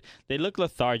tired. They look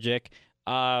lethargic.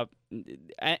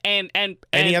 And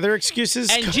any other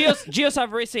excuses? And Gio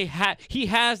Savarese he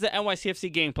has the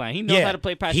NYCFC game plan. He knows how to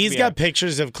play Patrick He's Vieira. got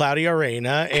pictures of Claudia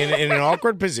Arena in an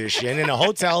awkward position in a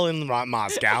hotel in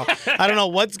Moscow. I don't know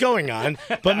what's going on,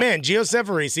 but man, Gio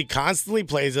Savarese constantly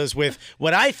plays us with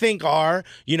what I think are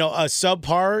a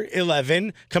subpar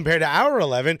 11 compared to our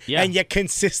 11, and yet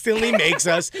consistently makes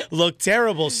us look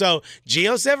terrible. So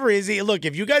Gio Savarese, look,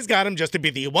 if you guys got him just to be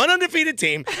the one undefeated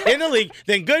team in the league,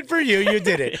 then good for you. You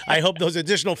did it. I hope those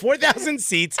additional 4,000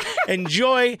 seats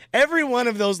enjoy every one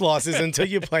of those losses until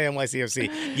you play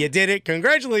NYCFC. You did it.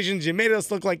 Congratulations. You made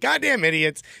us look like goddamn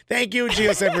idiots. Thank you,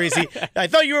 Gio Savarese. I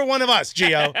thought you were one of us,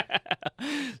 Gio.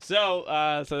 So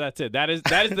that's it. That is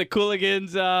the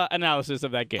Cooligans analysis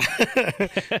of that game.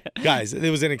 Guys, it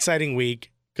was an exciting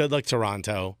week. Good luck,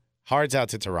 Toronto. Hearts out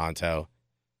to Toronto.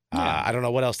 I don't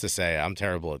know what else to say. I'm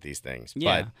terrible at these things.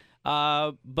 Yeah.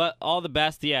 But all the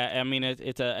best. Yeah, I mean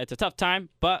it's a tough time,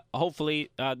 but hopefully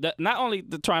not only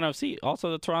the Toronto FC, also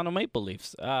the Toronto Maple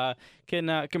Leafs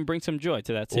can bring some joy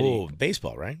to that city. Oh,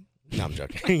 baseball, right? No, I'm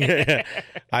joking.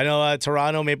 I know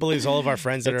Toronto Maple Leafs. All of our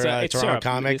friends that are Toronto syrup.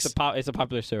 comics. It's a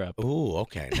popular syrup. Ooh,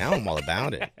 okay. Now I'm all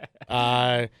about it.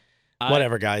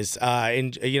 Whatever, guys.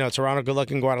 Toronto. Good luck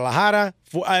in Guadalajara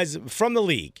from the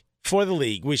league. For the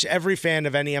league, which every fan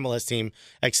of any MLS team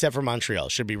except for Montreal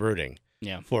should be rooting.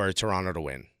 For Toronto to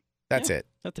win. That's it.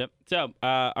 That's it. So,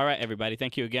 all right, everybody.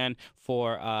 Thank you again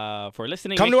for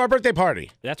listening. Come to our birthday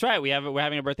party. That's right. We're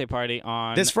having a birthday party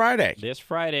on this Friday.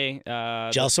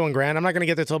 Gelso and Grant. I'm not going to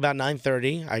get there till about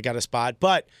 9:30. I got a spot,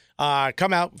 but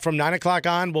come out from 9 o'clock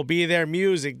on. We'll be there.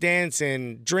 Music,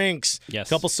 dancing, drinks. Yes. A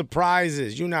couple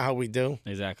surprises. You know how we do.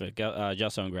 Exactly.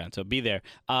 Gelso and Grant. So be there.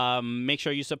 Make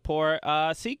sure you support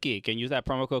SeatGeek and use that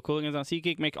promo code Cooligans on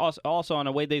SeatGeek. Make also on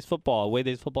Away Days Football.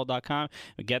 AwayDaysFootball.com.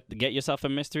 Get yourself a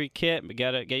mystery kit.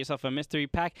 Get yourself a mystery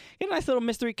pack. Get a nice little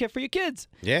mystery kit for your kids.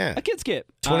 Yeah. A kid's kit.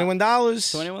 $21.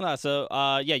 $21. So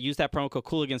use that promo code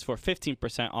Cooligans for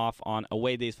 15% off on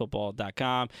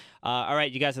AwayDaysFootball.com. All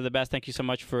right, you guys are the best. Thank you so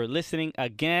much for listening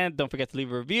again. Don't forget to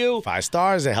leave a review. 5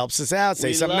 stars. It helps us out.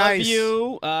 Say something nice. We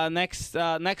love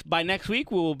you. By next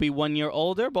week, we will be 1 year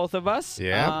older, both of us.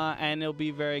 Yeah. And it'll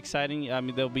be very exciting. I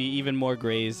mean, there'll be even more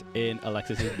grays in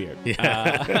Alexis's beard.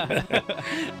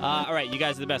 All right, you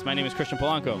guys are the best. My name is Christian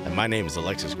Polanco. And my name is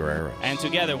Alexis Guerrero. And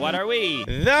together, what are we?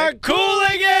 The Cooligans!